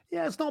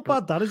 Yeah, it's not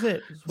bad, that, is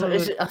it? I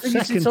think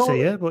it's second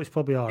tier, but it's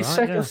probably all right.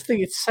 I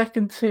think it's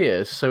second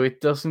tier, so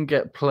it doesn't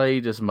get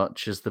played as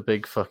much as the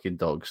big fucking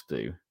dogs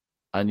do.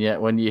 And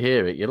yet, when you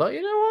hear it, you're like,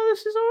 you know what,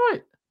 this is all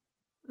right.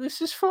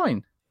 This is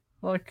fine.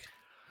 Like,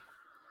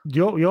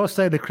 you're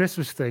saying the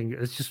Christmas thing.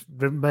 It's just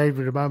made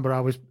me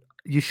remember.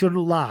 You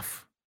shouldn't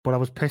laugh, but I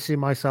was pissing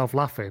myself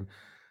laughing.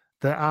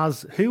 That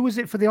who was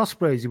it for the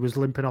Ospreys? Who was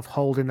limping off,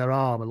 holding their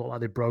arm, and looked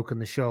like they'd broken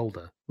the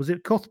shoulder. Was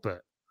it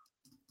Cuthbert?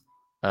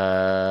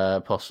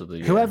 Possibly.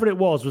 Yeah. Whoever it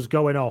was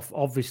going off,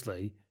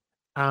 obviously,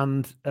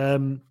 and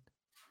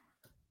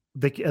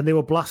they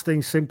were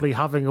blasting "Simply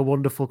Having a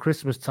Wonderful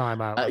Christmas Time"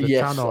 out.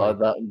 Yes,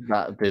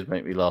 that did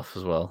make me laugh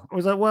as well. I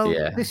was like, well,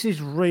 this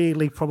is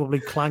really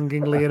probably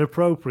clangingly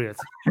inappropriate,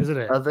 isn't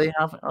it? Are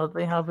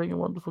they having a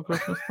wonderful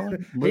Christmas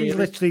time? Really? He's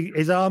literally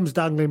his arms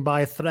dangling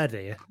by a thread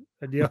here,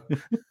 and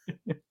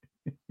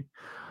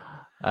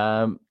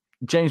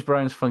James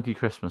Brown's Funky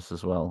Christmas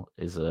as well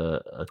is I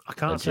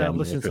can't say I've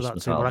listened to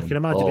that too, but I can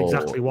imagine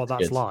exactly what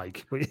that's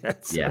like. But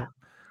yeah,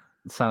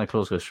 Santa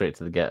Claus Goes Straight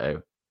to the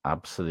Ghetto,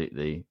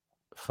 absolutely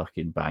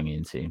fucking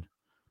banging tune.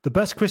 The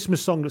best Christmas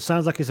song that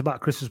sounds like it's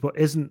about Christmas but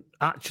isn't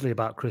actually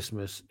about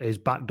Christmas is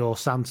 "Backdoor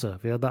Santa."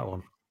 Have you heard that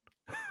one?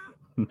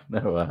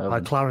 No, I haven't. By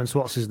Clarence,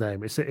 what's his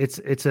name? It's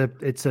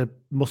a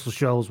Muscle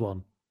Shoals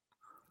one.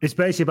 It's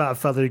basically about a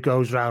fella who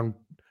goes around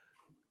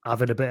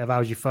having a bit of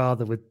 "How's your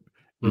father" with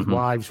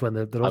wives when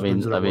the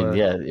husbands are at work.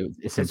 Yeah,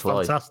 it's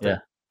implied. Fantastic.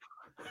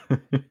 Yeah.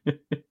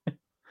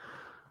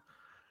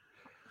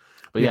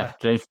 But yeah,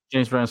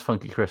 James Brown's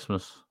Funky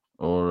Christmas,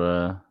 or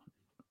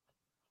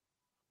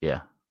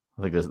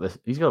I think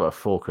he's got about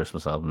 4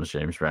 Christmas albums,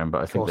 James Brown,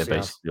 but I think they're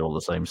basically all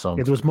the same songs.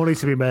 If there was money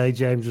to be made,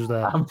 James was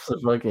there.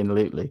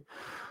 Absolutely.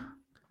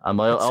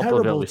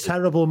 And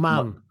terrible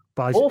man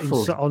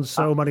on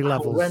so many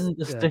levels.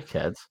 Horrendous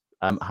dickhead.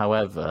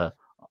 However,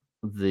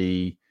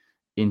 the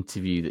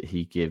interview that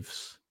he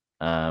gives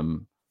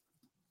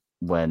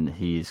when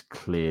he is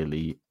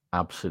clearly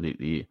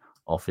absolutely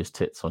off his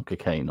tits on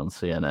cocaine on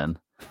CNN,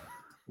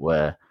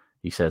 where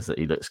he says that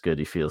he looks good,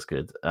 he feels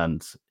good,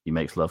 and he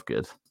makes love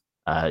good,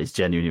 is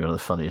genuinely one of the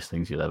funniest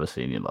things you'll ever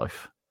see in your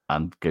life.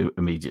 And go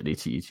immediately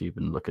to YouTube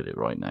and look at it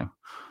right now.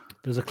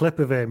 There's a clip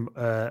of him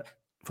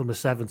from the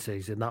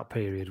 70s in that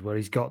period where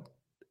he's got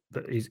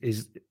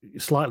his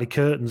slightly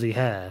curtainsy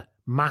hair,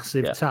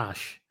 massive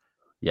tash.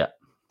 Yeah.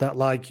 That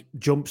like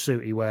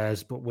jumpsuit he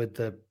wears, but with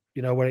the,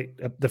 where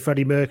the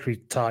Freddie Mercury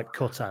type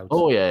cutout.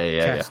 Oh,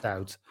 yeah. Chest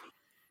out.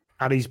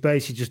 And he's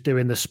basically just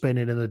doing the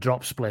spinning and the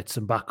drop splits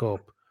and back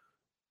up.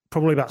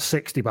 Probably about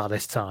 60 by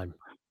this time.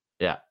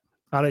 Yeah.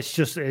 And it's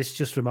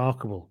just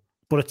remarkable.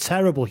 But a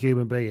terrible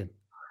human being.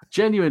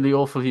 Genuinely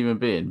awful human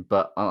being,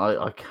 but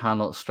I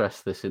cannot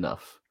stress this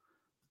enough.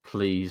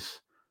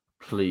 Please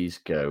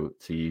go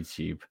to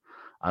YouTube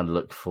and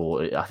look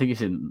for it. I think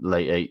it's in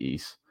late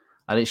 80s.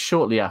 And it's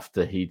shortly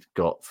after he'd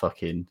got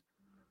fucking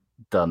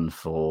done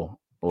for,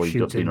 or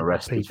he'd been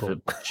arrested for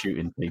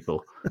shooting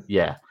people.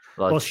 Yeah.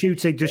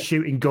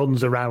 Shooting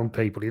guns around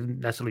people. He didn't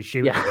necessarily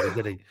shoot anybody,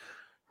 did he?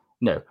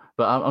 No,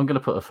 but I'm going to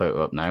put a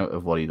photo up now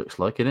of what he looks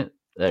like in it.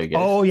 There we go.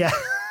 Oh, yeah.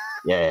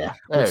 Yeah.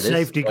 There it is.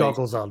 Safety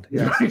goggles on.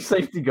 Yeah.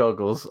 Safety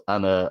goggles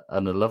and a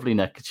lovely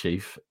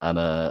neckerchief and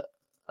a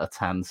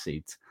tan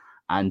seat.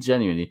 And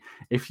genuinely,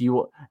 if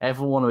you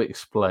ever want to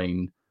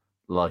explain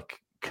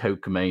like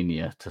Coke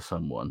mania to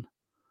someone,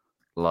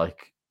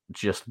 like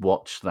just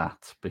watch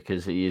that,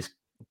 because he is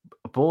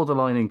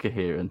borderline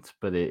incoherent,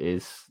 but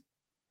he's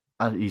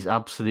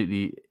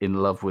absolutely in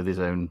love with his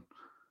own,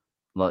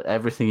 like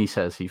everything he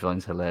says he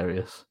finds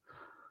hilarious.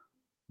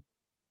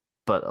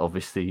 But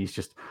obviously he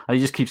just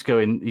keeps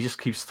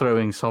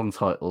throwing song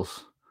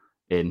titles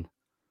in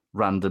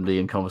randomly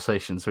in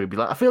conversations. So he'd be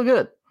like, I feel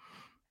good.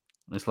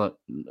 And it's like,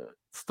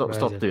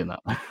 stop doing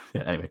that.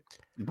 Yeah, anyway,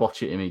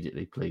 watch it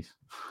immediately, please.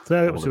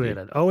 Throw it up to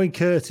Ian. Owen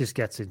Curtis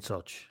gets in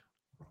touch.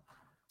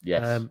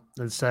 Yes.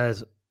 And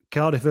says,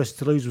 Cardiff versus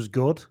Toulouse was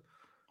good.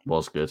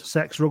 Was good.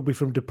 Sex rugby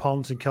from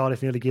DuPont and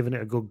Cardiff nearly giving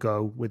it a good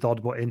go with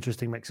odd but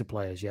interesting mix of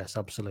players. Yes,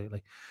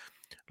 absolutely.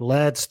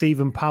 Laird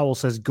Stephen Powell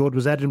says, good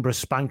was Edinburgh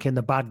spanking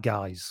the bad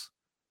guys.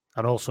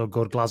 And also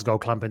good Glasgow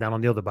clamping down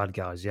on the other bad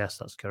guys. Yes,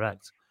 that's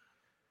correct.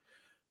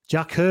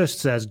 Jack Hurst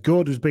says,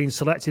 good was being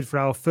selected for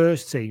our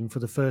first team for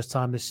the first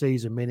time this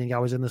season, meaning I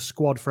was in the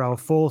squad for our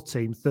fourth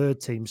team, third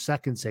team,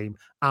 second team,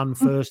 and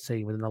first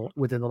team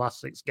within the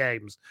last 6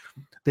 games.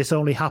 This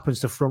only happens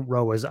to front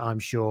rowers, I'm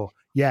sure.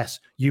 Yes,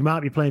 you might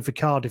be playing for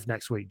Cardiff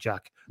next week,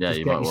 Jack. Yeah,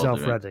 just get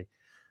yourself ready.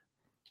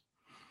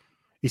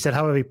 He said,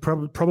 however, he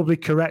probably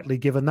correctly,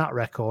 given that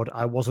record,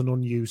 I was an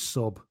unused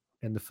sub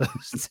in the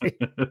first team.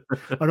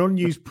 An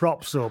unused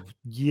prop sub.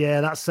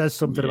 Yeah, that says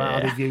something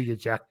about how they view you,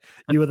 Jack.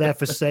 You were there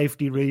for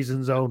safety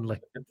reasons only.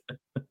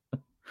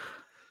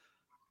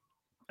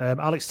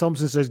 Alex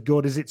Thompson says,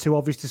 good. Is it too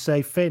obvious to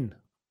say Finn?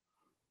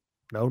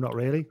 No, not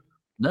really.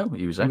 No,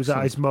 he was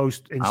at his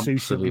most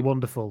insouciantly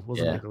wonderful,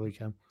 wasn't he, the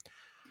weekend?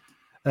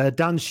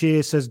 Dan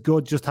Shear says,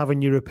 good, just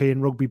having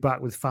European rugby back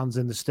with fans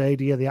in the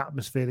stadia. The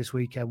atmosphere this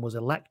weekend was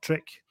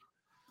electric.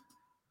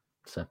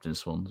 Except in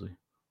Swansea.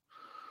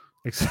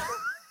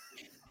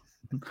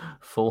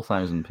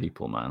 4,000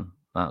 people, man.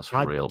 That's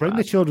real bring bad.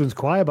 The children's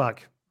choir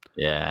back.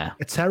 Yeah.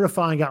 A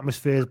terrifying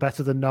atmosphere is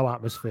better than no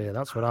atmosphere.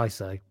 That's what I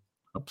say.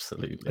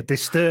 Absolutely. A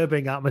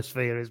disturbing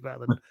atmosphere is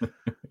better than...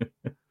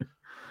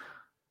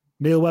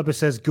 Neil Webber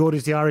says, good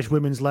is the Irish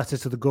women's letter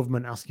to the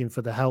government asking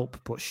for the help,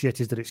 but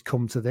shit is that it's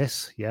come to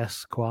this.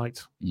 Yes,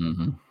 quite.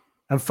 Mm-hmm.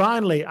 And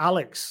finally,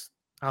 Alex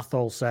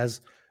Athol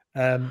says,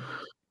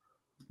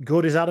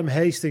 good is Adam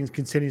Hastings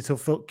continuing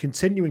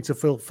to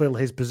fulfill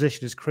his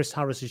position as Chris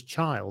Harris's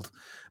child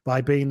by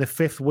being the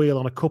 5th wheel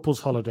on a couple's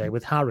holiday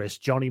with Harris,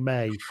 Johnny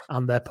May,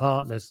 and their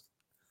partners.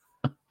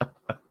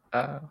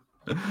 How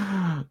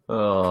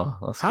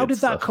did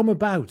that come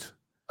about?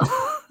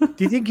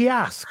 Do you think he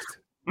asked?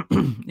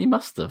 He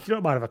must have. You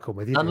don't mind if I come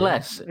with you,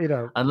 unless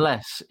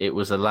it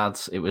was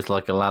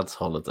like a lad's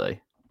holiday,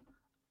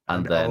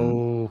 and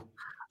then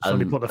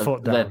somebody put their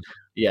foot down.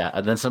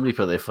 And then somebody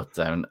put their foot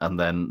down, and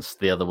then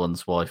the other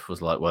one's wife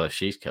was like, "Well, if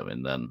she's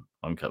coming, then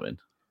I'm coming."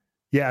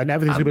 Yeah, and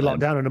everything's gonna be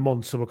locked down in a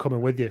month, so we're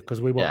coming with you because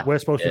we're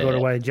supposed to go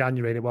away in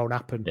January, and it won't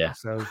happen. Yeah,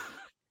 so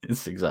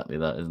it's exactly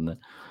that, isn't it?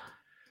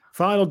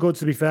 Final good,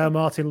 to be fair,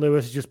 Martin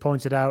Lewis has just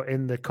pointed out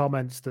in the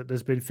comments that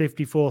there's been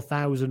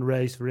 54,000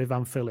 raised for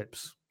Ivan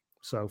Phillips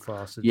so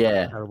far since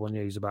terrible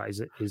news about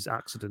his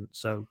accident.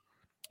 So,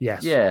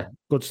 yes,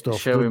 good stuff.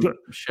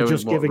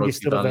 Just giving is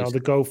still available.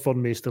 The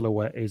GoFundMe is still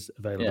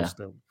available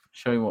still.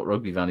 Showing what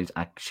rugby values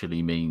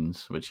actually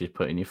means, which is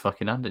putting your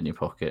fucking hand in your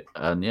pocket.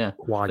 And they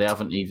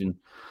haven't even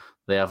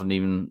they haven't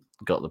even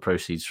got the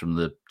proceeds from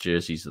the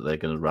jerseys that they're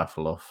going to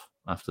raffle off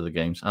after the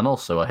games. And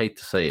also, I hate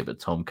to say it, but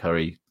Tom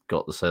Curry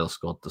got the sales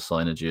squad to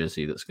sign a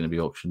jersey that's going to be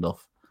auctioned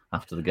off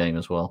after the game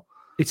as well.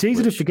 It's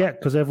easy to forget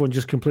because everyone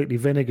just completely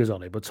vinegars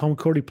on it, but Tom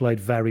Curry played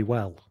very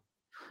well.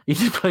 He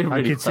did play really well.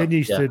 And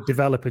continues to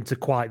develop into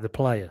quite the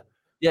player.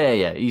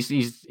 Yeah.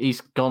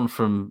 He's gone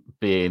from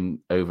being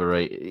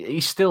overrated.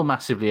 He's still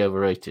massively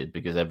overrated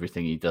because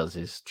everything he does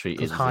is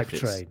treated as hype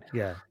train.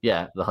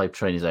 Yeah, the hype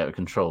train is out of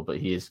control, but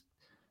he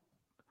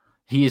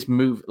is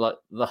moved, like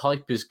the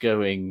hype is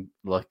going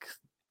like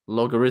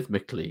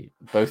logarithmically.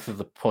 Both of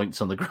the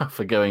points on the graph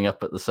are going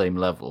up at the same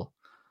level,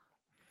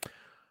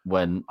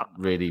 when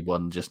really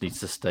one just needs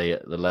to stay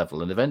at the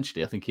level. And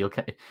eventually I think he'll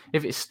get,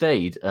 if it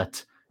stayed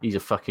at he's a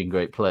fucking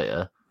great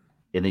player,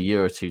 in a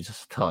year or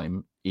two's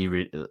time,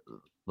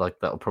 like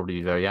that'll probably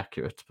be very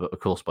accurate. But of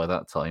course, by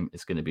that time,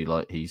 it's going to be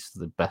like he's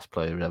the best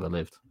player who ever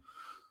lived.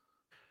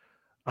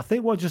 I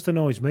think what just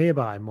annoys me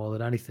about him more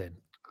than anything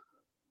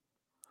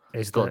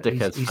is he's got a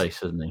dickhead's face,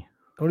 hasn't he?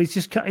 Well,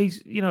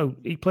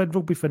 he played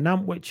rugby for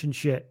Nantwich and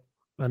shit,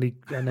 and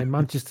in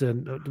Manchester.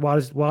 Why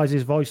is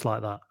his voice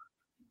like that?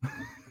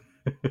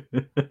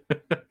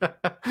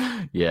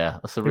 Yeah,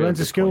 that's a he went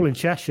to school in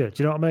Cheshire.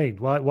 Do you know what I mean?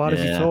 Why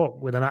does he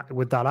talk with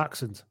that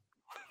accent?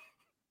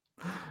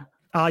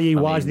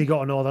 Why hasn't he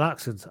got a northern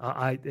accent?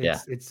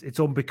 It's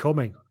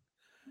unbecoming.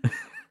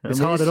 It's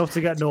hard enough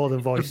to get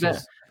northern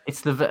voices.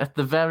 It's at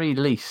the very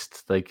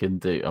least they can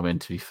do. I mean,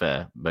 to be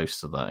fair,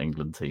 most of that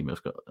England team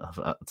have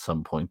at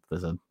some point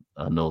there's a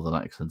northern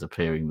accent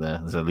appearing there.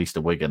 There's at least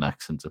a Wigan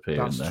accent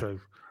appearing there. That's true.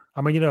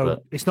 I mean,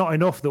 it's not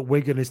enough that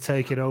Wigan is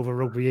taking over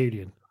rugby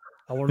union.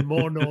 I want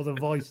more northern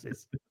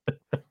voices.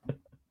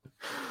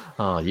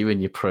 Oh, you and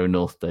your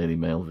pro-North Daily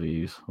Mail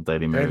views.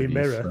 Daily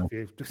Mirror.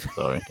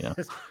 Sorry, yeah.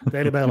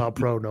 Daily Mail are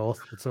pro-North.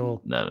 That's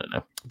all. No.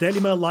 Daily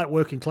Mail like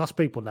working class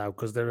people now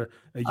because they're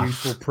a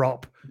useful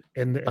prop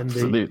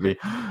absolutely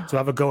to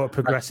have a go at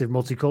progressive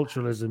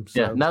multiculturalism. So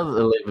yeah, now that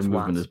the Labour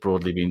movement has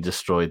broadly been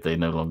destroyed, they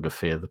no longer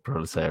fear the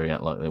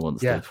proletariat like they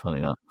once did.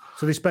 Funny that.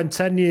 So they spent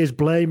 10 years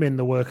blaming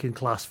the working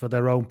class for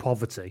their own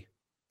poverty.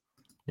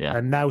 Yeah.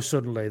 And now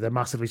suddenly they're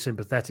massively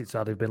sympathetic to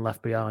how they've been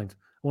left behind.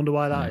 I wonder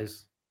why that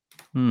is.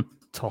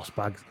 Toss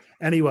bags.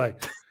 Anyway,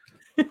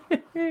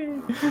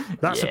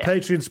 that's a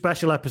Patreon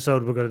special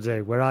episode we're going to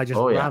do where I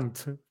just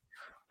rant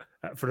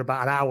for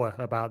about an hour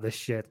about this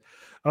shit.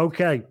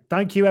 Okay.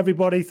 Thank you,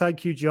 everybody.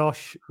 Thank you,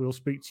 Josh. We'll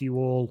speak to you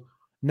all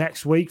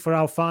next week for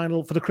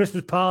the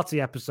Christmas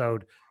party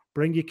episode.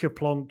 Bring your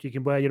kaplunk. You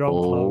can wear your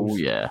own clothes.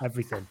 Yeah.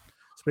 Everything.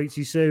 Speak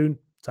to you soon.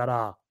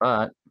 Ta-da. All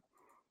right.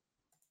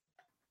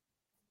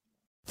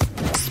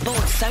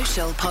 Sports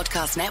Social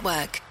Podcast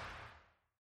Network.